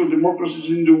electoral democracies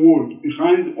in the world,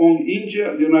 behind only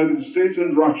India, the United States,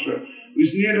 and Russia,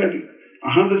 with nearly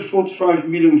 145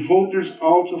 million voters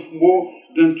out of more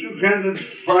than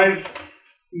 205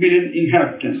 million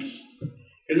inhabitants.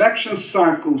 Election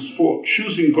cycles for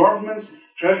choosing governments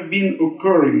have been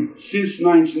occurring since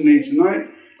 1989,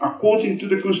 according to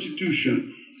the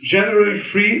Constitution, generally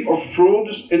free of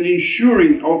frauds and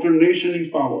ensuring alternation in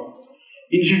power.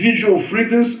 Individual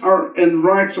freedoms and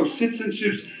rights of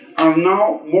citizenship are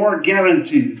now more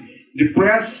guaranteed. The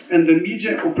press and the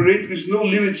media operate with no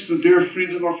limits to their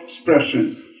freedom of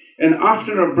expression. And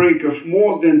after a break of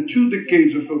more than 2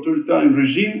 decades of authoritarian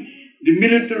regime, the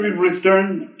military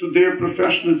returned to their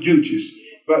professional duties.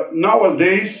 But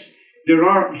nowadays, there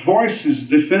are voices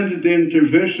defending their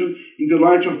intervention in the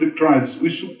light of the crisis,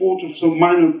 with support of some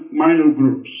minor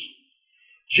groups.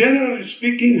 Generally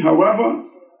speaking, however,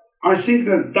 I think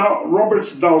that Robert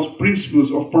Daw's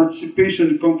principles of participation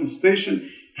and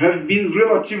contestation have been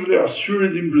relatively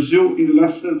assured in Brazil in the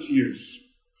last 30 years.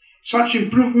 Such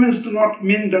improvements do not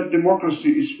mean that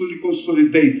democracy is fully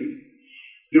consolidated.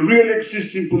 The really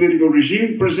existing political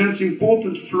regime presents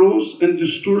important flaws and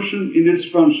distortion in its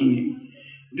functioning.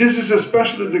 This is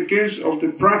especially the case of the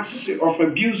practice of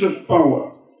abuse of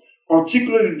power,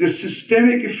 particularly the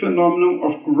systemic phenomenon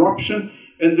of corruption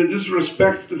and the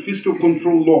disrespect to fiscal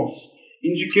control laws,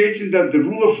 indicating that the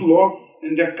rule of law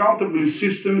and the accountability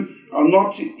system are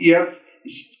not yet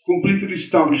completely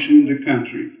established in the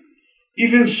country.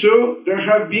 Even so, there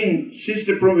have been, since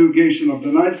the promulgation of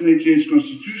the 1988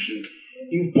 Constitution,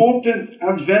 important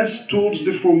advance towards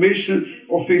the formation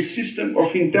of a system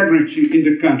of integrity in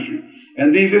the country,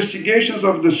 and the investigations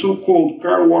of the so-called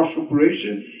car wash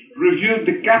operation revealed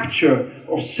the capture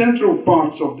of central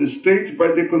parts of the state by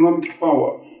the economic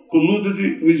power,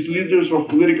 colluded with leaders of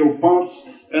political parties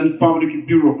and public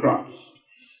bureaucrats.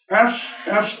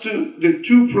 As to the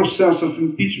 2 processes of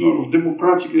impeachment of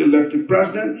democratically elected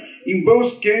president, in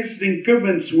both cases the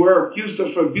incumbents were accused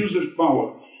of abuse of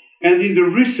power. And in the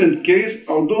recent case,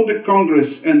 although the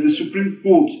Congress and the Supreme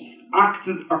Court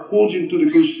acted according to the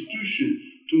Constitution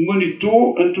to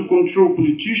monitor and to control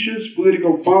politicians,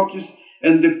 political parties,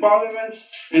 and the parliaments,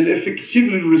 and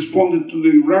effectively responded to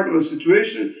the irregular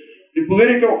situation, the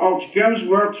political outcomes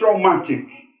were traumatic,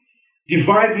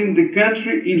 dividing the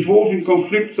country, involving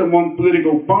conflicts among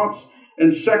political parties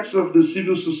and sectors of the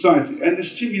civil society, and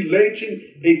stimulating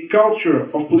a culture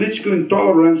of political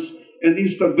intolerance and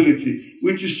instability,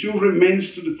 which still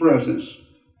remains to the present.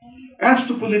 As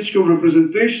to political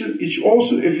representation, it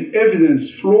also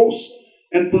evidenced flaws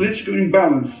and political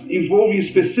imbalance involving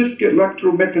specific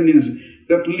electoral mechanisms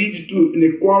that lead to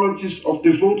inequalities of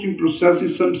the voting process in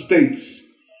some states.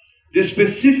 The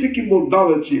specific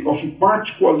modality of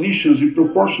party coalitions in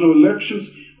proportional elections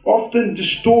often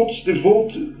distorts the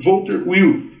voter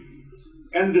will,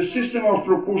 and the system of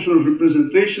proportional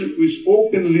representation with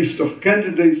open list of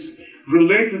candidates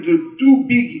related to 2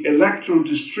 big electoral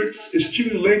districts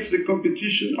stimulates the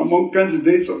competition among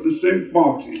candidates of the same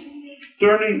party,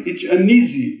 turning it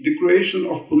uneasy the creation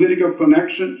of political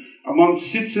connection among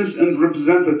citizens and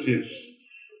representatives.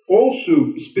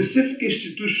 Also, specific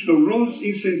institutional rules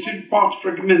incentive party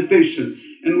fragmentation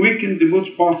and weaken the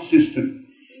multi-party system.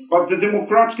 But the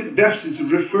democratic deficit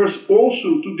refers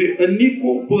also to the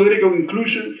unequal political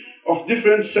inclusion of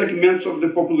different segments of the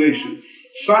population,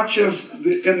 such as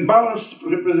the imbalanced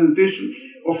representation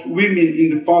of women in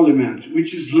the parliament,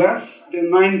 which is less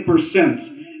than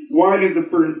 9%, while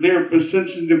their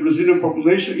percentage in the Brazilian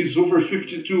population is over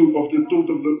 52% of the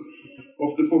total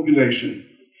of the population.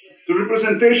 The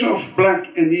representation of black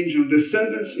and Indian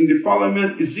descendants in the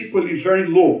parliament is equally very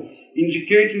low,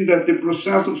 indicating that the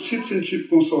process of citizenship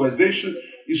consolidation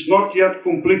is not yet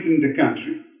complete in the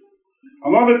country.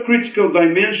 Another critical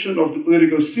dimension of the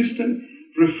political system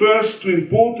refers to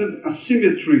important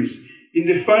asymmetries in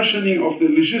the functioning of the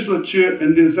legislature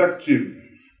and the executive.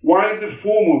 While the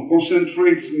former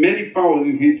concentrates many powers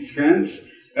in its hands,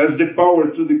 as the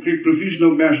power to decree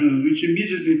provisional measures which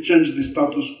immediately change the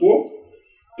status quo,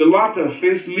 the latter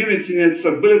faces limits in its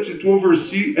ability to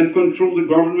oversee and control the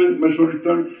government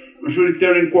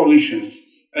majoritarian coalitions,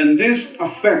 and this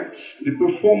affects the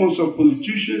performance of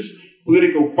politicians,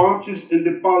 political parties, and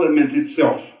the parliament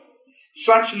itself.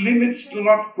 Such limits do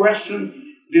not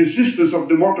question the existence of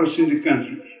democracy in the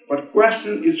country, but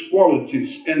question its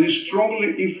qualities and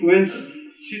strongly influence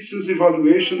citizens'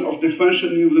 evaluation of the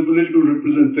functioning of the political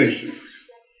representation.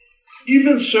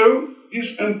 Even so,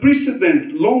 this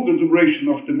unprecedented longer duration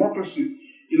of democracy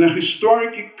in a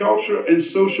historic, cultural, and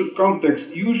social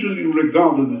context usually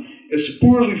regarded as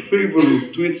poorly favorable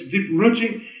to its deep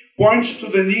rooting points to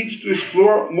the need to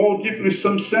explore more deeply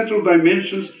some central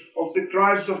dimensions of the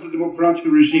crisis of the democratic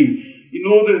regime, in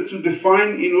order to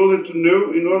define, in order to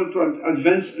know, in order to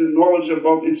advance the knowledge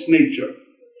about its nature.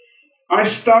 I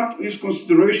start with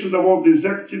considerations about the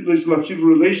executive-legislative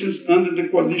relations under the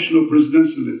coalition of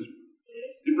presidentialism.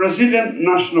 The Brazilian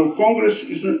National Congress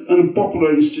is an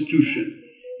unpopular institution,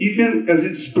 even as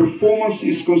its performance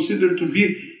is considered to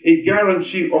be a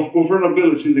guarantee of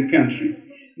governability in the country.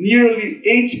 Nearly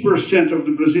 80% of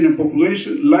the Brazilian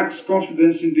population lacks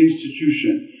confidence in the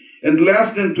institution, and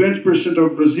less than 20%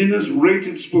 of Brazilians rate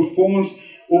its performance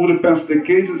over the past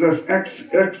decades as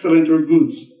excellent or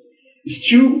good.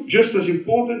 Still, just as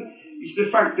important is the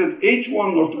fact that each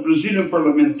one of the Brazilian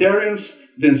parliamentarians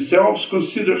themselves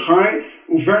consider high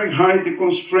or very high the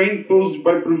constraint posed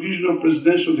by provisional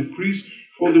presidential decrees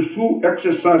for the full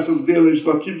exercise of their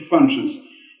legislative functions,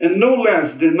 and no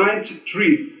less than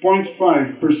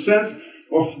 93.5%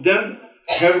 of them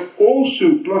have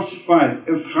also classified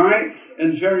as high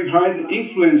and very high the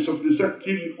influence of the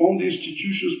executive on the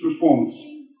institution's performance.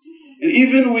 And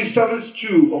even with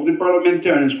 72 of the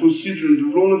parliamentarians considering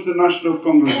the role of the National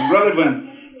Congress relevant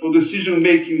for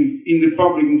decision-making in the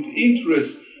public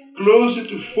interest, closer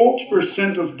to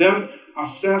 40% of them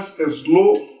assess as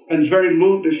low and very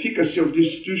low the efficacy of the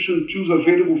institution tools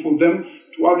available for them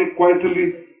to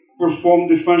adequately perform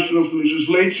the function of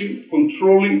legislating,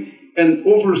 controlling, and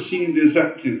overseeing the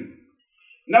executive.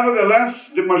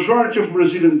 Nevertheless, the majority of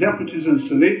Brazilian deputies and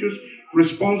senators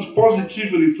responds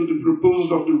positively to the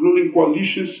proposals of the ruling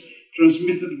coalitions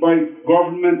transmitted by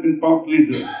government and party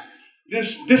leaders.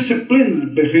 This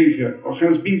disciplined behavior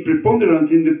has been preponderant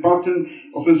in the pattern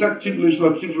of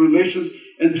executive-legislative relations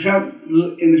and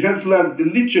has led the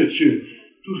literature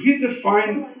to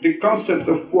redefine the concept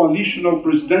of coalitional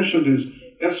presidentialism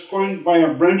as coined by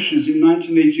Abranches in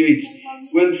 1988,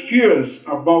 when fears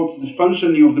about the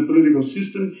functioning of the political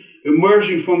system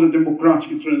emerging from the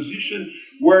democratic transition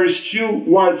were still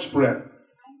widespread.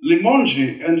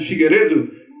 Limonge and Figueiredo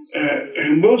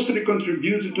mostly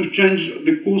contributed to change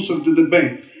the course of the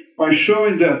debate by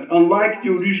showing that, unlike the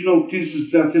original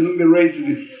thesis that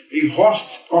enumerated a host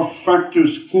of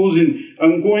factors causing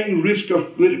ongoing risk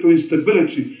of political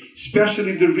instability,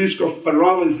 especially the risk of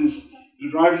paralysis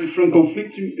deriving from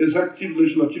conflicting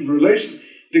executive-legislative relations,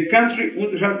 the country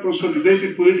would have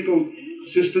consolidated political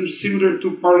systems similar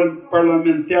to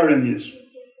parliamentarianism,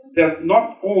 that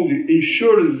not only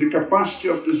ensured the capacity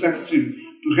of the executive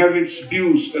to have its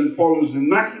bills and policies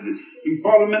enacted in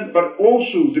Parliament, but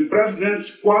also the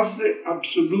President's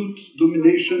quasi-absolute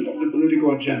domination of the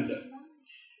political agenda.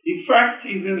 In fact,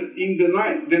 in the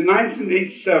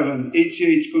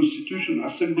 1987-88 Constitutional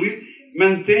Assembly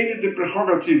maintained the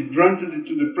prerogative granted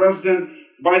to the President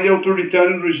by the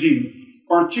authoritarian regime,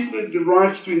 particularly the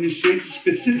right to initiate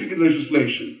specific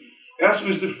legislation. As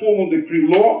with the formal decree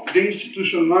law, they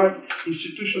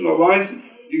institutionalized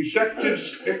the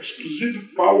executive's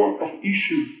exclusive power of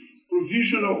issuing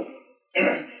provisional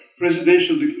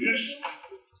presidential decrees.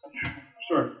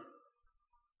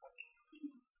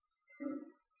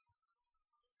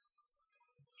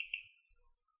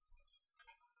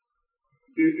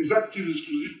 The executive's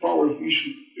exclusive power of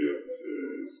issuing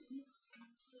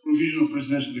provisional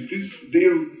presidential decrees. They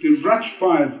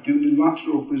ratified the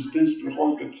unilateral president's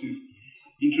prerogative,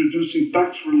 introducing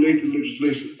tax-related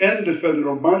legislation and the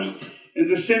federal budget, and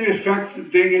the same effect,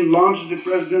 they enlarged the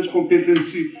president's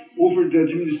competency over the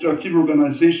administrative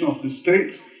organization of the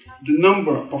state, the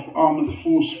number of armed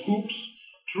force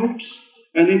troops,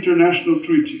 and international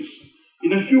treaties.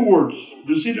 In a few words,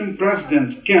 Brazilian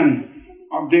presidents can,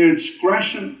 at their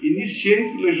discretion,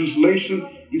 initiate legislation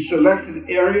in selected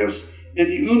areas and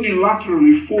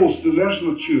unilaterally force the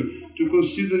legislature to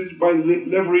consider it by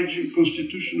leveraging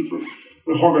constitutional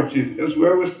prerogative, as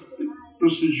well as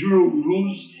procedural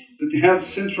rules that have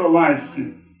centralized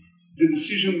the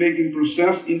decision-making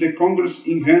process in the Congress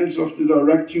in hands of the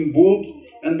directing board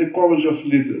and the College of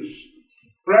Leaders.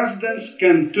 Presidents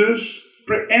can thus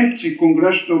preempt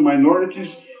congressional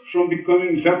minorities from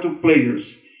becoming veto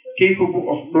players, capable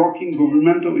of blocking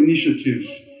governmental initiatives.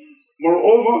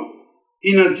 Moreover,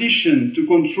 in addition to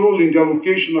controlling the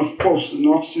allocation of posts and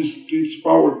offices to its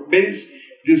power base,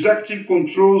 the executive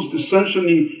controls the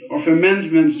sanctioning of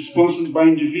amendments sponsored by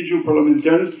individual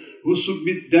parliamentarians who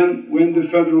submit them when the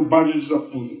federal budget is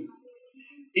approved.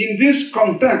 In this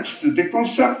context, the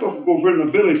concept of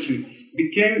governability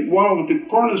became one of the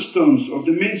cornerstones of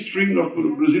the mainstream of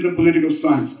Brazilian political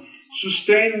science,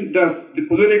 sustaining that the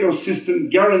political system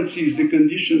guarantees the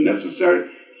condition necessary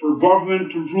for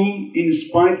government to rule in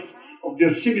spite of the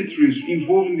asymmetries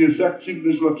involving the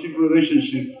executive-legislative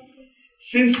relationship.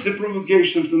 Since the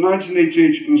promulgation of the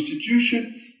 1988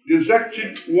 Constitution, the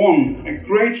executive won a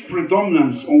great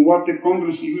predominance on what the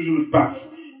Congress usually passed,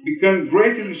 became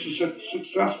greatly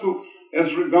successful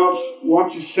as regards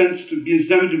what is sent to be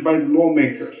examined by the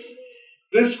lawmakers.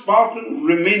 This pattern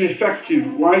remained effective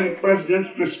while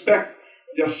presidents respect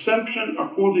the assumption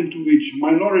according to which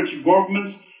minority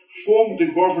governments form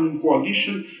the governing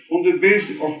coalition on the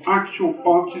basis of actual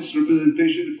parties'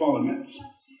 representation in parliament.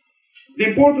 The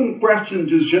important question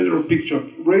this general picture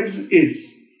raises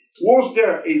is, was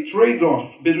there a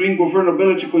trade-off between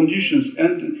governability conditions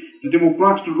and the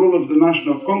democratic role of the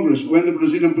National Congress when the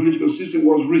Brazilian political system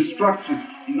was restructured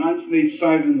in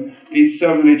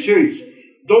 1987, 88?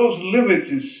 Those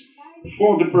limits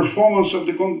for the performance of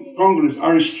the Congress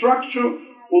are structural,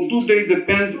 or do they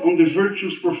depend on the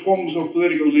virtuous performance of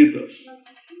political leaders?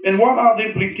 And what are the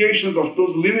implications of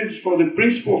those limits for the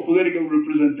principle of political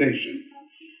representation?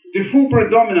 The full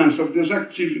predominance of the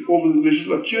executive over the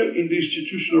legislature in the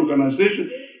institutional organization,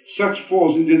 set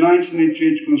forth in the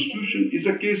 1988 Constitution, is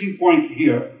a case in point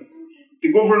here.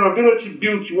 The governability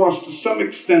built was to some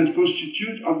extent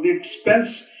constituted at the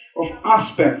expense of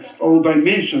aspects or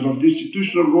dimensions of the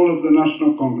institutional role of the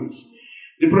National Congress.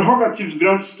 The prerogatives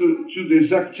granted to the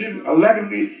executive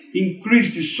allegedly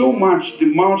increased so much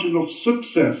the margin of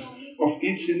success of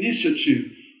its initiative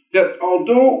that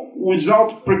although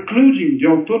without precluding the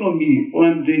autonomy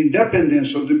and the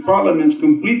independence of the parliament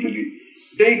completely,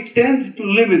 they tend to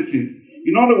limit it.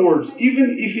 In other words,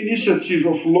 even if initiative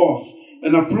of laws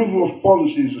and approval of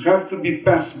policies have to be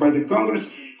passed by the Congress,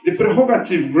 the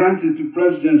prerogative granted to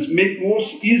presidents make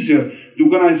most easier the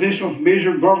organization of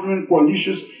major government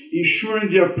coalitions, ensuring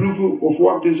the approval of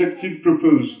what the executive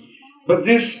proposes. But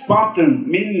this pattern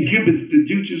may inhibit the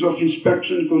duties of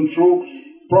inspection and control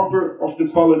proper of the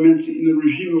parliament in a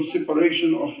regime of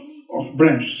separation of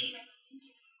branches.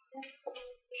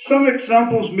 Some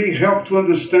examples may help to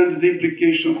understand the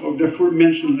implication of the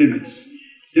aforementioned limits.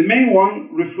 The main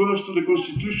one refers to the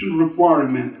constitutional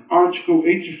requirement, Article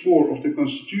 84 of the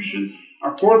Constitution,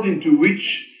 according to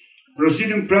which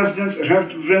Brazilian presidents have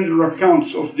to render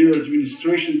accounts of their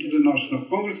administration to the National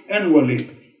Congress annually,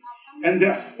 and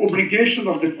the obligation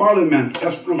of the Parliament,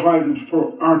 as provided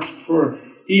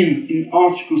in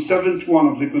Article 71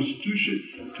 of the Constitution,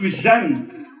 to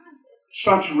examine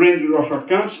such render of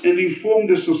accounts and inform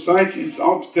the society its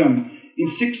outcome in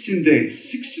 60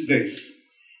 days.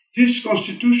 This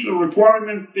constitutional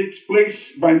requirement takes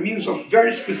place by means of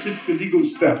very specific legal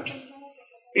steps.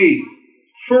 A.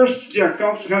 First, the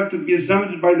accounts have to be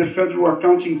examined by the Federal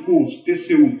Accounting Courts,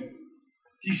 TCU,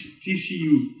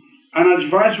 an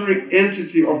advisory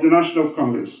entity of the National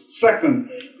Congress. Second,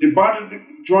 the Budget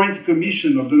Joint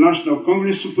Commission of the National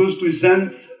Congress is supposed to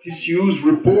examine TCU's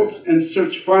report and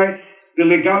certify the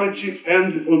legality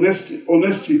and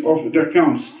honesty of the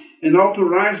accounts, and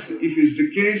authorize, if it's the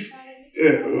case,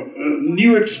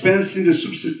 new expense in the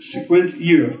subsequent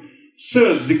year.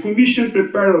 Third, the Commission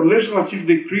prepared a legislative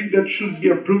decree that should be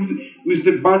approved with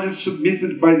the budget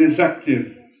submitted by the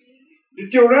executive. The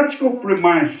theoretical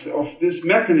premise of this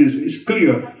mechanism is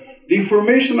clear. The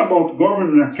information about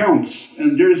government accounts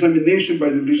and their examination by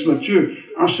the legislature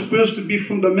are supposed to be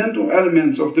fundamental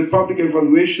elements of the public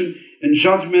evaluation and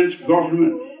judgment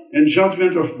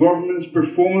of government's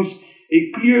performance, a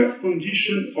clear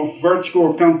condition of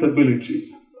vertical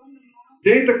accountability.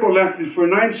 Data collected for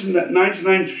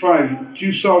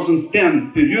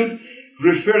 1995-2010 period,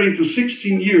 referring to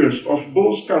 16 years of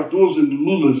both Cardoso and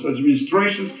Lula's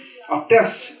administrations,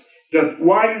 attests that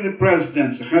while the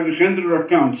presidents have rendered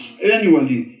accounts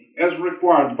annually as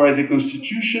required by the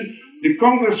Constitution, the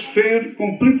Congress failed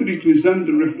completely to examine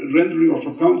the rendering of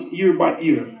accounts year by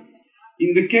year.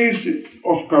 In the case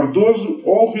of Cardoso,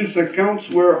 all his accounts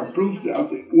were approved at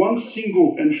one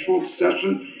single and short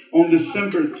session on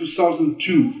December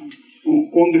 2002,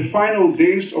 on the final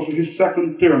days of his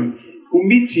second term,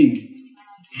 omitting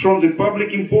from the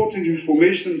public important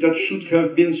information that should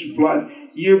have been supplied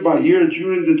year by year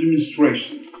during the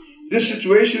administration. This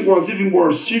situation was even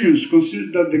more serious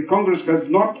considering that the Congress had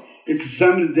not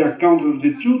examined the account of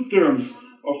the 2 terms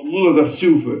of Lula da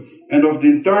Silva and of the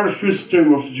entire first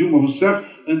term of Dilma Rousseff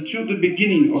until the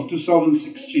beginning of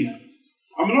 2016.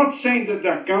 I'm not saying that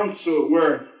the accounts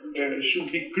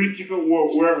should be critical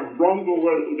or were wrong or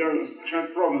were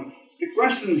had problems. The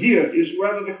question here is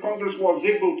whether the Congress was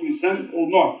able to examine or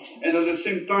not, and at the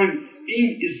same time,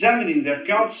 in examining the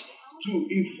accounts, to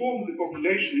inform the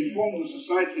population, inform the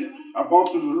society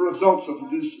about the results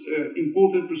of this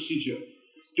important procedure.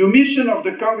 The omission of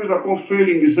the Congress upon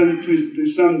failing to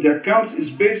examine the accounts is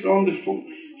based on the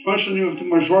functioning of the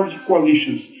majority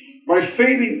coalitions. By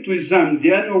failing to examine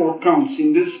the annual accounts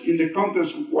in the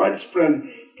context of widespread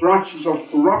practices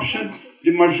of corruption,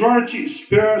 the majority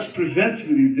spares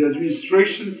preventively the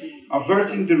administration,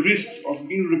 averting the risks of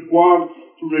being required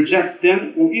to reject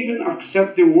them or even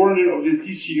accept the warning of the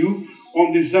TCU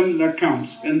on the examined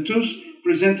accounts, and thus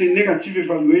present a negative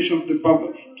evaluation of the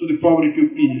public to the public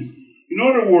opinion. In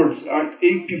other words, a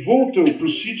pivotal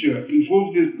procedure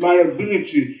involving the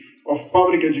liability of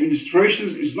public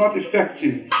administrations is not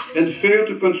effective and fail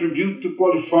to contribute to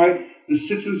qualify the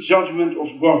citizens' judgment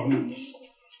of governments.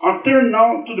 I'll turn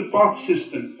now to the party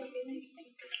system.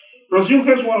 Brazil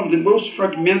has one of the most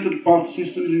fragmented party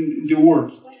systems in the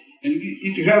world, and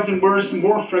it has emerged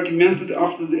more fragmented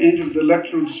after the end of the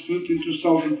electoral dispute in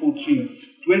 2014.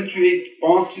 28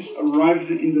 parties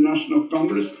arrived in the National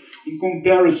Congress in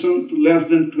comparison to less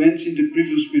than 20 in the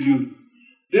previous period.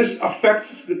 This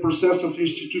affects the process of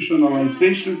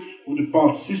institutionalization of the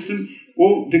party system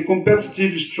or the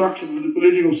competitive structure of the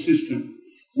political system.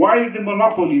 While the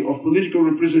monopoly of political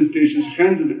representation is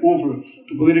handed over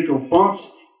to political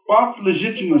parties, party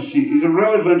legitimacy is a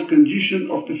relevant condition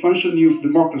of the functioning of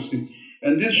democracy,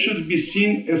 and this should be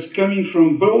seen as coming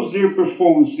from both their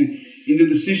performance in the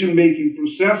decision-making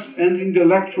process and in the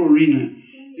electoral arena.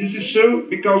 This is so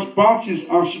because parties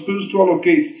are supposed to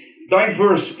allocate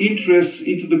diverse interests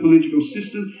into the political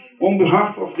system on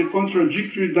behalf of the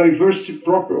contradictory diversity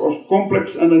proper of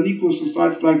complex and unequal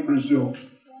societies like Brazil.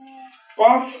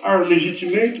 Parties are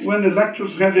legitimate when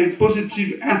electors have a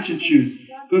positive attitude,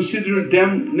 consider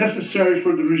them necessary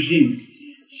for the regime.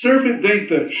 Survey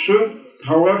data show,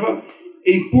 however,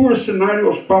 a poor scenario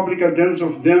of public adherence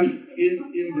of them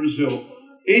in Brazil.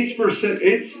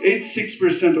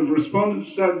 86% of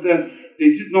respondents said that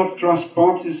they did not trust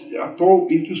parties at all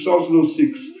in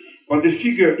 2006, but the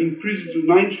figure increased to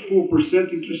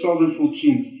 94% in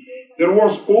 2014. There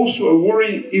was also a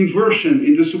worrying inversion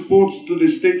in the support to the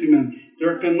statement,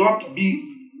 "There cannot be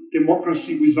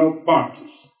democracy without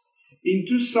parties." In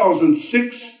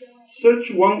 2006,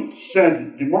 such one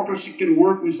said democracy can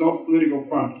work without political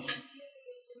parties.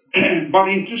 But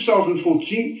in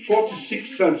 2014,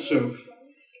 46 said so.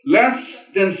 Less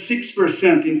than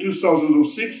 6% in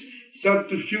 2006 said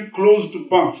to feel close to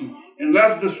party, and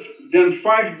less than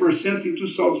 5% in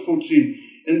 2014.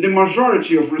 And the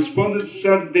majority of respondents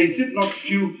said they did not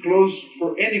feel close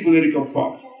for any political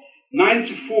party.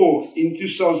 94 in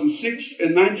 2006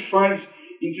 and 95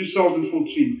 in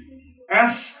 2014.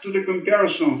 As to the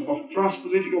comparison of trust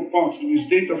political parties with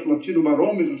data of Latino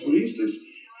Barometer, for instance,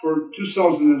 for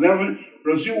 2011,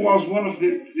 Brazil was one of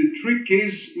the three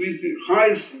cases with the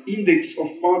highest index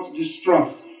of party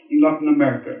distrust in Latin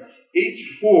America.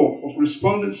 84 of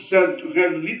respondents said to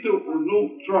have little or no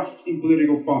trust in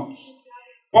political parties.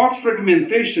 Party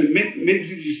fragmentation makes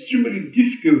it extremely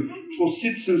difficult for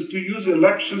citizens to use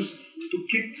elections to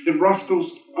kick the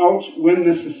rascals out when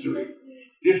necessary.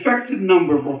 The effective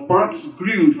number of parties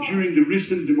grew during the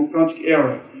recent democratic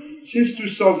era. Since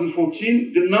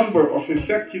 2014, the number of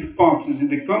effective parties in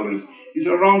the Congress is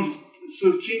around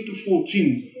 13 to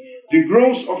 14. The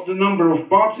growth of the number of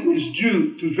parties is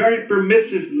due to very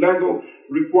permissive legal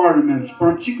requirements,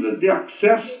 particularly the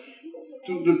access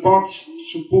to the party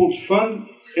support fund,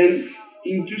 and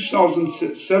in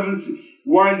 2007,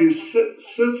 while the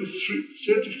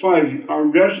 35 are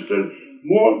registered,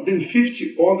 more than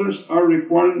 50 others are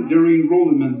requiring their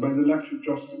enrollment by the electoral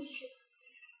justice.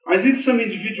 I did some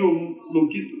individual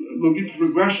logistic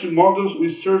regression models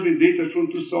with survey data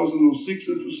from 2006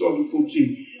 and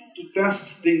 2014 to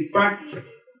test the impact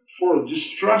for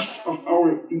distrust of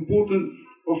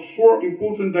four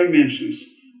important dimensions: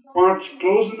 party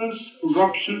closeness,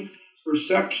 corruption,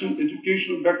 perception,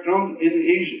 educational background, and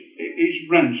age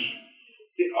branch.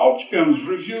 The outcomes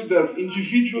reveal that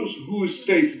individuals who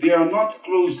state they are not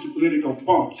close to political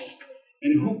parties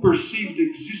and who perceive the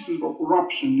existence of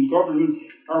corruption in government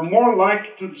are more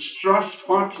likely to distrust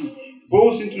parties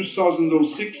both in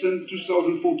 2006 and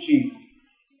 2014.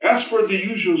 As for the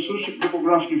usual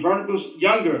socio-demographic variables,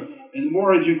 younger and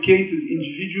more educated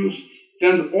individuals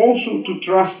tend also to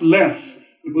trust less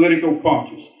the political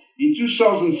parties. In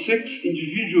 2006,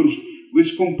 individuals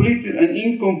with completed and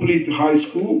incomplete high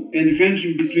school and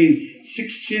ranging between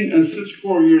 16 and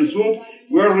 34 years old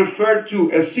were referred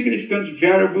to as significant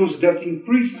variables that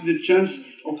increased the chance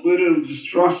of political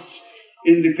distrusts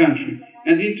in the country.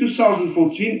 And in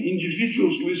 2014,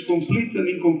 individuals with complete and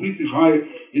incomplete higher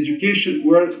education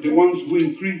were the ones who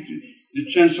increased the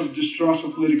chance of distrust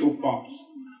of political parties.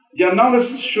 The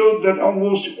analysis showed that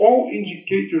almost all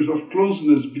indicators of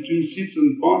closeness between seats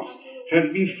and parties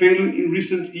had been failing in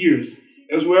recent years,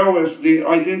 as well as the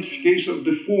identification of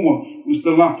the former with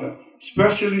the latter,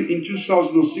 especially in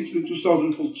 2006 and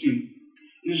 2014.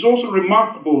 It is also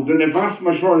remarkable that a vast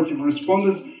majority of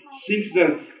respondents think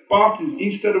that parties,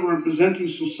 instead of representing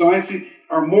society,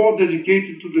 are more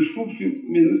dedicated to the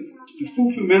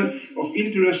fulfillment of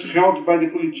interests held by the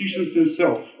politicians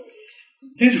themselves.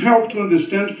 This helped to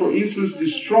understand, for instance, the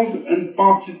strong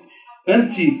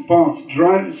anti-party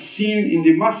drive seen in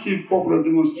the massive popular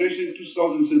demonstration in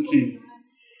 2013.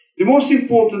 The most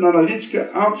important analytical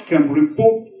outcome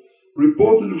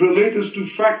reported related to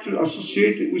factors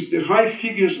associated with the high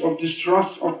figures of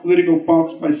distrust of political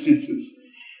parties by citizens.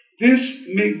 This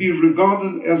may be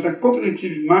regarded as a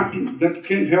cognitive mapping that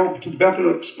can help to better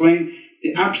explain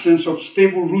the absence of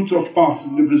stable roots of parties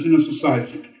in the Brazilian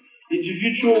society.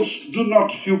 Individuals do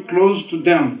not feel close to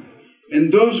them,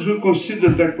 and those who consider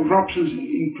that corruption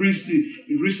increased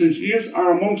in recent years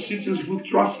are among citizens who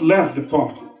trust less the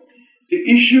party. The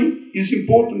issue is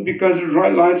important because it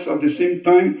highlights at the same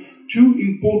time two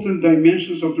important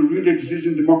dimensions of the really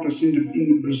existing democracy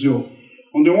in Brazil.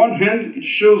 On the one hand, it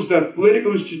shows that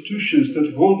political institutions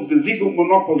that hold the legal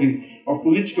monopoly of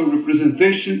political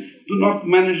representation do not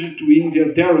manage to win the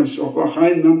adherence of a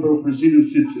high number of Brazilian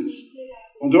citizens.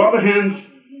 On the other hand,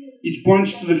 it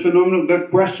points to the phenomenon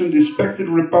that questions the expected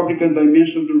Republican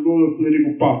dimension of the role of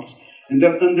political parties, and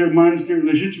that undermines their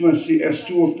legitimacy as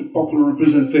tool of the popular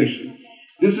representation.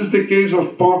 This is the case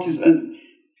of parties'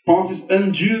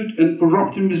 undue and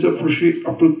corrupting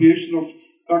misappropriation of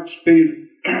taxpayer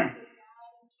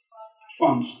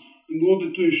funds in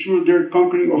order to ensure their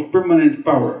conquering of permanent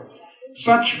power.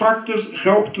 Such factors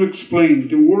help to explain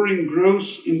the worrying growth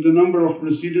in the number of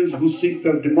Brazilians who think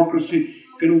that democracy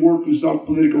can work without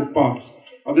political parties.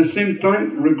 At the same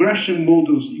time, regression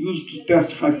models used to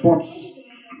test hypotheses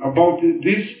about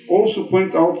this also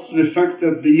point out to the fact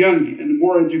that the young and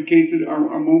more educated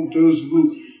are among those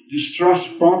who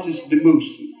distrust parties the most.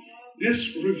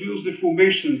 This reveals the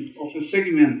formation of a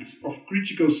segment of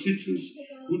critical citizens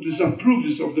who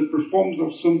disapproves of the performance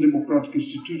of some democratic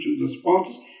institutions as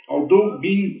parties, although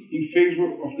being in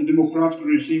favor of the democratic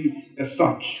regime as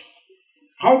such.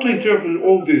 How to interpret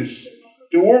all this?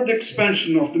 The world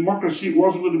expansion of democracy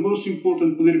was one of the most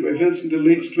important political events in the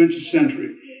late 20th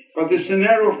century, but the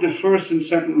scenario of the first and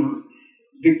second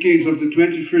decades of the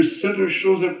 21st century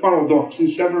shows a paradox in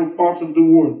several parts of the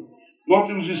world.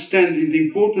 Notwithstanding the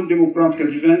important democratic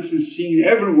advances seen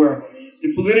everywhere,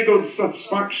 the political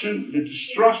dissatisfaction, the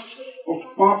distrust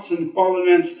of parties and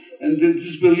parliaments, and the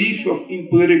disbelief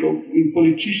in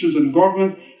politicians and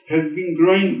governments have been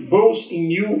growing both in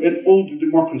new and old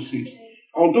democracies.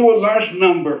 Although a large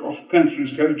number of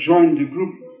countries have joined the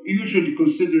group usually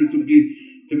considered to be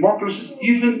democracies,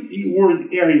 even in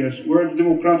world areas where the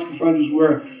democratic values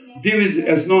were deemed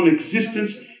as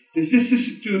non-existent, the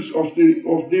vicissitudes of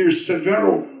their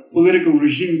severe political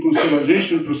regime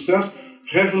consolidation process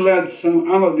have led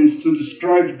some analysts to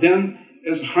describe them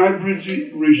as hybrid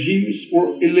regimes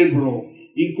or illiberal,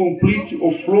 incomplete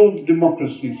or flawed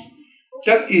democracies.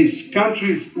 That is,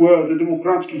 countries where the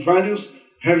democratic values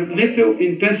have little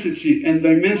intensity and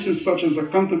dimensions such as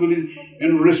accountability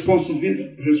and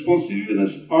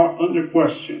responsiveness are under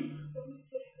question.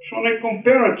 From a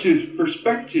comparative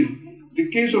perspective, the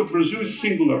case of Brazil is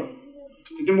singular.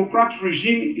 The democratic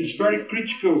regime is very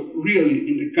critical, really,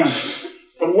 in the country.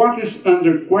 But what is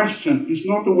under question is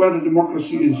not whether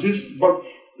democracy exists, but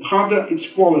rather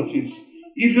its qualities.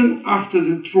 Even after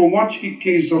the traumatic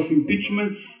case of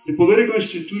impeachment, the political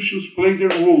institutions play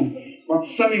their role, but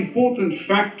some important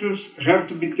factors have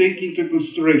to be taken into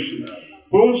consideration.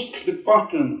 Both the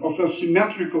pattern of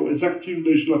asymmetrical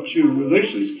executive-legislative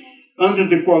relations under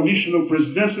the coalitional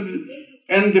presidency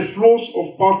and the flaws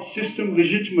of party system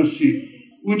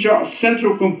legitimacy, which are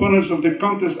central components of the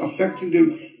contest affecting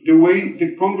the way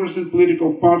the Congress and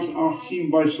political parties are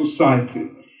seen by society.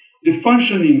 The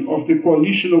functioning of the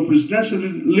coalitional presidency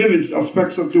limits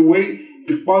aspects of the way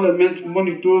the parliament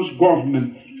monitors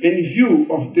government. In view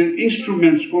of the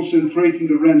instruments concentrating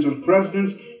the ranks of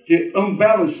presidents, the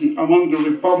unbalancing among the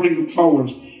republican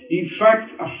powers in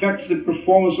fact affects the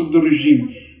performance of the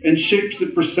regime and shapes the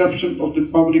perception of the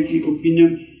public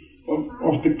opinion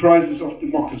of the crisis of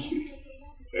democracy.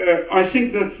 I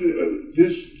think that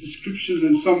these descriptions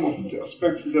and some of the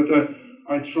aspects that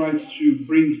I tried to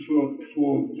bring for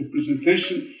the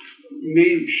presentation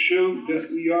may show that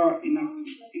we are in an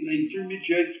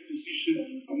intermediate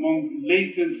position among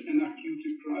latent and acute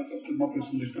crises of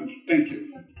democracy in the country. Thank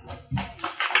you.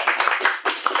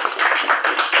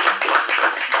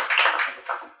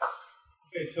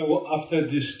 Okay, so after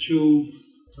these two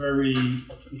very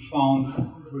profound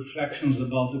reflections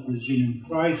about the Brazilian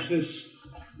crisis,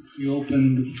 we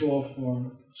open the floor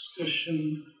for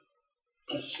discussion,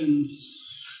 questions.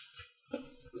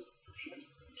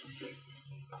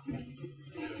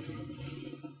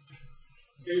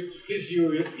 Please,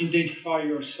 you identify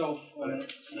yourself. I'm a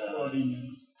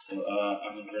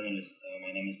journalist.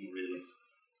 My name is Murilo.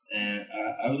 And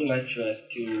I would like to ask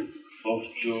you both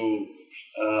to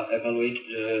evaluate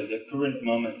the current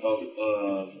moment of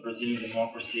Brazilian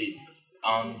democracy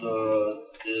on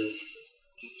this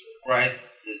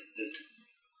rise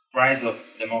of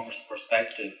democracy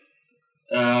perspective,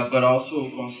 but also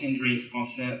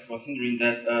considering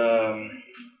that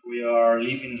we are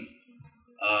living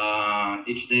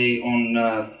each day on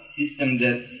a system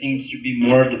that seems to be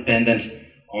more dependent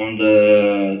on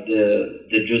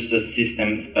the justice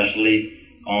system, especially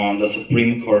on the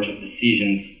Supreme Court of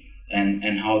decisions,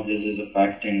 and how this is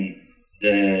affecting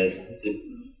the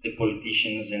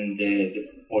politicians and the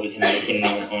policy making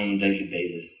on a daily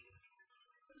basis.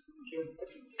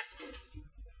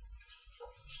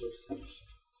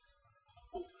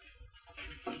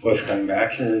 Wolfgang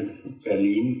Merkel,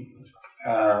 Berlin.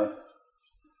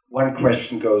 One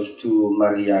question goes to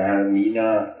Maria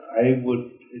Hermina.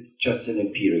 It's just an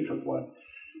empirical one.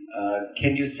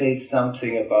 Can you say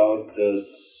something about the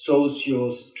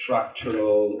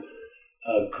socio-structural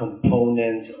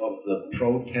components of the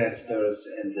protesters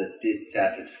and the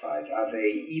dissatisfied? Are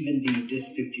they evenly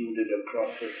distributed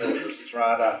across the central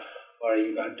strata, or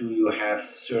do you have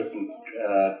certain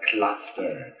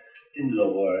cluster in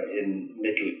lower, in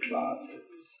middle classes?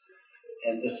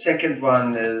 And the second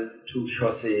one to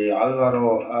Jose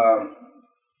Alvaro,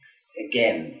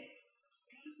 again,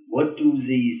 what do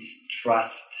these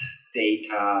trust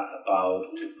data about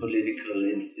political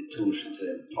institutions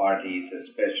and parties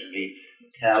especially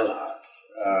tell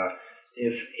us?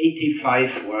 If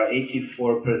 85 or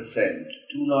 84%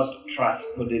 do not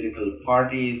trust political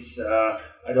parties,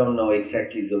 I don't know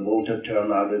exactly the voter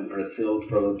turnout in Brazil,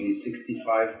 probably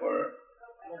 65 or...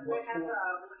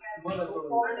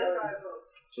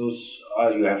 So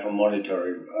you have a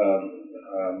mandatory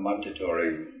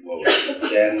vote.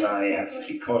 Then I have to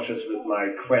be cautious with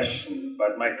my question.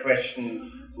 But my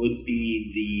question would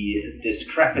be the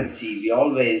discrepancy we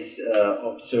always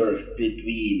observe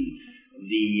between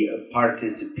the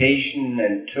participation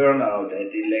and turnout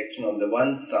at election on the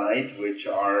one side, which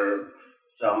are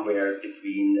somewhere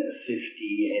between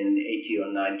 50 and 80 or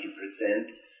 90%,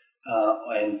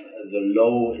 and the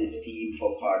low esteem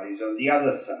for parties on the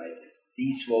other side.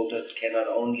 These voters cannot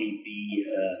only be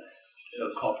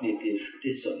cognitive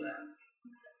dissonant.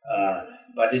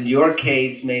 But in your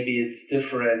case, maybe it's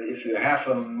different. If you have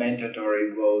a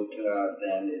mandatory vote,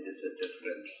 then it is a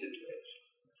different situation.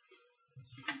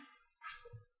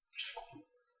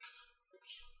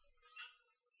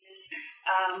 Yes,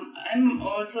 I'm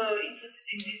also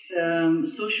interested in these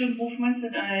social movements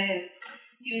that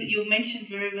you mentioned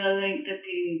very well, like that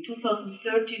in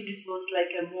 2013 this was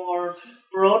like a more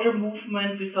broader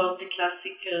movement without the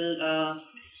classical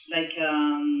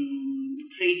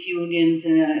trade unions,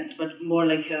 but more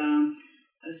like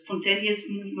spontaneous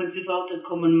movements without a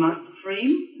common master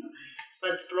frame,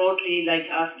 but broadly like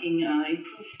asking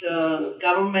improved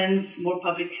governments, more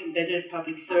better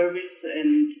public service,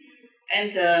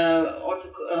 and also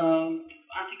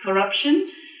anti-corruption.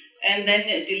 And then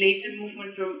the later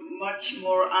movements were much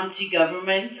more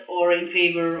anti-government or in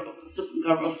favor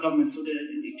of government. So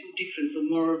the two different. So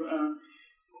more.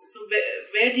 So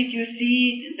where did you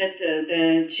see that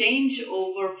the change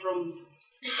over from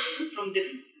the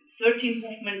 13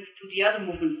 movements to the other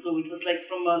movements? So it was like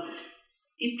from a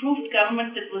improved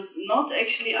government that was not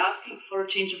actually asking for a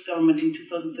change of government in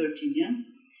 2013, yeah.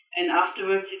 And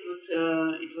afterwards,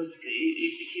 it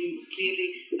became clearly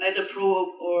either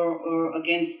pro or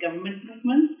against government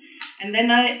movements. And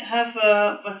then I have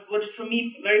what is for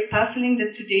me very puzzling,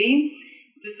 that today,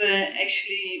 with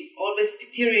actually always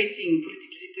deteriorating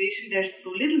political situation, there's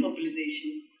so little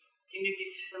mobilization. Can you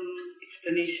give some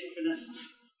explanation for that?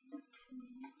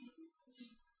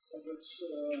 So let's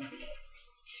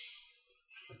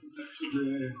back to the.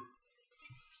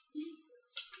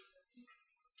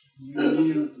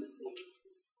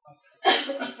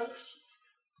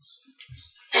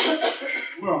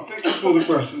 Well, thank you for the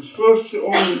questions. First,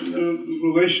 on the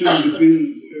relation between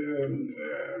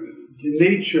the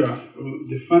nature,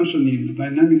 the functioning, the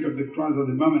dynamic of the crisis at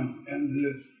the moment, and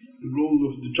the role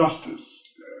of the justice.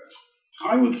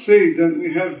 I would say that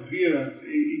we have here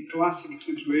a classic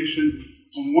situation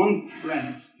on one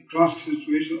hand, a classic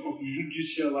situation of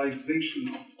judicialization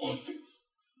of politics,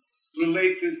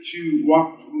 related to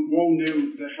what we all know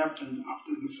that happened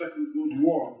after the Second World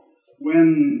War,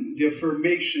 when the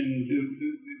affirmation, the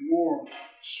more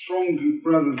strong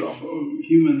presence of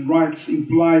human rights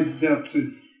implied that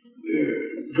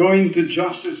going to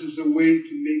justice is a way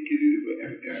to make it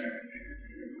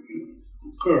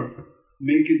occur,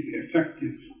 make it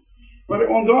effective. But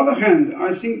on the other hand,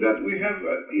 I think that we have,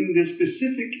 in the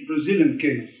specific Brazilian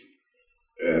case,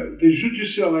 the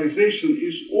judicialization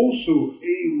is also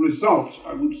a result,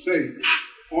 I would say,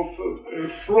 of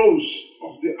flows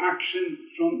of the action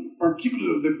from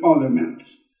particularly the parliament.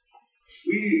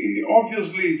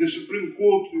 Obviously, the Supreme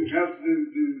Court has the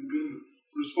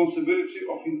responsibility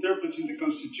of interpreting the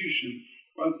Constitution,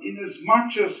 but in as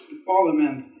much as the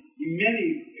Parliament, in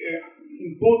many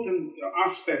important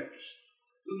aspects,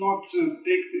 do not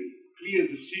take the clear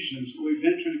decisions or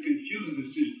eventually confuse the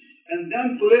decision, and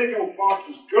then political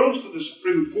parties goes to the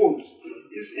Supreme Court,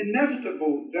 it's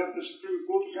inevitable that the Supreme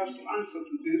Court has to answer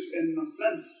to this, and in a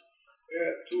sense,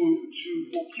 to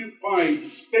occupy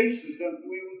spaces that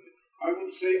I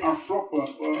would say are proper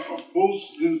of both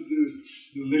the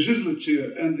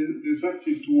legislature and the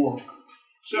executive to work.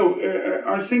 So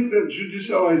I think that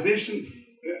judicialization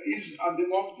is at the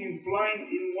moment implying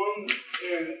in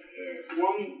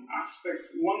one aspect,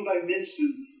 one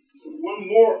dimension, one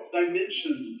more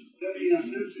dimension that in a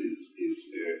sense is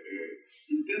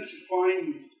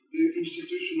intensifying the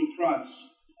institution of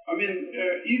rights. I mean,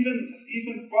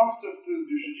 even part of the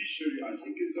judiciary, I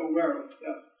think, is aware of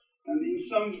that. And in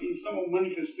some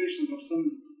manifestations of some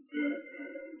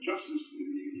justice,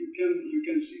 you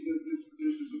can see that this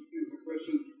is a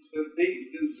question that they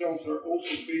themselves are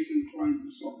also facing, trying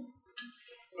to solve.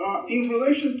 In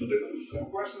relation to the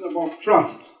question about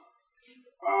trust,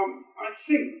 I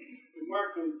think,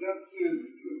 Marco, that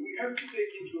we have to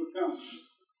take into account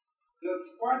that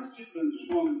quite different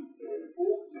from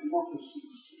old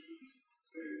democracies,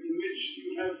 in which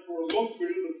you have for a long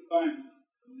period of time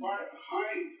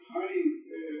high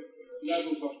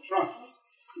levels of trust.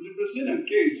 In the Brazilian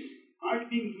case, I've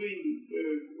been doing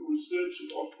research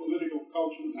of political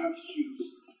culture and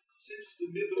attitudes since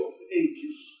the middle of the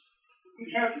 80s.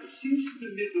 We have, since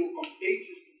the middle of the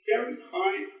 80s, very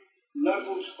high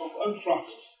levels of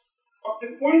untrust. But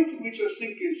the point which I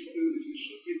think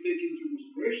should be taken into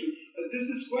consideration, that this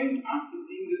is going up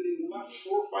in the last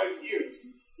 4 or 5 years,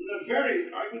 in a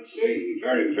very, I would say,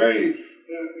 very, very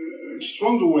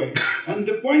stronger way. And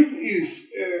the point is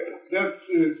that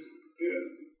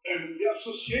the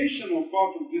association of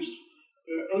part of this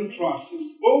untrust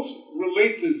is both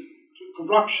related to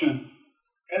corruption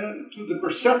and to the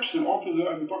perception. Obviously,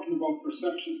 I'm talking about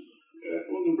perception,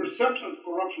 on the perception of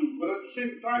corruption, but at the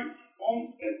same time,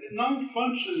 on the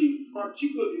non-functioning,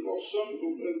 particularly of some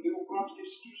democratic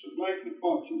institutions like the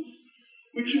parties,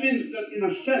 which means that, in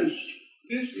a sense,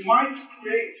 this might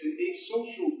create a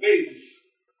social basis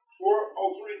for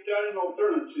authoritarian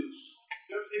alternatives.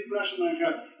 That's the impression I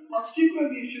have.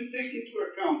 Particularly if you take into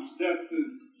account that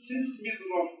since the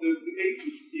middle of the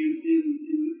 80s, in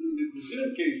the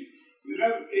Brazilian case, you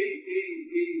have a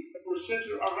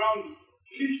percentage around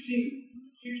 15,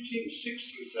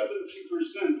 16,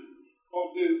 17% of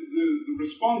the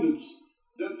respondents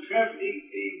that have a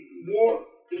more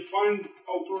defined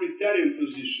authoritarian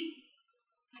position.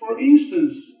 For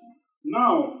instance,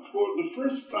 now, for the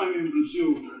first time in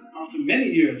Brazil, after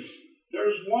many years, there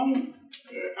is one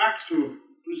actor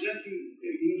presenting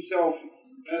himself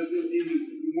as in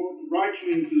the more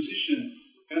right-wing position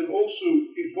and also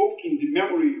evoking the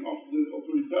memory of the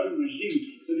authoritarian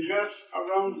regime that has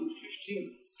around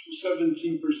 15 to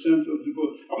 17% of the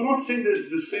vote. I'm not saying that it's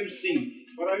the same thing,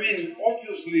 but I mean,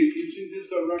 obviously, it's in this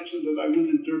direction that I would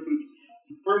interpret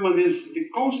the permanence, the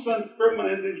constant,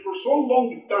 permanent, and for so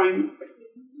long time,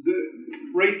 the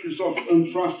rate is of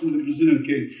untrust in the Brazilian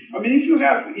case. I mean, if you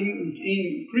have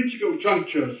in critical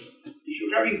junctures,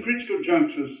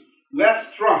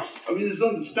 less trust, I mean, it's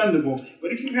understandable.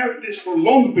 But if you have this for a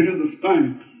long period of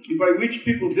time, by which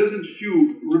people doesn't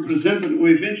feel represented or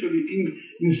eventually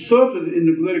inserted in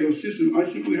the political system, I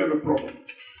think we have a problem.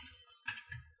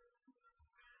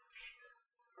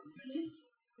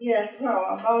 Yes, well,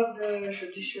 about the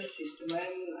judicial system,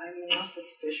 I'm not a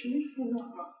specialist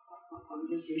on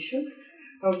this issue.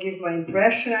 I'll give my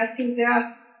impression. I think there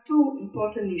are two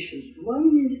important issues.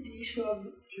 One is the issue of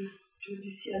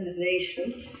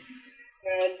judicialization,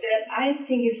 that I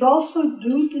think is also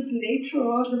due to the nature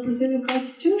of the Brazilian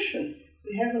Constitution.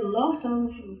 We have a lot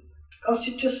of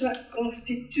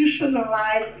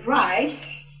constitutionalized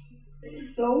rights,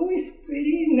 so it's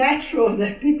pretty natural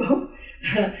that people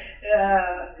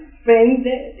frame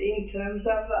it in terms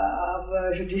of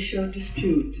a judicial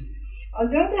dispute. On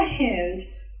the other hand,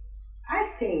 I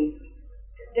think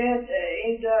that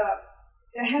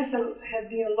there has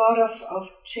been a lot of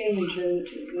change in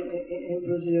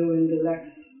Brazil in the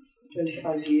last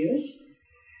 25 years.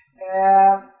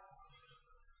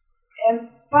 And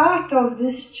part of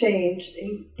this change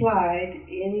implied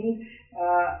in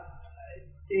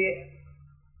the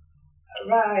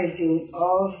rising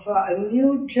of a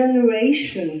new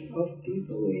generation of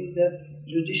people in the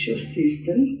judicial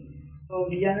system,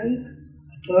 of young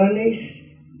attorneys,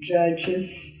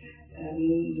 judges,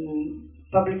 and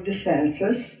public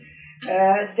defenders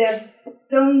that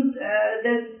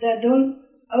don't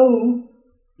owe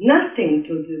nothing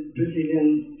to the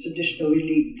Brazilian judicial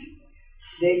elite.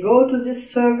 They go to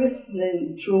this service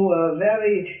through a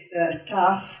very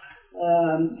tough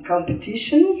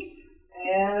competition,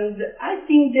 and I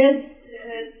think that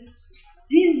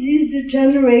this is the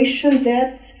generation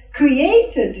that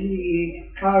created the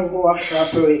car wash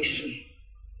operation.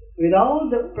 With all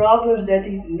the problems that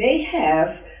it may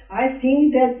have, I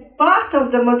think that part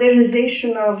of the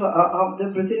modernization of the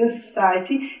Brazilian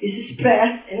society is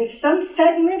expressed in some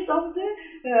segments of the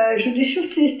judicial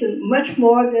system, much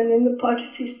more than in the party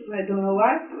system. I don't know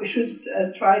why. We should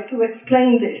try to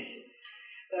explain this.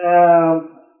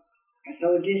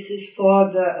 So this is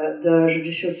for the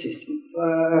judicial system.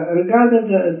 Regarding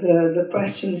the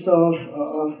questions of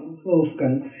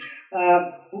Wolfgang,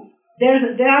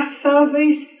 there are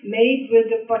surveys made with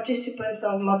the participants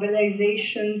of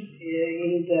mobilizations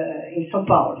in São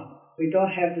Paulo. We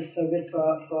don't have the surveys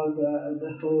for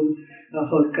the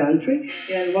whole country.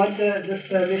 And what the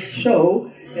surveys show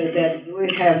that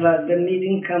we have the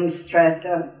mid-income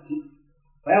strata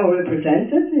well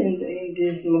represented in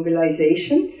this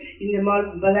mobilization. In the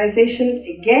mobilization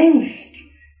against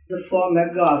the former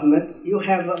government, you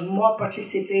have more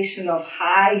participation of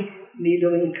high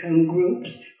middle-income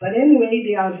groups, but anyway,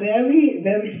 they are very,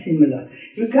 very similar.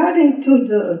 Regarding to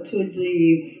the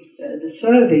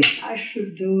survey, I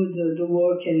should do the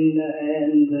work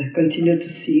and continue to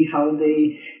see how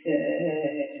they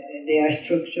are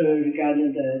structured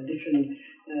regarding the different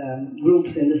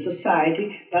groups in the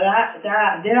society. But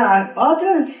there are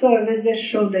other surveys that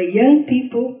show that young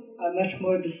people are much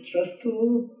more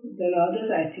distrustful than others.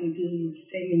 I think this is the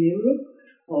same in Europe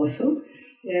also.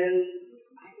 And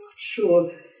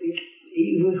sure if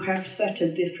you will have such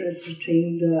a difference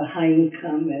between the high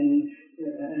income and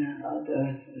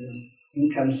other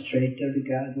income strata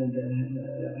regarding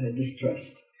the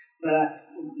distrust.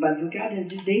 But regarding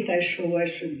the data I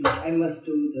must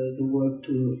do the work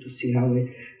to see how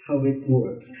it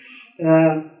works.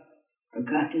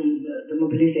 Regarding the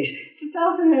mobilization,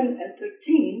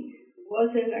 2013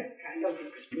 was in a kind of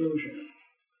explosion.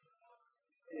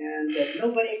 And that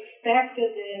nobody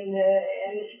expected,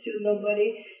 and still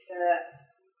nobody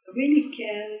really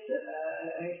can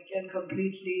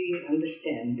completely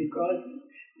understand, because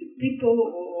the people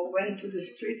who went to the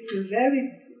streets were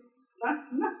very not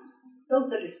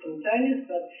totally spontaneous,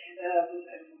 but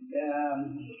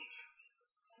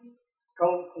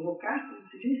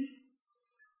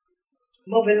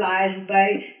mobilized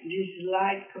by these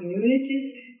light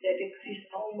communities that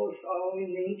exist almost all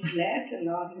in the internet and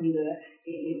not in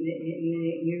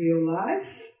real life,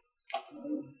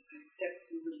 except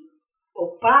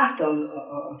or part of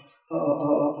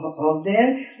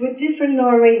them with different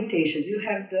orientations. You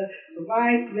have the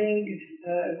right-wing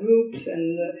groups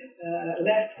and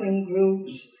left-wing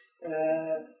groups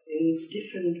in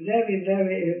different, very,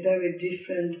 very, very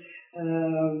different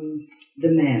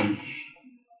demands.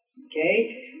 Okay,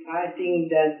 I think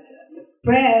that the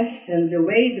press and the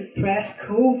way the press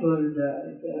covered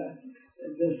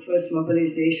the first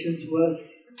mobilizations was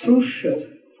crucial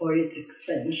for its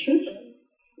expansion,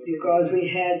 because we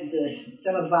had this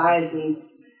televising,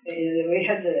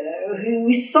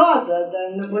 we saw the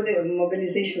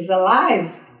mobilizations alive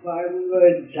while we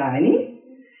were dining,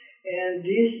 and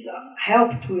this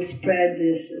helped to spread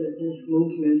these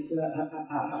movements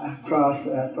across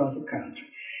the country.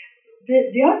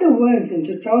 The other ones in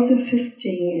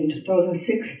 2015 and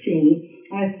 2016,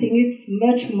 I think it's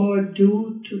much more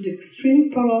due to the extreme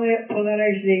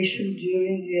polarization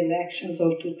during the elections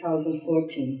of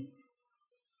 2014.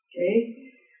 Okay?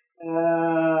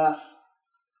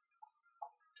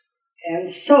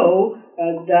 And so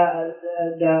the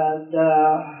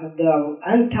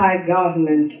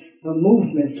anti-government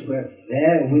movements which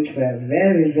were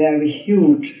very, very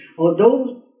huge,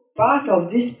 although part of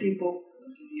these people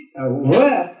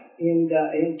were in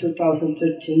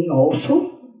 2013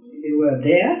 also, they were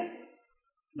there.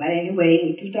 But anyway,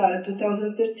 in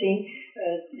 2013,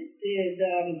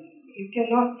 you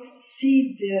cannot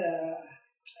see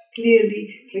clearly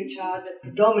which are the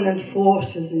predominant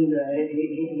forces in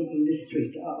the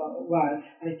street. While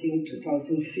I think in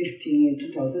 2015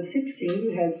 and 2016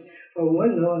 we had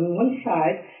on one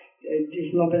side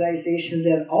these mobilizations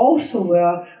that also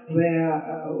were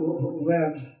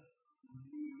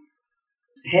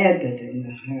headed in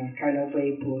a kind of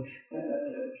way for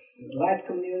light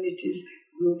communities,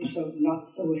 groups of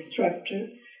not so structured.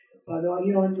 But on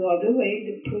the other way,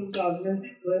 the pro-government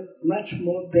were much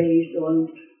more based on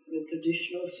the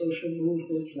traditional social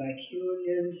movements like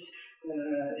unions,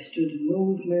 student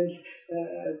movements,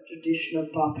 traditional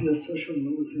popular social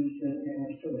movements,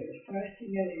 and so on. So I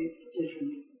think it's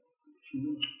different.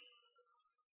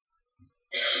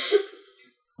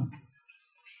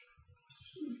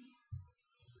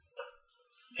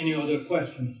 Any other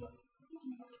questions?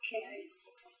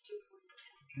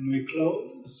 Can we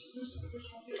close?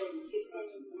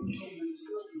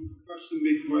 Question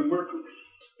made by Merkel.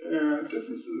 This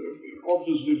is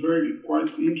obviously a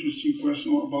quite interesting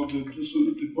question about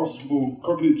the possible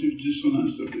cognitive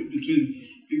dissonance between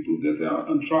people that are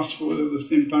untrustful and at the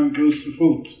same time goes to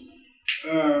vote.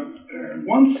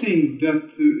 One thing that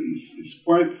is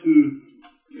quite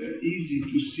easy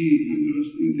to see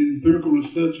in the empirical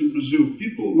research in Brazil,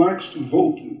 people like to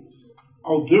vote,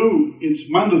 although it's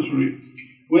mandatory.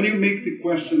 When you make the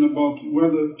question about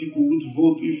whether people would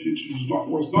vote if it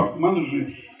was not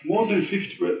mandatory, more than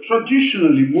 50%,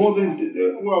 traditionally,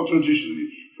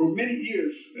 for many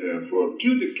years, for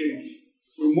 2 decades,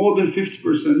 for more than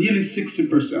 50%, nearly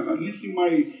 60%, at least in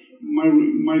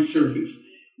my service.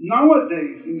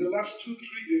 Nowadays, in the last 2-3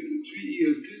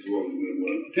 years, this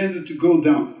tended to go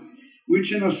down,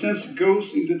 which in a sense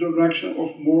goes in the direction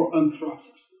of more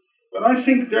untrust. But I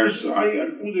think I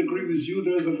would agree with you,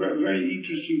 there's a very, very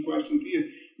interesting question here.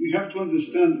 We have to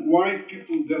understand why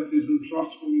people that is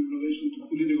untrustful in relation to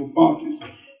political parties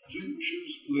do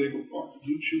choose political parties,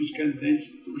 do choose candidates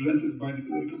presented by the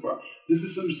political party. This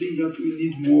is something that we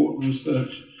need more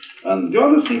research. And the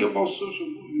other thing about social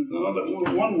movement,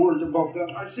 one word about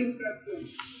that, I think that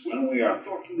when we are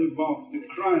talking about the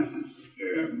crisis,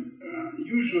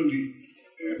 usually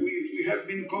we have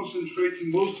been concentrating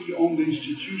mostly on the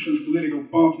institutions, political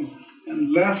parties,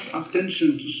 and less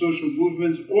attention to social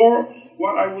movements, or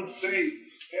what I would say,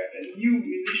 new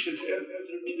initiatives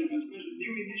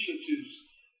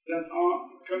that are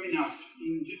coming up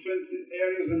in different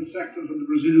areas and sectors of the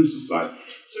Brazilian society.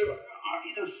 So,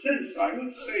 in a sense, I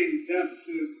would say that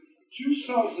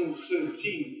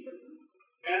 2013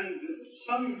 and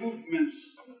some movements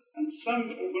and some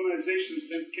organizations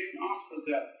that came after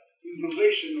that, in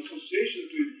relation, association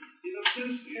to it, in a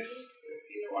sense is,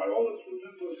 I always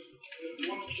remember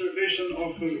one observation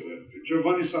of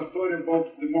Giovanni Sartori about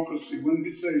democracy, when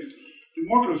he says,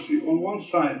 democracy on one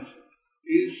side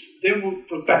is demo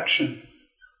protection,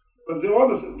 but the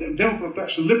other, demo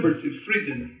protection, liberty,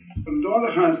 freedom. But on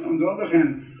the other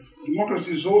hand,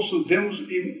 democracy is also demo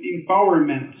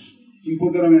empowerment,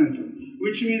 empoderamento,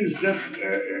 which means that,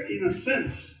 in a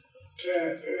sense,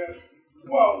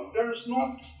 there is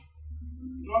not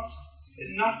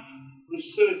enough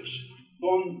research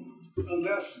done,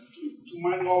 unless, to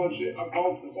my knowledge,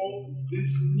 about all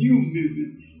this new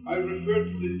movement. I refer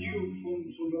to the new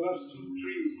from the last 2,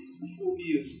 3, 4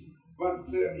 years. But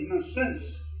in a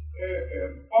sense,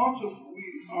 part of we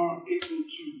are able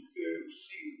to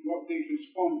see what they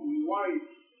respond and why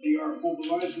they are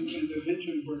mobilizing and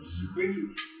eventually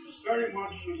participating is very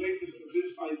much related to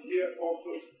this idea of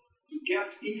to get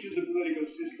into the political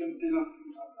system and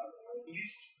at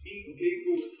least being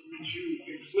able to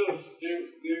exert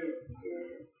their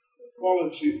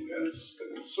quality as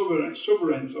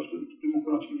sovereigns of the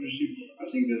democratic regime. I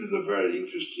think this is a very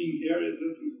interesting area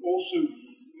that we also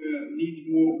need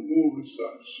more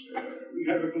research. We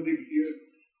have a colleague here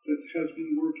that has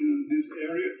been working in this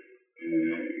area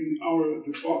in our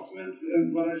department,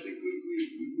 but I think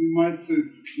we might,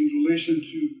 in relation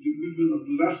to the movement of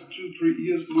the last 2-3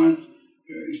 years, might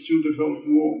still develop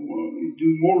do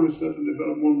more research and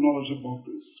develop more knowledge about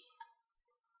this.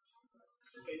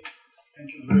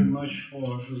 Thank you very much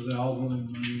for José Alvo and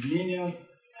Maria.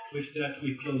 With that,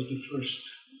 we close the first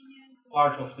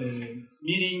part of the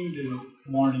meeting, the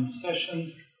morning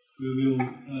session. We will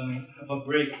have a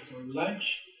break for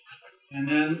lunch. And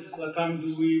then, what time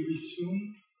do we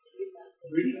resume?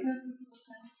 Really?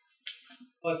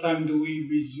 What time do we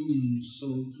resume?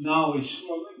 So now it's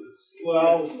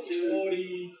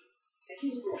 12:40,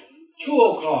 2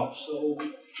 o'clock. So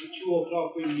at 2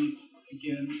 o'clock we meet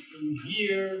again in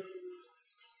here.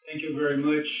 Thank you very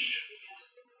much.